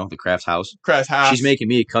Hauser. The Craft House. Crash House. She's making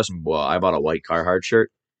me a custom. Well, I bought a white Carhartt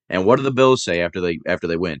shirt. And what do the Bills say after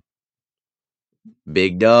they win?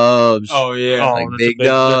 Big dubs. Oh yeah. Oh, Like that's big a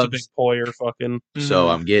dubs. big Poyer fucking. So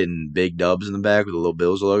Mhm. I'm getting big dubs in the back with a little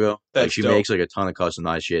Bills logo. That's Like she dope. makes like a ton of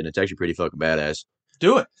customized shit, and it's actually pretty fucking badass.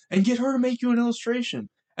 Do it and get her to make you an illustration.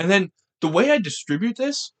 And then the way I distribute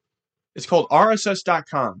this, it's called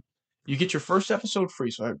RSS.com. You get your first episode free.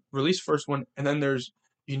 So I release first one, and then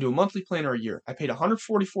you can do a monthly plan or a year. I paid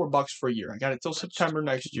 $144 for a year. I got it till September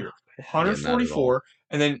next year. $144.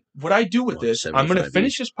 And then what I do with this, I'm going to 75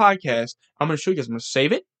 finish this podcast. I'm going to show you guys. I'm going to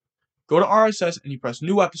save it. Go to RSS and you press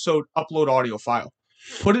new episode, upload audio file.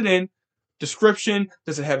 Put it in. Description.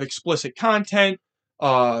 Does it have explicit content?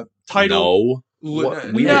 Title. No.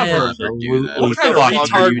 We never. do that. What kind of What the retard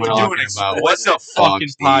fuck are would you do talking an about? What's What a the fuck, fucking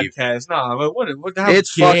Steve? podcast? Nah, but what the hell?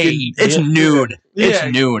 It's fucking. It's noon. Yeah.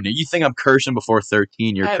 It's noon. You think I'm cursing before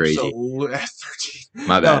 13? You're crazy. Absolutely. 13.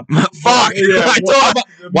 My bad. No. Fuck. Yeah,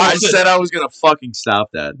 I said I was gonna fucking stop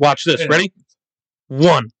that. Watch this. Yeah. Ready?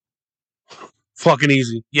 1. Fucking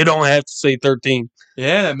easy. You don't have to say 13.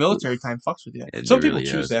 Yeah, that military time fucks with you. It Some people really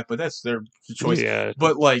choose is. that, but that's their choice. Yeah.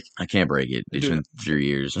 But like, I can't break it. It's Dude. been 3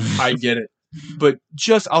 years. I get it. But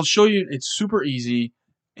I'll show you. It's super easy,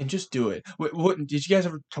 and just do it. What did you guys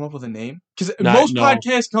ever come up with a name? Because most no.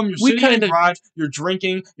 podcasts come. You're We sitting in the kinda- garage. You're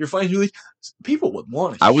drinking. You're finding. You're like, people would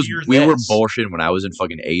want to hear We were this. bullshitting when I was in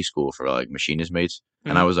fucking A school for like machinist mates,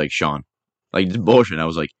 and I Mhm. was like Sean, like just bullshit. I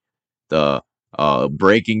was like the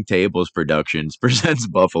Breaking Tables Productions presents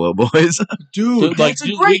Buffalo Boys. Dude, like that's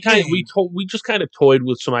a great name. we just kind of toyed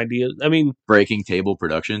with some ideas. I mean, Breaking Table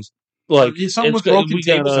Productions. like Yeah, something with it's good. broken We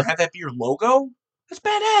tables gotta- and have that be your logo. That's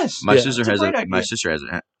badass. My Yeah. sister It's a has great a idea. my sister has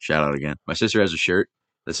a shout out again. My sister has a shirt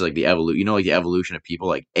that's like the like the evolution of people,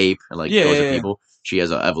 like ape and like Yeah, those yeah, are yeah. people. She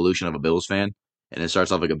has an evolution of a Bills fan, and it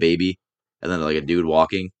starts off like a baby, and then like a dude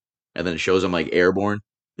walking, and then it shows him like airborne,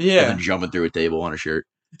 and Yeah, then jumping through a table on a shirt.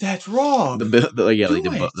 that's raw. The Do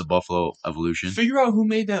it. the Buffalo evolution. Figure out who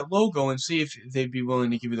made that logo and see if they'd be willing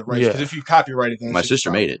to give you the rights. Yeah. Because if you copyright it, then My it's your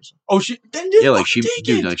sister made it. Oh, then Yeah, like she take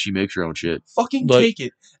dude, it. like she makes her own shit. Fucking Like- take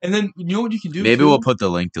it. And then you know what you can do? Maybe too? we'll put the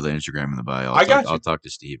link to the Instagram in the bio. I'll talk to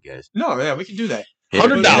Steve, guys. No, yeah, we can do that.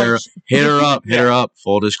 $100. Hit her up. Hit Yeah. her up.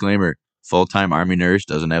 Full disclaimer: full-time Army nurse,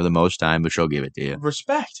 doesn't have the most time, but she'll give it to you.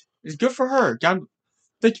 Respect. It's good for her. God,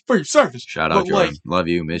 thank you for your service. Shout out, But, Jordan. like, Love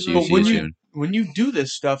you. Miss you. but See when you you soon. when you do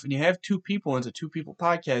this stuff and you have two people and it's a two-people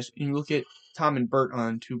podcast and you look at Tom and Bert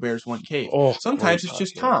on Two Bears One Cave. Oh, Sometimes great it's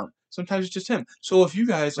just podcast. Tom. Sometimes it's just him. So if you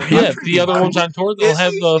guys like, Yeah, the other ones on tour, they'll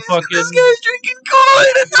have the fucking. drinking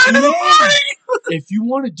Kool-Aid at 9 in the morning. If you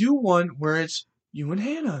want to do one where it's you and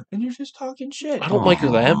Hannah and you're just talking shit. I don't like her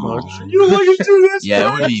that much. You don't like to do this?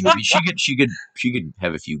 Yeah, it would be. She could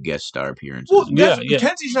have a few guest star appearances. Well, Yeah, yeah. yeah.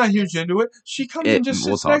 Mackenzie's not huge into it. She comes and just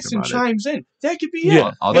we'll sits talk next and about it. chimes in. That could be Yeah,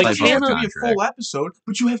 it. I'll It type doesn't have up a to be a contract. full episode,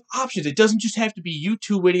 but you have options. It doesn't just have to be you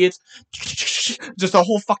two idiots just the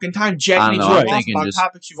whole fucking time I jacking don't each know, other I'm off thinking about just-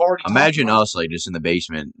 topics you've already Imagine talked about. us like just in the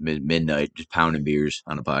basement midnight, just pounding beers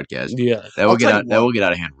on a podcast. Yeah. That will I'll get tell out. you That what. will get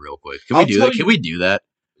out of hand real quick. Can I'll we do tell that? you- Can we do that?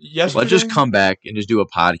 Yesterday, Let's just come back and just do a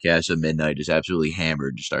podcast at midnight, just absolutely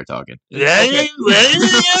hammered, just start talking. Okay.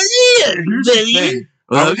 Here's the thing.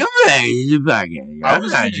 Welcome back to the podcast. I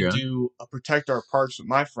was I'm going not to drunk. do a Protect Our Parks with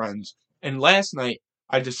my friends, and last night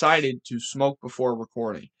I decided to smoke before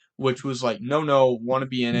recording, which was like, no, want to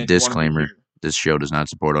be in it. wanna be Disclaimer. here. This show does not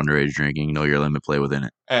support underage drinking. Know your limit. Play within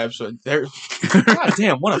it. Absolutely. God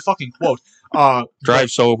damn, what a fucking quote.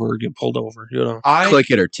 Drive sober, get pulled over. You know.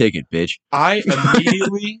 Click it or ticket, bitch. I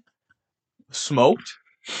immediately smoked,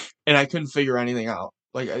 and I couldn't figure anything out.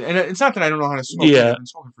 Like, and it's not that I don't know how to smoke. Yeah. I've been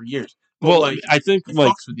smoking for years. But well, like, I think it like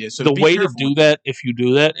fucks with you, so the be way to careful do with that, if you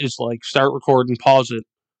do that, is like start recording, pause it,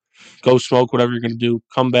 go smoke whatever you're gonna do,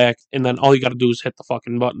 come back, and then all you got to do is hit the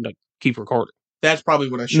fucking button to keep recording. That's probably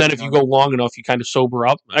what I should. And then if you go long enough, you kind of sober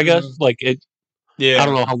up. I guess like it. Yeah. I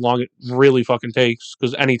don't know how long it really fucking takes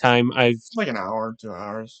because anytime It's like an hour, 2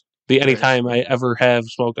 hours. Anytime I ever have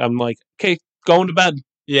smoked, I'm like, okay, going to bed.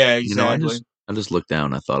 Yeah, exactly. I just looked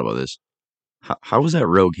down. I thought about this. How was that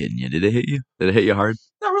rogue hitting you? Did it hit you? Did it hit you hard?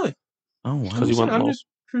 Not really. Oh, wow. Because you went low.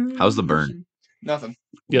 How's the burn? Nothing.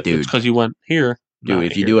 Yeah, dude. It's because you went here. Dude,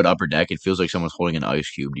 if you do it upper deck, it feels like someone's holding an ice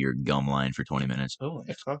cube to your gum line for 20 minutes. Oh,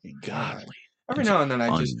 that's fucking godly. Every now and then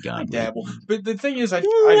I dabble. But the thing is, I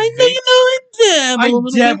dabble.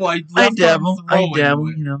 I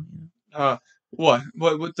dabble. You know. What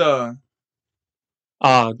with the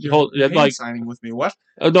hand like signing with me? What?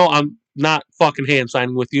 No, I'm not fucking hand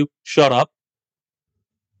signing with you. Shut up.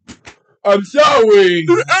 I'm sorry.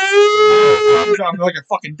 I'm like a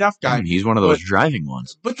fucking deaf guy. He's one of those driving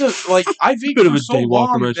ones. But I vaped for so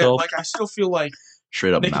long that I still feel like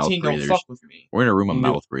straight up mouth breathers. Don't fuck with me. We're in a room of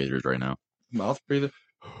mouth breathers right now. Mouth breather.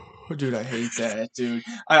 Dude, I hate that, dude.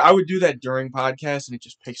 I would do that during podcasts, and it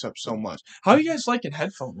just picks up so much. How are you guys liking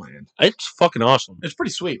headphone land? It's fucking awesome. It's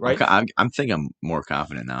pretty sweet, right? I'm thinking I'm more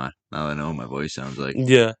confident now. Now that I know what my voice sounds like.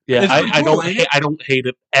 Yeah. I don't hate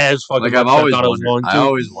it as fucking like much. I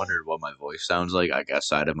always wondered what my voice sounds like. I guess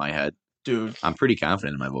side of my head, dude. I'm pretty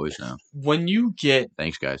confident in my voice now. When you get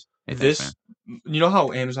thanks, guys. Hey, this. You know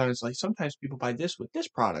how Amazon is like, sometimes people buy this with this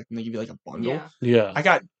product and they give you like a bundle? Yeah. I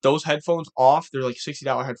got those headphones off. They're like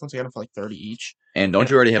 $60 headphones. I got them for like $30 each. And don't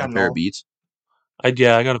you already have a pair of Beats? I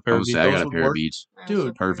got a pair of Beats. I got a pair of Beats.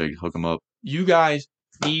 Dude. Perfect. Hook them up. You guys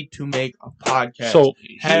need to make a podcast. So,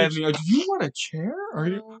 do you want a chair? Or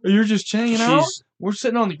you're just hanging out? We're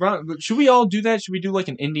sitting on the ground. Should we all do that? Should we do like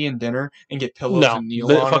an Indian dinner and get pillows and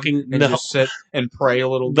kneel on them and just sit and pray a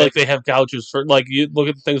little bit? Like they have couches for you look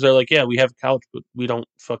at the things they're like, yeah, we have a couch, but we don't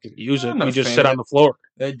fucking use it. We just sit on the floor.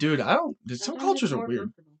 Dude, some cultures are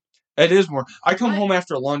weird. It is more. I come home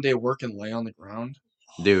after a long day of work and lay on the ground.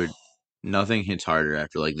 Dude, nothing hits harder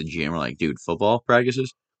after like the gym or like, dude, football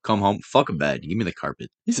practices. Come home, fuck a bed. Give me the carpet.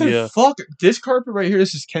 He said, fuck this carpet right here.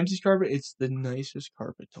 This is Kenzie's carpet. It's the nicest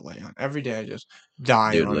carpet to lay on. Every day I just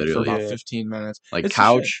die on it for about 15 minutes. Like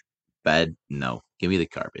couch, bed, no. Give me the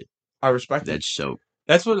carpet. I respect it.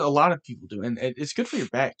 That's what a lot of people do. And it's good for your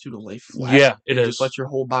back, too, to lay flat. Yeah, it is. Just let your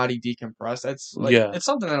whole body decompress. That's it's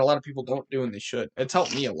something that a lot of people don't do, and they should. It's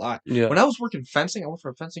helped me a lot. Yeah. When I was working fencing, I worked for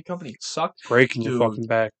a fencing company. It sucked. Breaking your fucking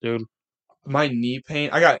back, dude. My knee pain.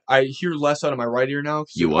 I hear less out of my right ear now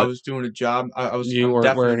because I was doing a job. You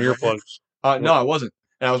weren't wearing earplugs. No, I wasn't.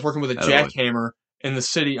 And I was working with a jackhammer in the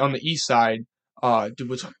city on the east side. Dude,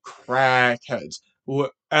 with some crackheads.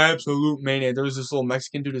 What absolute maniac. There was this little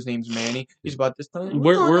Mexican dude. His name's Manny. He's about this time.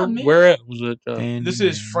 Where at was it? This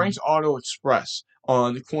is Frank's Auto Express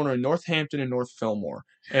on the corner of Northampton and North Fillmore.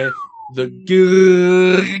 And the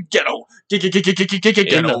ghetto.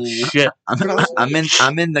 Ghetto. Shit.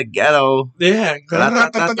 I'm in the ghetto. Yeah. But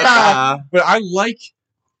I like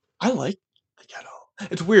the ghetto.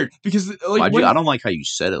 It's weird because I don't like how you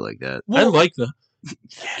said it like that. I like the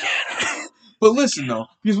But listen though,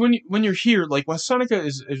 because when you're here, like West Seneca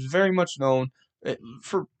is very much known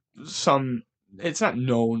for some. It's not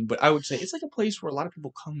known, but I would say it's like a place where a lot of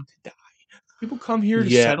people come to die. People come here to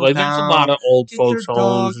settle down. There's a lot of old folks'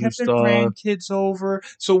 homes and stuff. Have their grandkids over.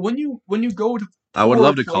 So when you go to, I would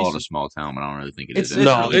love to call it a small town, but I don't really think it is.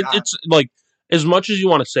 It's like as much as you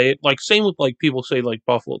want to say it. Like same with like people say like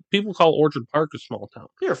Buffalo. People call Orchard Park a small town.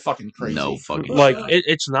 You're fucking crazy. No fucking like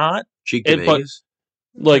it's not. Cheek to Vegas.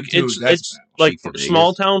 Like it's like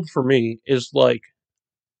small town for me is like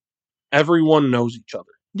everyone knows each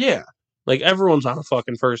other. Yeah. Like everyone's on a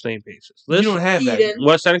fucking first name basis. You don't have that.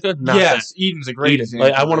 West Seneca, not yes, Eden's a great example.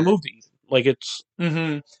 Like I want to move to Eden. Like it's.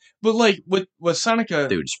 Mm-hmm. But like with Seneca,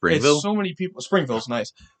 dude, Springville. So many people. Springville's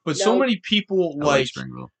nice, but so many people like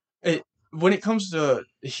Springville. When it comes to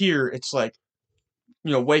here, it's like,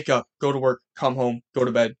 wake up, go to work, come home, go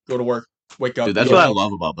to bed, go to work, wake up. Dude, that's what I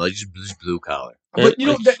love about just blue collar. But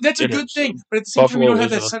that's a good thing. But at the same time, you don't have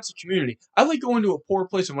that sense of community. I like going to a poor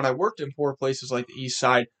place, and when I worked in poor places like the East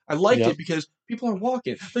Side, I liked it because people are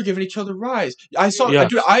walking, they're giving each other rides. I saw,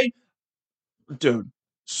 dude,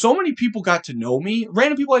 so many people got to know me,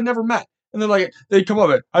 random people I'd never met. And then like they come up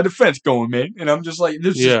and how'd the fence going, man? And I'm just like,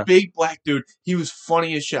 there's this big black dude. He was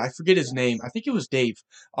funny as shit. I forget his name. I think it was Dave.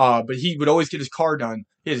 But he would always get his car done.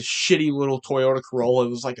 He had a shitty little Toyota Corolla.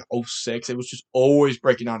 It was like an 06. It was just always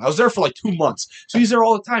breaking down. I was there for like 2 months. So he's there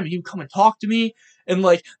all the time. And he would come and talk to me. And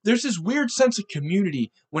like, there's this weird sense of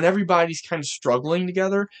community when everybody's kind of struggling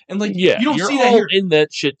together. And like, you don't see that here. In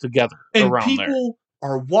that shit together. And around people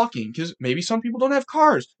are walking because maybe some people don't have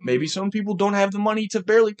cars. Maybe some people don't have the money to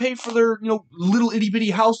barely pay for their, little itty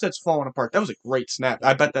bitty house that's falling apart. That was a great snap.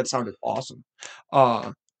 I bet that sounded awesome.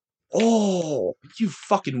 Oh, you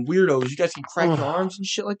fucking weirdos! You guys can crack your arms and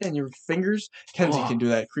shit like that, and your fingers. Kenzie can do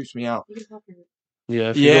that. It creeps me out.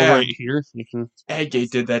 Yeah, if you go right here, you can.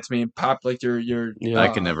 Eggate did that to me and popped like your I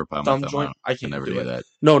can never pop my thumb joint. out. I can't never do that.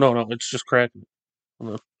 No, it's just cracking.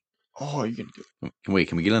 Oh, you can do it. Wait,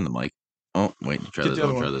 can we get on the mic? Oh, wait, try this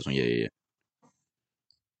one. Try this one. Yeah.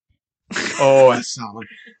 Oh, that's solid.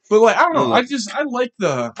 But like, I don't know. I like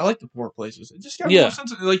the poor places. It just got more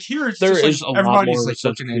sense of, like here. It's there just is like a everybody's lot more like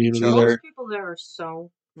looking at each other. Those people there are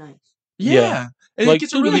so nice. Yeah. And like, it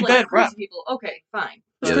gets a really bad rep. People. Okay, fine.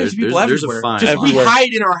 There's crazy people everywhere. Just we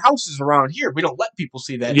hide in our houses around here. We don't let people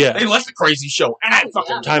see that. Yeah. They let the crazy show. And I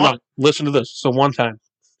fucking time out. Listen to this. So one time,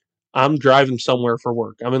 I'm driving somewhere for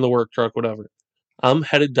work. I'm in the work truck, whatever. I'm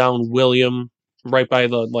headed down William, right by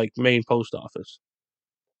the main post office.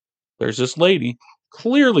 There's this lady,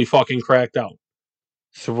 clearly fucking cracked out,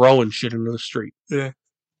 throwing shit into the street. Yeah.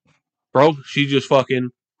 Bro, she just fucking...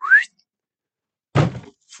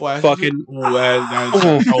 Flash. Fucking...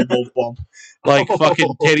 elbow bump. Like,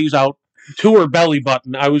 fucking titties out to her belly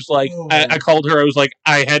button. I was like... I called her, I was like,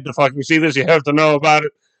 I had to fucking see this. You have to know about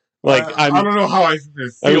it. Like, I don't know how I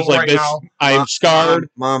feel like, right now. I'm scarred.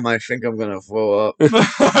 Mom, I think I'm gonna throw up.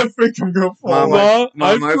 I think I'm gonna fall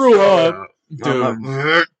Mom, I threw up.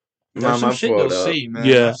 Dude. There's some shit you'll see, man.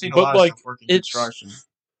 Yeah, I've seen a lot of stuff working construction.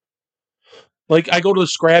 Like, I go to the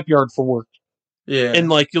scrapyard for work. Yeah. And,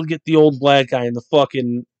 like, you'll get the old black guy in the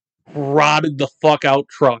fucking rotted the fuck out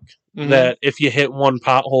truck that if you hit one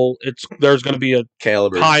pothole, there's going to be a pile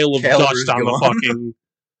of dust on the fucking...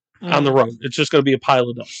 on the road. It's just going to be a pile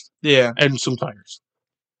of dust. Yeah. And some tires.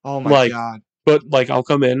 Oh, my God. But, like, I'll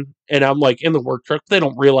come in, and I'm, like, in the work truck. They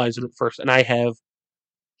don't realize it at first. And I have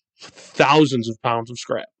thousands of pounds of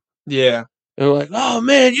scrap. Yeah. And they're like, oh,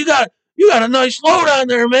 man, you got a nice load on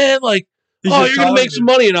there, man. Like, you're going to make some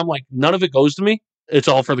money. And I'm like, none of it goes to me. It's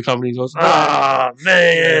all for the company. He goes, man.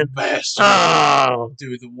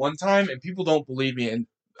 Dude, the one time, and people don't believe me, and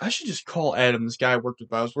I should just call Adam, this guy I worked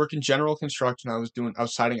with. I was working general construction. I was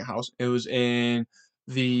siding a house. It was in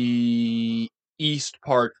the east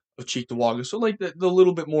part of Cheektowaga. So, like, the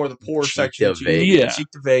little bit more of the poor section of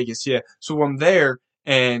Vegas. Yeah. So I'm there,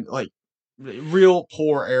 and, like, real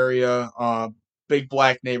poor area, big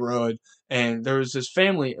black neighborhood. And there was this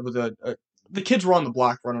family with the kids were on the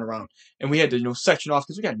block running around. And we had to, section off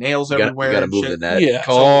because we got nails everywhere. You got to move the net. Yeah.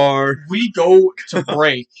 So we go to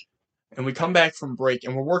break. And we come back from break,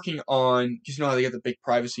 and we're working on, because you know how they get the big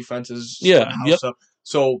privacy fences house up.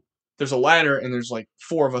 So there's a ladder, and there's like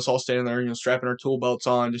 4 of us all standing there, strapping our tool belts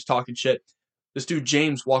on, just talking shit. This dude,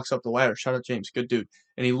 James, walks up the ladder. Shout out James, good dude.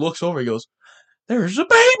 And he looks over, he goes, there's a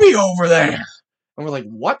baby over there. And we're like,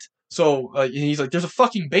 what? So and he's like, there's a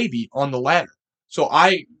fucking baby on the ladder. So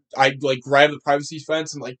I like grab the privacy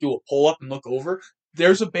fence and like do a pull up and look over.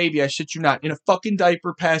 There's a baby, I shit you not, in a fucking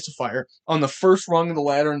diaper pacifier on the first rung of the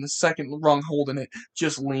ladder and the second rung holding it,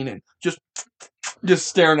 just leaning, just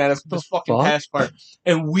staring at us with this fucking pacifier.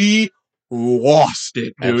 And we lost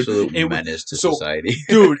it, dude. Absolute menace to society.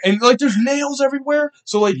 Dude, and like there's nails everywhere.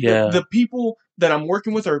 So like the people that I'm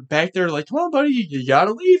working with are back there like, come on, buddy, you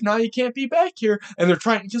gotta leave now. You can't be back here. And they're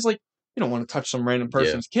trying, just like, you don't want to touch some random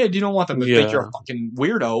person's kid. You don't want them to think you're a fucking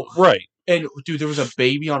weirdo. Right. And dude, there was a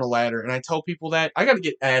baby on a ladder, and I tell people that I got to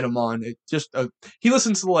get Adam on. It just he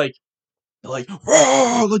listens to like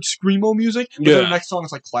screamo music. But then the next song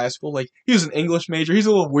is like classical. Like he was an English major. He's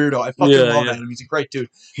a little weirdo. I fucking love Adam. He's a great dude.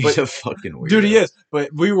 He's a fucking weirdo. Dude, he is.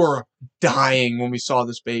 But we were dying when we saw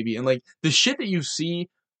this baby, and like the shit that you see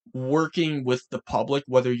working with the public,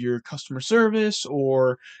 whether you're customer service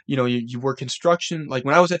or you work construction. Like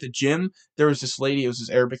when I was at the gym, there was this lady, it was this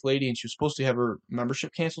Arabic lady, and she was supposed to have her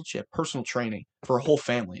membership canceled. She had personal training for a whole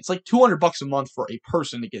family. It's like $200 a month for a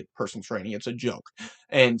person to get personal training. It's a joke.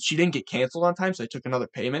 And she didn't get canceled on time, so I took another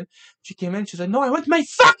payment. She came in, she said, no, I want my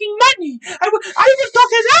fucking money. I just took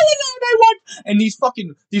his loan I want. And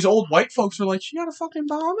these old white folks were like, she got a fucking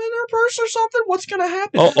bomb in her purse or something? What's gonna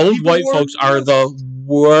happen? Old white folks are the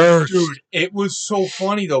worst. Dude, it was so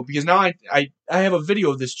funny though, because now I have a video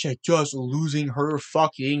of this chick just losing her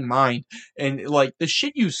fucking mind. And like the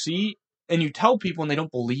shit you see and you tell people and they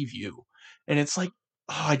don't believe you, and it's like,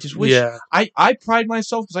 oh, I just wish I pride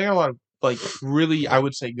myself because I got a lot of like really, I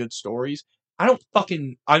would say, good stories. I don't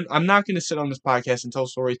fucking I'm not gonna sit on this podcast and tell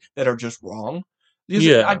stories that are just wrong.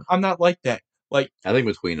 Because I'm not like that. Like, I think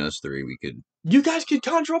between us three, you guys could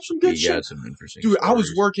conjure up some good shit. Got some interesting Dude, stories. I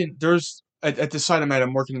was working. There's at the site I'm at.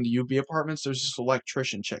 I'm working in the UB apartments. There's this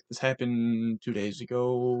electrician chick. This happened 2 days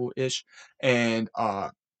ago ish, and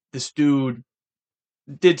this dude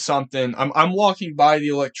did something. I'm walking by the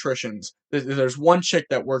electricians. There's one chick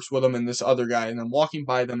that works with him and this other guy, and I'm walking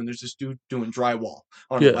by them, and there's this dude doing drywall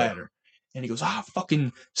on a ladder, and he goes,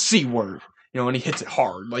 fucking C word, and he hits it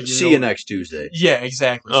hard. Like, see you next Tuesday. Yeah,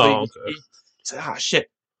 exactly. So he said, shit.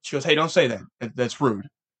 She goes, hey, don't say that. That's rude.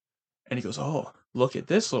 And he goes, oh, look at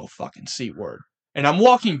this little fucking C word. And I'm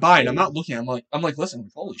walking by and I'm not looking. I'm like, listen,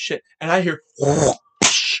 holy shit. And I hear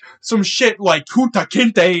some shit like Kuta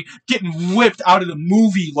Kinte getting whipped out of the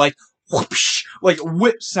movie, like whoosh, like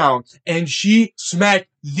whip sound. And she smacked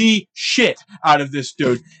the shit out of this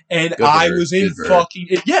dude. And I was in fucking,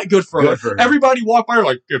 good for her. Everybody walked by her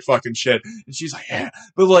like, good fucking shit. And she's like, yeah.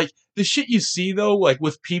 But like, the shit you see though, like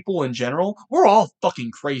with people in general, we're all fucking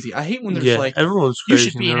crazy. I hate when there's like, everyone's you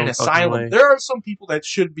crazy should be in an asylum. There are some people that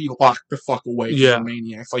should be locked the fuck away. They're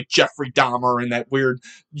maniacs, like Jeffrey Dahmer and that weird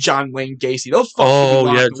John Wayne Gacy. Those fucks should be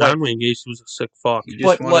locked away. John Wayne Gacy was a sick fuck. You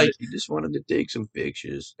just wanted to take some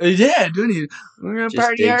pictures. Yeah, dude. We're gonna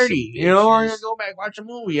party hardy. We're gonna go back, watch a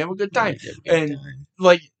movie, have a good time.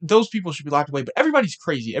 Like, those people should be locked away. But everybody's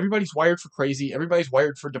crazy. Everybody's wired for crazy. Everybody's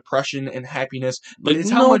wired for depression and happiness. But it's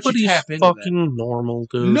how much you tap into fucking normal,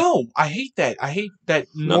 dude. No, I hate that. I hate that.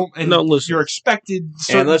 Listen. You're expected.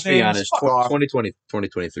 And let's be honest,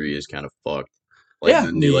 2023 is kind of fucked.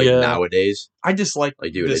 Like, nowadays. I just like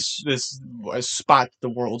dude, this spot the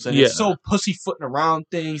world's in. It's so pussyfooting around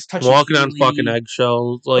things, walking on fucking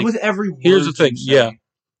eggshells. Like, with every word. Here's the thing,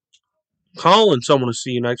 calling someone to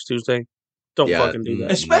see you next Tuesday. Don't fucking do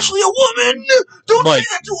that. Especially a woman. Don't say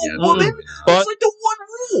that to a woman. It's like the one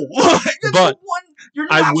rule. That's the one you're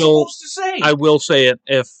not supposed to say. I will say it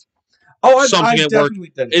if something at work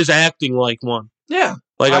is acting like one. Yeah.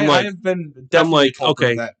 Like, I have been definitely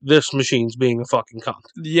okay, this machine's being a fucking cunt.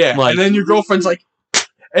 Yeah. Like, and then your girlfriend's like,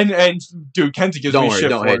 and dude, Kenta gives me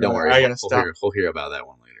shit for it. Don't worry. I gotta stop. We'll hear about that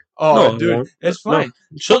one later. Oh, no, dude, it's fine.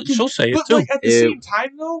 No. She'll say it too. But like, at the same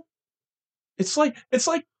time, though, it's like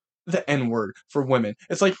the N-word for women.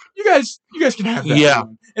 It's like, you guys can have that. Yeah.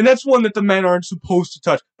 One. And that's one that the men aren't supposed to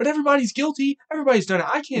touch. But everybody's guilty. Everybody's done it.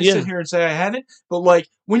 I can't sit here and say I haven't. But like,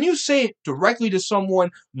 when you say it directly to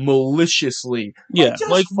someone maliciously,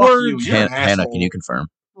 like words. Hannah, can you confirm?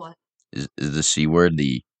 What? Is the C word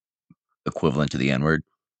the equivalent to the N word?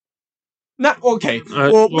 Not okay.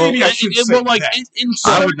 Well, maybe I should say that. In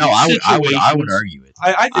certain situations, I would argue it.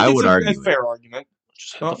 I think it's a fair argument.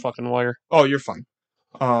 Just hit the fucking wire. Oh, you're fine.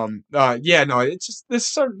 It's just there's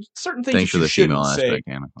certain things Thanks that you shouldn't say. Aspect,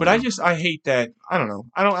 Hannah. But I hate that. I don't know.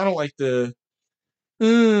 I don't like the.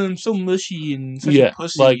 I'm so mushy and such a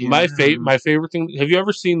pussy. Like my favorite thing. Have you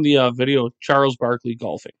ever seen the video of Charles Barkley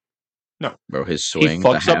golfing? No, bro. His swing. He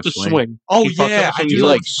fucks up the swing. Oh yeah, I do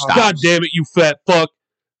like. God damn it, you fat fuck.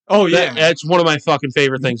 Oh yeah, that's one of my fucking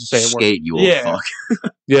favorite things to say. Skate, you old fuck.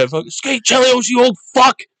 Yeah, skate, Chelios, you old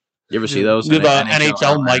fuck. You ever see those?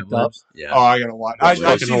 NHL mic'd up. Yeah. Oh, I gotta watch. I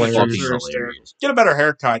fucking hilarious. Get a better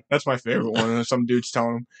haircut. That's my favorite one. Some dude's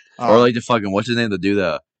telling him. Or like the fucking what's his name? The dude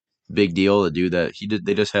the big deal. The dude that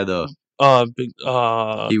they just had the.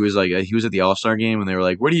 He was he was at the All-Star game and they were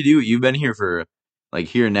like, "What do you do? You've been here for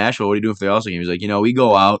here in Nashville. What do you do for the All-Star game?" He's like, we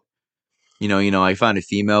go out. I find a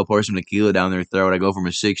female, pour some tequila down their throat. I go from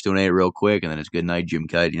a 6 to an 8 real quick, and then it's good night, Jim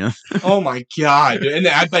Kite. Oh my god! And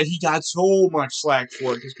I bet he got so much slack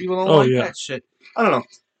for it because people don't like that shit. I don't know.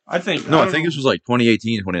 I think this was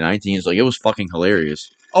 2018, 2019. It's it was fucking hilarious.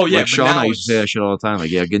 Oh yeah, Sean, I used to say that shit all the time.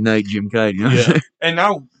 Good night, Jim Kite. Yeah. And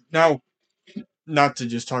now, not to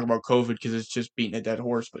just talk about COVID because it's just beating a dead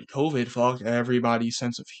horse, but COVID fucked everybody's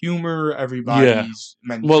sense of humor, everybody's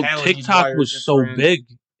mentality. Well, TikTok was so big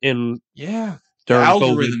in the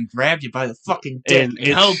algorithm grabbed you by the fucking dick and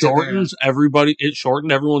it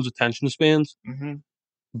shortened everyone's attention spans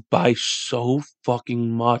by so fucking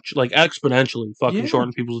much, exponentially fucking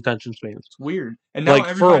shortened people's attention spans. It's weird. And now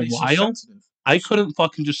for a while, I couldn't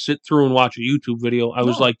fucking just sit through and watch a YouTube video. I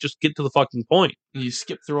was just get to the fucking point. And you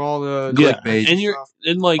skip through all the clickbait, and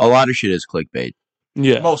a lot of shit is clickbait.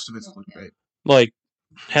 Yeah, most of it's clickbait.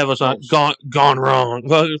 Have us not gone wrong,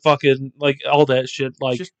 fucking all that shit.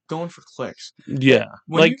 Just going for clicks. Yeah,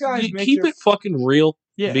 when you guys keep it fucking real.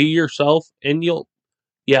 Yeah. Be yourself, and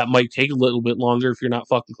it might take a little bit longer if you're not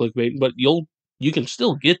fucking clickbaiting, but you'll you can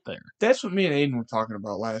still get there. That's what me and Aiden were talking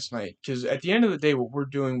about last night. Because at the end of the day, what we're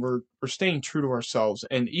doing, we're staying true to ourselves.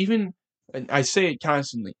 And I say it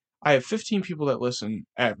constantly, I have 15 people that listen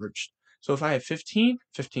averaged. So if I have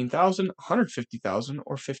 15,000, 150,000,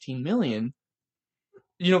 or 15 million,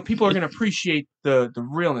 people are going to appreciate the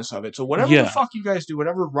realness of it. So whatever the fuck you guys do,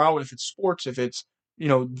 whatever route, if it's sports, if it's,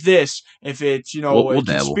 this, if it's, we'll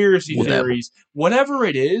conspiracy theories, whatever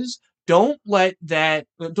it is, don't let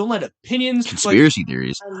opinions. Conspiracy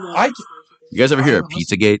theories. You guys ever hear of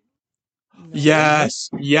Pizzagate? Yes.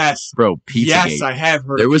 Bro, Pizzagate. Yes, I have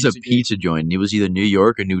heard. There was a pizza joint, and it was either New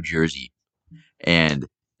York or New Jersey, and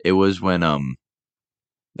it was when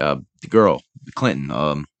the girl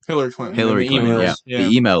Clinton, Hillary Clinton, the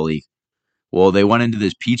email leak. Well, they went into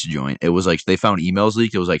this pizza joint. It was like they found emails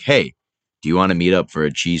leaked. It was like, hey, do you want to meet up for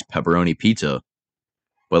a cheese pepperoni pizza?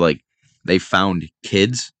 But like they found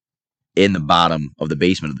kids in the bottom of the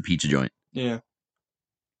basement of the pizza joint. Yeah.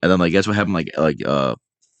 And then like guess what happened like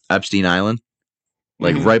Epstein Island?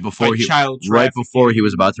 Like right before he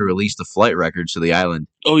was about to release the flight records to the island.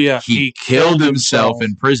 Oh yeah. He killed himself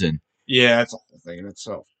in prison. Yeah, that's a whole thing in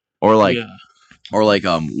itself. Or like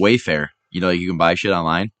Wayfair. You can buy shit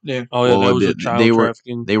online. Yeah. Oh yeah, that was a child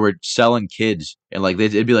trafficking. They were selling kids, and like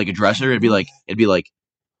it'd be like a dresser. It'd be like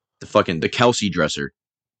the Kelsey dresser.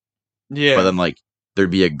 Yeah. But then like there'd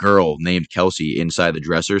be a girl named Kelsey inside the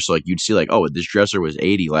dresser, so like you'd see like, oh, this dresser was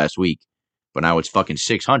 80 last week, but now it's fucking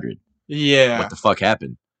 600. Yeah. What the fuck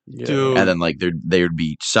happened? Yeah. Dude. And then like they would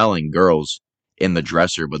be selling girls in the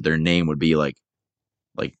dresser, but their name would be like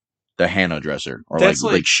the Hannah dresser or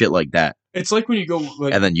like shit like that. It's like when you go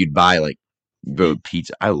and then you'd buy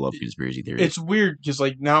pizza. I love conspiracy theories. It's weird because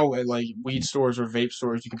like now at like weed stores or vape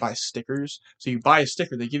stores, you can buy stickers. So you buy a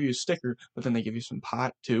sticker, they give you a sticker, but then they give you some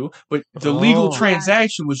pot too. But the legal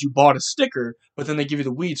transaction was you bought a sticker, but then they give you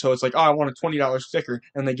the weed. So it's like, oh, I want a $20 sticker,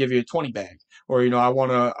 and they give you a 20 bag, or I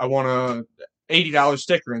want a $80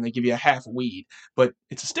 sticker, and they give you a half of weed. But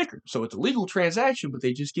it's a sticker, so it's a legal transaction. But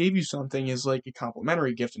they just gave you something as like a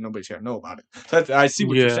complimentary gift, and nobody's gotta know about it. So I see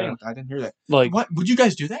what you're saying. I didn't hear that. Like, what would you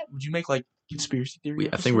guys do that? Would you make like conspiracy theory?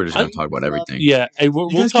 I think we're just gonna talk about everything. Yeah, we'll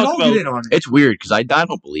talk about it. It's weird because I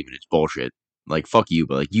don't believe it. It's bullshit. Like fuck you,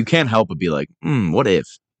 but like you can't help but be like, what if?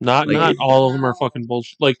 Not all of them are fucking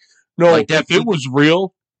bullshit. Like no, like if it was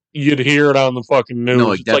real, you'd hear it on the fucking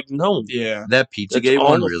news. No, yeah, that Pizzagate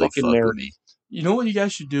one really fucked with me. You know what you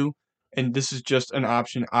guys should do? And this is just an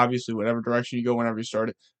option, obviously, whatever direction you go, whenever you start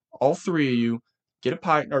it. All three of you get a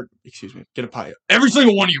pie. Every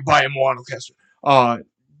single one of you buy a Moano Kester.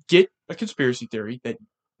 Get a conspiracy theory that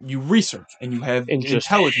you research and you have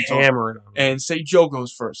intelligence on. And say Joe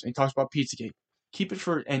goes first and he talks about Pizzagate. Keep it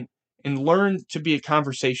for and learn to be a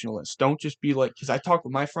conversationalist. Don't just be like, because I talk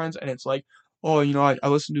with my friends and it's like, oh, I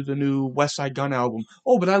listened to the new West Side Gun album.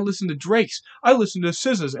 Oh, but I listened to Drake's. I listened to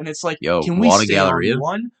SZA's. And it's like, can we stay on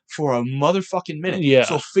one for a motherfucking minute? Yeah.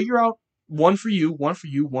 So figure out one for you, one for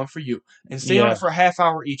you, one for you. And stay on it for a half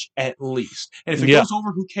hour each at least. And if it goes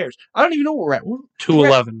over, who cares? I don't even know where we're at.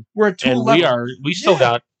 2:11. We're at 2:11. And we still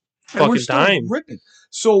got fucking time. Ripping.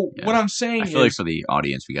 So what I'm saying is, I feel like for the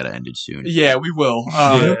audience, we got to end it soon. Yeah, we will.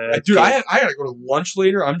 Dude, I gotta go to lunch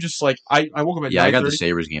later. I'm just like, I woke up at 9:30. I got the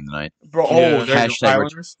Sabres game tonight. Bro,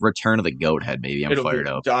 hashtag return of the goat head, baby. I'm fired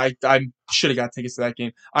up. I should have got tickets to that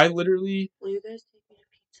game. I literally. Will you guys take me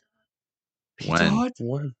to Pizza Hut?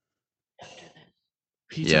 When?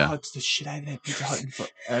 Pizza Hut's the shit I haven't had Pizza Hut in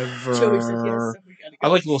forever. I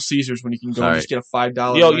like Little Caesars when you can go and just get a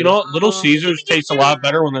 $5. Yo, you know what? Little Caesars tastes a lot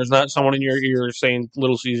better when there's not someone in your ear saying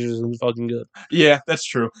Little Caesars isn't fucking good. Yeah, that's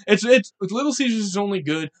true. It's Little Caesars is only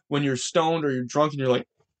good when you're stoned or you're drunk and you're like,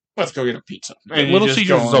 let's go get a pizza. And Little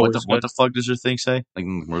Caesars is always what the fuck does your thing say? Like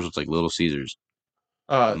where's it's like Little Caesars?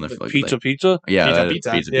 Pizza? Yeah,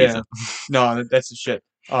 pizza. No, that's the shit.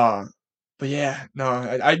 But yeah, no,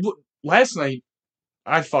 I last night.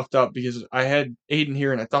 I fucked up because I had Aiden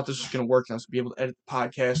here and I thought this was going to work and I was going to be able to edit the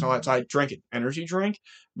podcast and all that. So I drank an energy drink.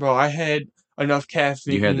 Bro, I had enough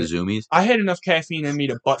caffeine. You had the zoomies? I had enough caffeine in me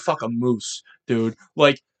to butt fuck a moose, dude.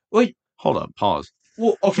 Like. Hold up, pause.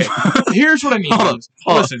 Well, okay. Here's what I mean.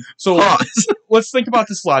 Listen, so let's think about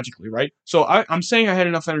this logically, right? So I'm saying I had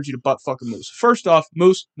enough energy to butt fuck a moose. First off,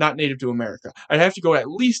 moose, not native to America. I'd have to go at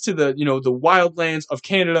least to the wildlands of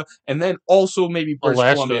Canada and then also maybe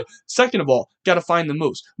British Columbia. Second of all, gotta find the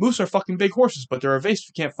moose. Moose are fucking big horses, but they're evasive.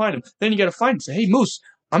 You can't find them. Then you gotta find them. Say, hey, moose,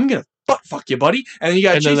 I'm gonna butt fuck you, buddy. And then you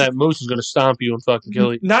gotta then that moose is gonna stomp you and fucking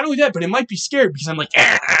kill you. Not only that, but it might be scared because I'm like,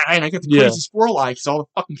 eye, and I got the crazy squirrel eye because all the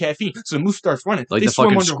fucking caffeine. So the moose starts running. Like they the swim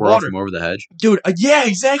fucking underwater. squirrel from over the hedge. Dude, yeah,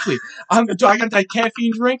 exactly. I got that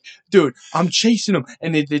caffeine drink. Dude, I'm chasing them,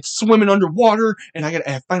 and it's swimming underwater, and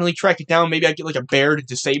I finally track it down. Maybe I get like a bear to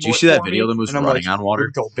disable it. Did you see that video of the moose running on water?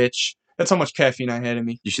 Here we go, bitch. That's how much caffeine I had in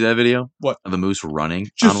me. You see that video? What? Of the moose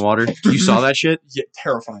running on water? You saw that shit? Yeah,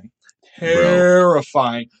 terrifying.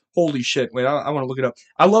 Terrifying. Holy shit. Wait, I want to look it up.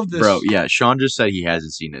 I love this. Bro, yeah, Sean just said he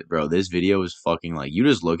hasn't seen it. Bro, this video is fucking like, you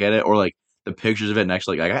just look at it, or like the pictures of it next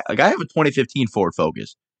to I have a 2015 Ford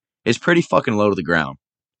Focus. It's pretty fucking low to the ground.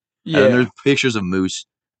 Yeah. And then there's pictures of mooses,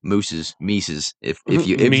 if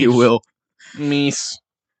you will. Meese.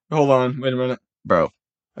 Hold on, wait a minute. Bro.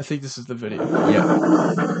 I think this is the video. Yeah.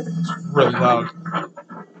 It's really loud.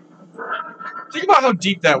 Think about how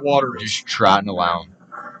deep that water is. Just trotting along.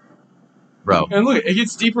 Bro. And look, it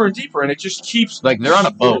gets deeper and deeper, and it just keeps... Like, they're on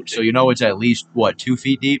a boat, so you know it's at least, 2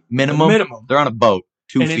 feet deep? Minimum? They're on a boat,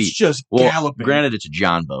 2 feet. And it's just galloping. Granted, it's a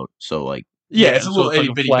John boat, so, like... Yeah, it's a little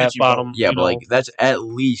itty-bitty flat bottom boat. Yeah, but, like, that's at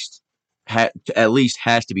least has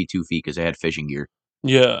to be 2 feet, because they had fishing gear.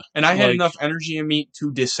 Yeah. And I had enough energy in me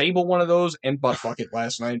to disable one of those and butt fuck it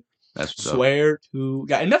last night. That's swear to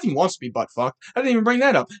God. And nothing wants to be butt fucked. I didn't even bring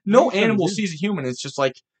that up. No animal sees a human. It's just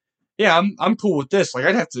like, yeah, I'm cool with this. Like,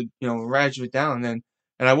 I'd have to, ratchet it down. And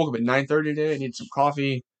I woke up at 9:30 today. I needed some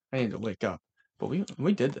coffee. I needed to wake up. But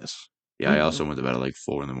we did this. Yeah, I also went to bed at like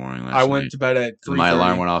 4 in the morning last night. I went to bed at 3:30. My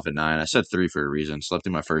alarm went off at 9. I said 3 for a reason. Slept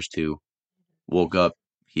in my first 2. Woke up.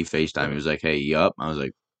 He FaceTimed. He was like, hey, you up? I was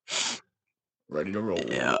like... Ready to roll.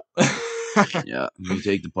 Yeah. Yeah. You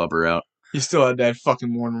take the pupper out. You still had that fucking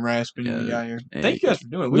morning rasping when you got here. Thank you guys for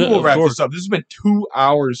doing it. We will wrap this up. This has been 2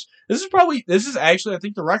 hours. This is actually, I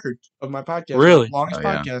think, the record of my podcast. Really? Longest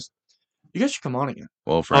podcast. You guys should come on again.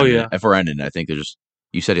 Well, if we're ending, I think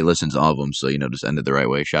you said he listens to all of them, so, just end it the right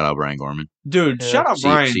way. Shout out Brian Gorman. Dude, shout out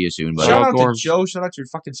Brian. See you soon, buddy. Shout out to Joe. Shout out to your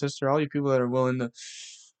fucking sister. All you people that are willing to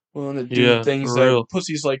do things that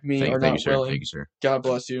pussies like me are not willing. Thank you, sir. God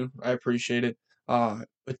bless you. I appreciate it.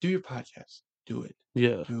 But do your podcast. Do it.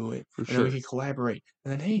 Yeah. Do it. For and sure. then we can collaborate.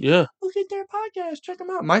 And then, hey, look at their podcast. Check them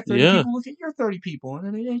out. My 30 people look at your 30 people. And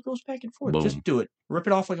then it goes back and forth. Boom. Just do it. Rip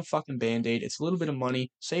it off like a fucking Band-Aid. It's a little bit of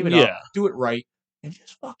money. Save it up. Do it right. And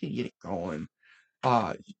just fucking get it going.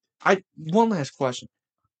 One last question.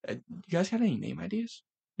 You guys got any name ideas?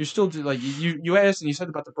 You're still, like, you asked and you said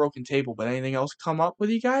about the broken table, but anything else come up with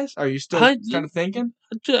you guys? Are you still kind of thinking?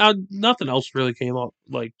 Nothing else really came up.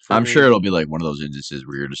 Like, I'm sure it'll be like one of those instances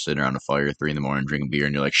where you're just sitting around a fire 3 a.m. drinking beer,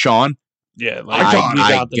 and you're like, Sean? Yeah,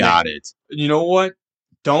 I got it. You know what?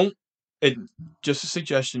 Just a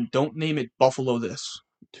suggestion, don't name it Buffalo this.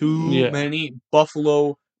 Too many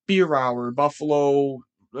Buffalo Beer Hour, Buffalo,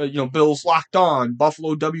 Bills Locked On,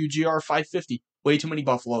 Buffalo WGR 550. Way too many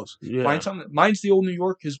Buffaloes. Yeah. Find something. Mine's the old New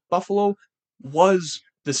York, because Buffalo was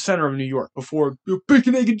the center of New York before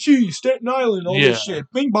bacon, egg, and cheese, Staten Island, all this shit.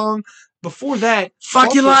 Bing bong. Before that,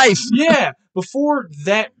 fuck your life. Yeah. Before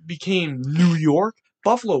that became New York,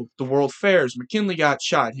 Buffalo, the World Fairs, McKinley got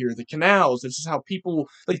shot here, the canals. This is how people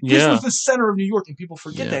this was the center of New York, and people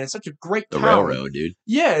forget that. It's such a great town. The railroad, dude.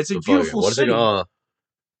 Yeah, it's a beautiful city. Not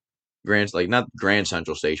Grand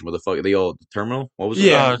Central Station, but the old terminal. What was it?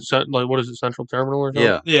 Yeah, what is it, Central Terminal or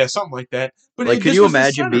something? Yeah, something like that. But could you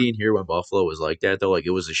imagine being here when Buffalo was like that though? Like, it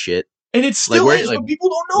was a shit. And it's still is, but people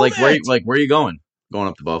don't know that. Where are you going? Going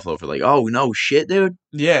up to Buffalo for oh no shit, dude.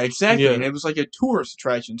 Yeah, exactly. Yeah. And it was like a tourist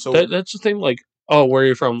attraction. So that's the thing. Like, oh, where are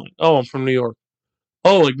you from? Like, oh, I'm from New York.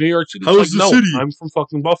 Oh, like New York City. How's the city? I'm from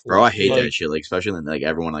fucking Buffalo. Bro, I hate that shit. Like, especially when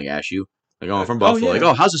everyone asks you, I'm from Buffalo. Like,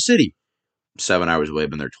 oh, how's the city? 7 hours away. I've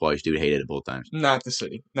been there twice, dude. Hated it both times. Not the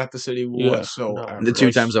city. Not the city was so. No. The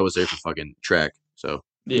 2 times I was there for fucking track. So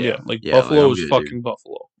Buffalo is fucking dude.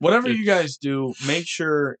 Buffalo. Whatever you guys do, make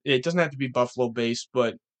sure it doesn't have to be Buffalo based,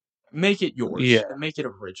 but make it yours. Yeah. And make it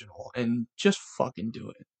original, and just fucking do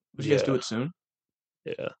it. Would you guys do it soon?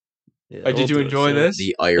 Yeah. Did you enjoy this?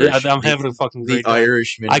 The Irish. I'm having a fucking great time.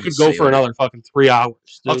 Irishman. I could go for another fucking 3 hours.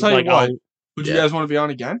 I'll tell you what. Would you guys want to be on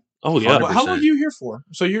again? Oh yeah. How long are you here for?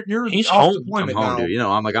 So you're He's off home. deployment I'm home, now.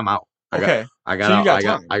 dude. I'm out. I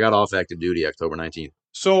got off active duty October 19th.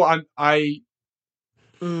 So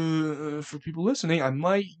for people listening, I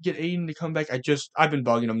might get Aiden to come back. I've been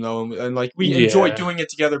bugging him though, and we enjoy doing it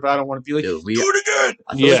together, but I don't want to be like, do it again.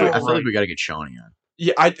 I feel like we got to get Shawnee on.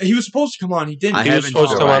 Yeah, he was supposed to come on. He didn't. He was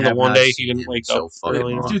supposed to come on the one day he didn't wake up.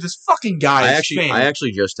 Dude, this fucking guy. I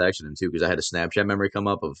actually just texted him too because I had a Snapchat memory come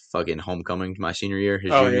up of fucking homecoming my senior year, his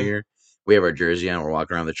junior year. We have our jersey on. We're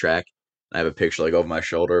walking around the track. I have a picture over my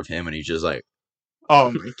shoulder of him, and he's just like,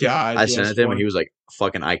 "Oh my god!" I sent it to him, and he was like,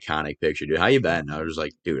 fucking iconic picture, dude. How you been? I was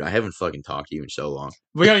like, dude, I haven't fucking talked to you in so long.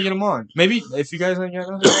 We gotta get him on. Maybe if you guys ain't got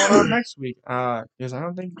nothing going on next week, because I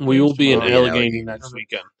don't think We will be in tomorrow. Allegheny next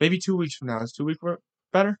weekend. Maybe 2 weeks from now. Is 2 weeks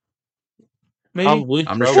better? Maybe. Probably.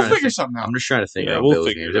 We'll figure something out. I'm just trying to think about we'll Bills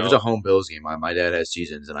figure games. it If it's a out. home Bills game, my dad has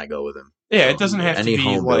seasons, and I go with him. Yeah, So, it doesn't have to any be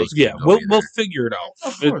home like. Bills Yeah, games, I'll be we'll there. figure it out.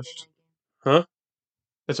 Of course. Huh?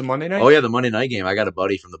 It's a Monday night? Oh, yeah, the Monday night game. I got a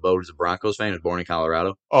buddy from the boat who's a Broncos fan. He's born in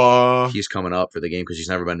Colorado. He's coming up for the game because he's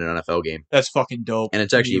never been to an NFL game. That's fucking dope. And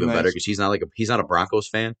it's actually even better because he's not a Broncos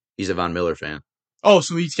fan. He's a Von Miller fan. Oh,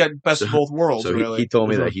 so he's got best of both worlds, So really. he told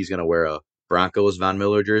me that he's going to wear a Broncos Von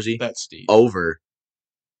Miller jersey That's Steve. over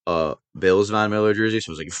Bills Von Miller jersey.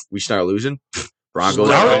 So I was like, if we start losing, Broncos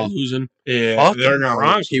Start losing. Yeah, Fuck they're the not.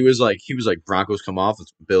 Broncos. He was like, Broncos come off.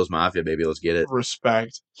 It's Bills Mafia, baby. Let's get it.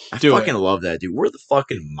 Respect. I Do fucking it. love that, dude. We're the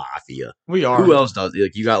fucking Mafia. We are. Who else does?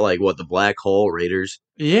 Like, you got like what? The Black Hole Raiders.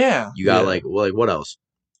 Yeah. You got like what else?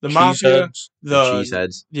 The Mafia. The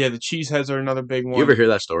Cheeseheads. Yeah, the Cheeseheads are another big one. You ever hear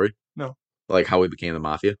that story? No. Like how we became the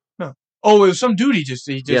Mafia? No. Oh, it was some dude. He just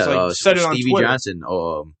said it on Stevie Twitter. Johnson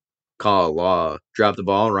dropped the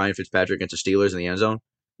ball. Ryan Fitzpatrick against the Steelers in the end zone.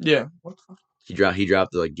 Yeah. What the fuck? He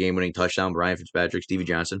dropped the game-winning touchdown. Ryan Fitzpatrick, Stevie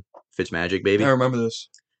Johnson, Fitzmagic, baby. I remember this.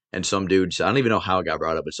 And some dude, I don't even know how it got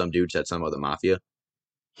brought up, but some dude said something about the Mafia.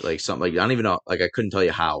 Like something like I don't even know. Like I couldn't tell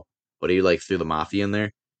you how, but he like threw the Mafia in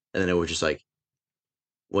there, and then it was just like,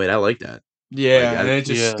 wait, I like that. Yeah, and it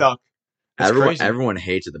just stuck. Everyone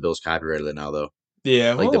hates that the Bills copyrighted it now, though.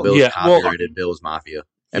 Yeah, like the Bills copyrighted Bills Mafia.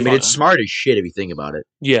 I mean, it's smart as shit if you think about it.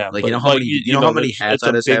 Yeah, like you know how many hats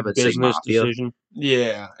I just have that say Mafia. Decision.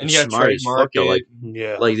 Yeah, and it's you got to trademark it. Like,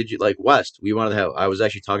 yeah, like did you like West? We wanted to have. I was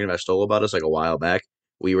actually talking about Stoll about us like a while back.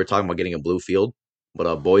 We were talking about getting a blue field,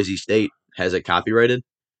 but Boise State has it copyrighted.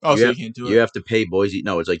 Oh, so you can't do it. You have to pay Boise.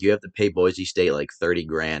 No, it's like you have to pay Boise State like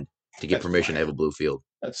 $30,000 to get permission to have a blue field.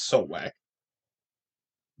 That's so whack.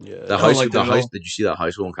 Yeah, did you see that high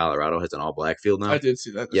school in Colorado has an all black field now? I did see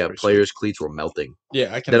that. That's players' cleats were melting.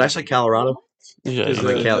 Yeah, I can. Did I say Colorado? Yeah,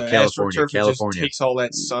 California. Just takes all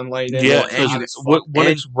that sunlight in. Yeah, when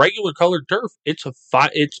it's regular colored turf, it's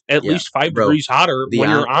at least 5 degrees hotter when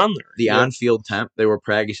you're on there. The on-field temp they were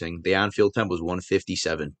practicing. The on-field temp was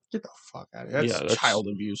 157. Get the fuck out of here! That's child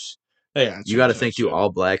abuse. Yeah, you got to think too.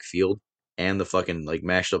 All black field and the fucking like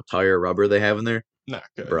mashed up tire rubber they have in there. Not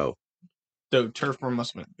good, bro. Dude, turf burn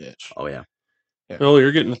must have been a bitch. Oh yeah. Oh,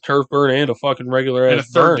 you're getting a turf burn and a fucking regular ass and a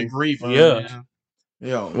third burn. degree burn. Yeah.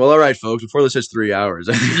 Yo. Well, all right, folks. Before this hits 3 hours.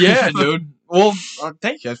 Yeah, dude. Well,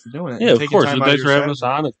 thank you guys for doing it. Yeah, of course. Thanks for having us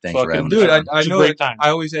on. Thanks for having us on. Dude, I know that time. I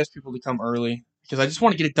always ask people to come early because I just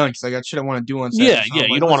want to get it done because I got shit I want to do on Saturday. Yeah,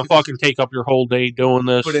 you don't want to fucking take up your whole day doing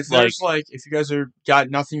this. But if there's if you guys got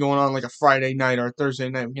nothing going on like a Friday night or a Thursday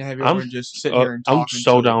night, we can have you over and just sit here and talk. I'm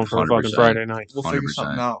so down for a fucking Friday night. We'll figure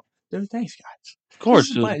something out. Dude, thanks, guys. Of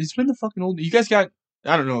course, it's been the fucking old. You guys got.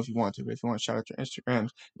 I don't know if you want to, but if you want to shout out your Instagrams,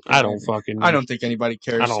 I don't think anybody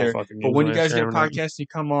cares here. But when you guys get a podcast and you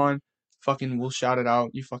come on, fucking, we'll shout it out.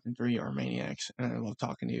 You fucking three are maniacs, and I love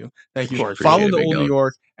talking to you. Thank you. Follow the Old New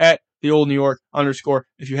York at the Old New York _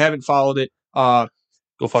 If you haven't followed it, go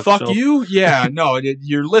fuck you. Yeah, no,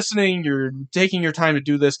 you're listening. You're taking your time to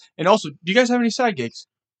do this, and also, do you guys have any side gigs?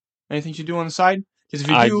 Anything you do on the side? Because if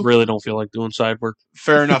you do, I really don't feel like doing side work.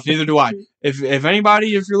 Fair enough. Neither do I. If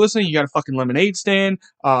anybody, if you're listening, you got a fucking lemonade stand.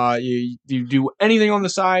 You do anything on the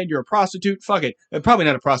side. You're a prostitute. Fuck it. Probably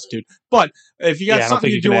not a prostitute, but if you got something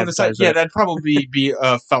you do on the side, that'd probably be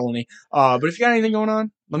a felony. But if you got anything going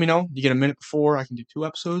on, let me know. You get a minute before. I can do 2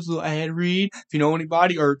 episodes. A little ad read. If you know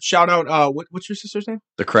anybody, or shout out. What's your sister's name?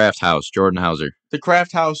 The Craft House, Jordan Hauser. The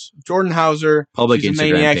Craft House, Jordan Hauser. Public She's a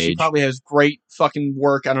Instagram maniac. page. She probably has great fucking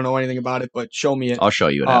work. I don't know anything about it, but show me it. I'll show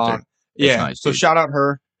you it after. Yeah. Nice, so shout out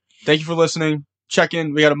her. Thank you for listeing. Check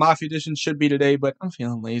in. We got a Mafia edition. Should be today, but I'm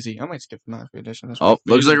feeling lazy. I might skip the Mafia edition.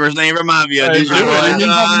 Looks like we're staying for Mafia edition.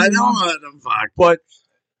 But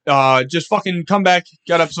just fucking come back.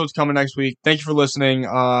 Got episodes coming next week. Thank you for listening.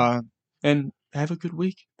 And have a good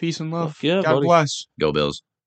week. Peace and love. Yeah, God bless. Go Bills.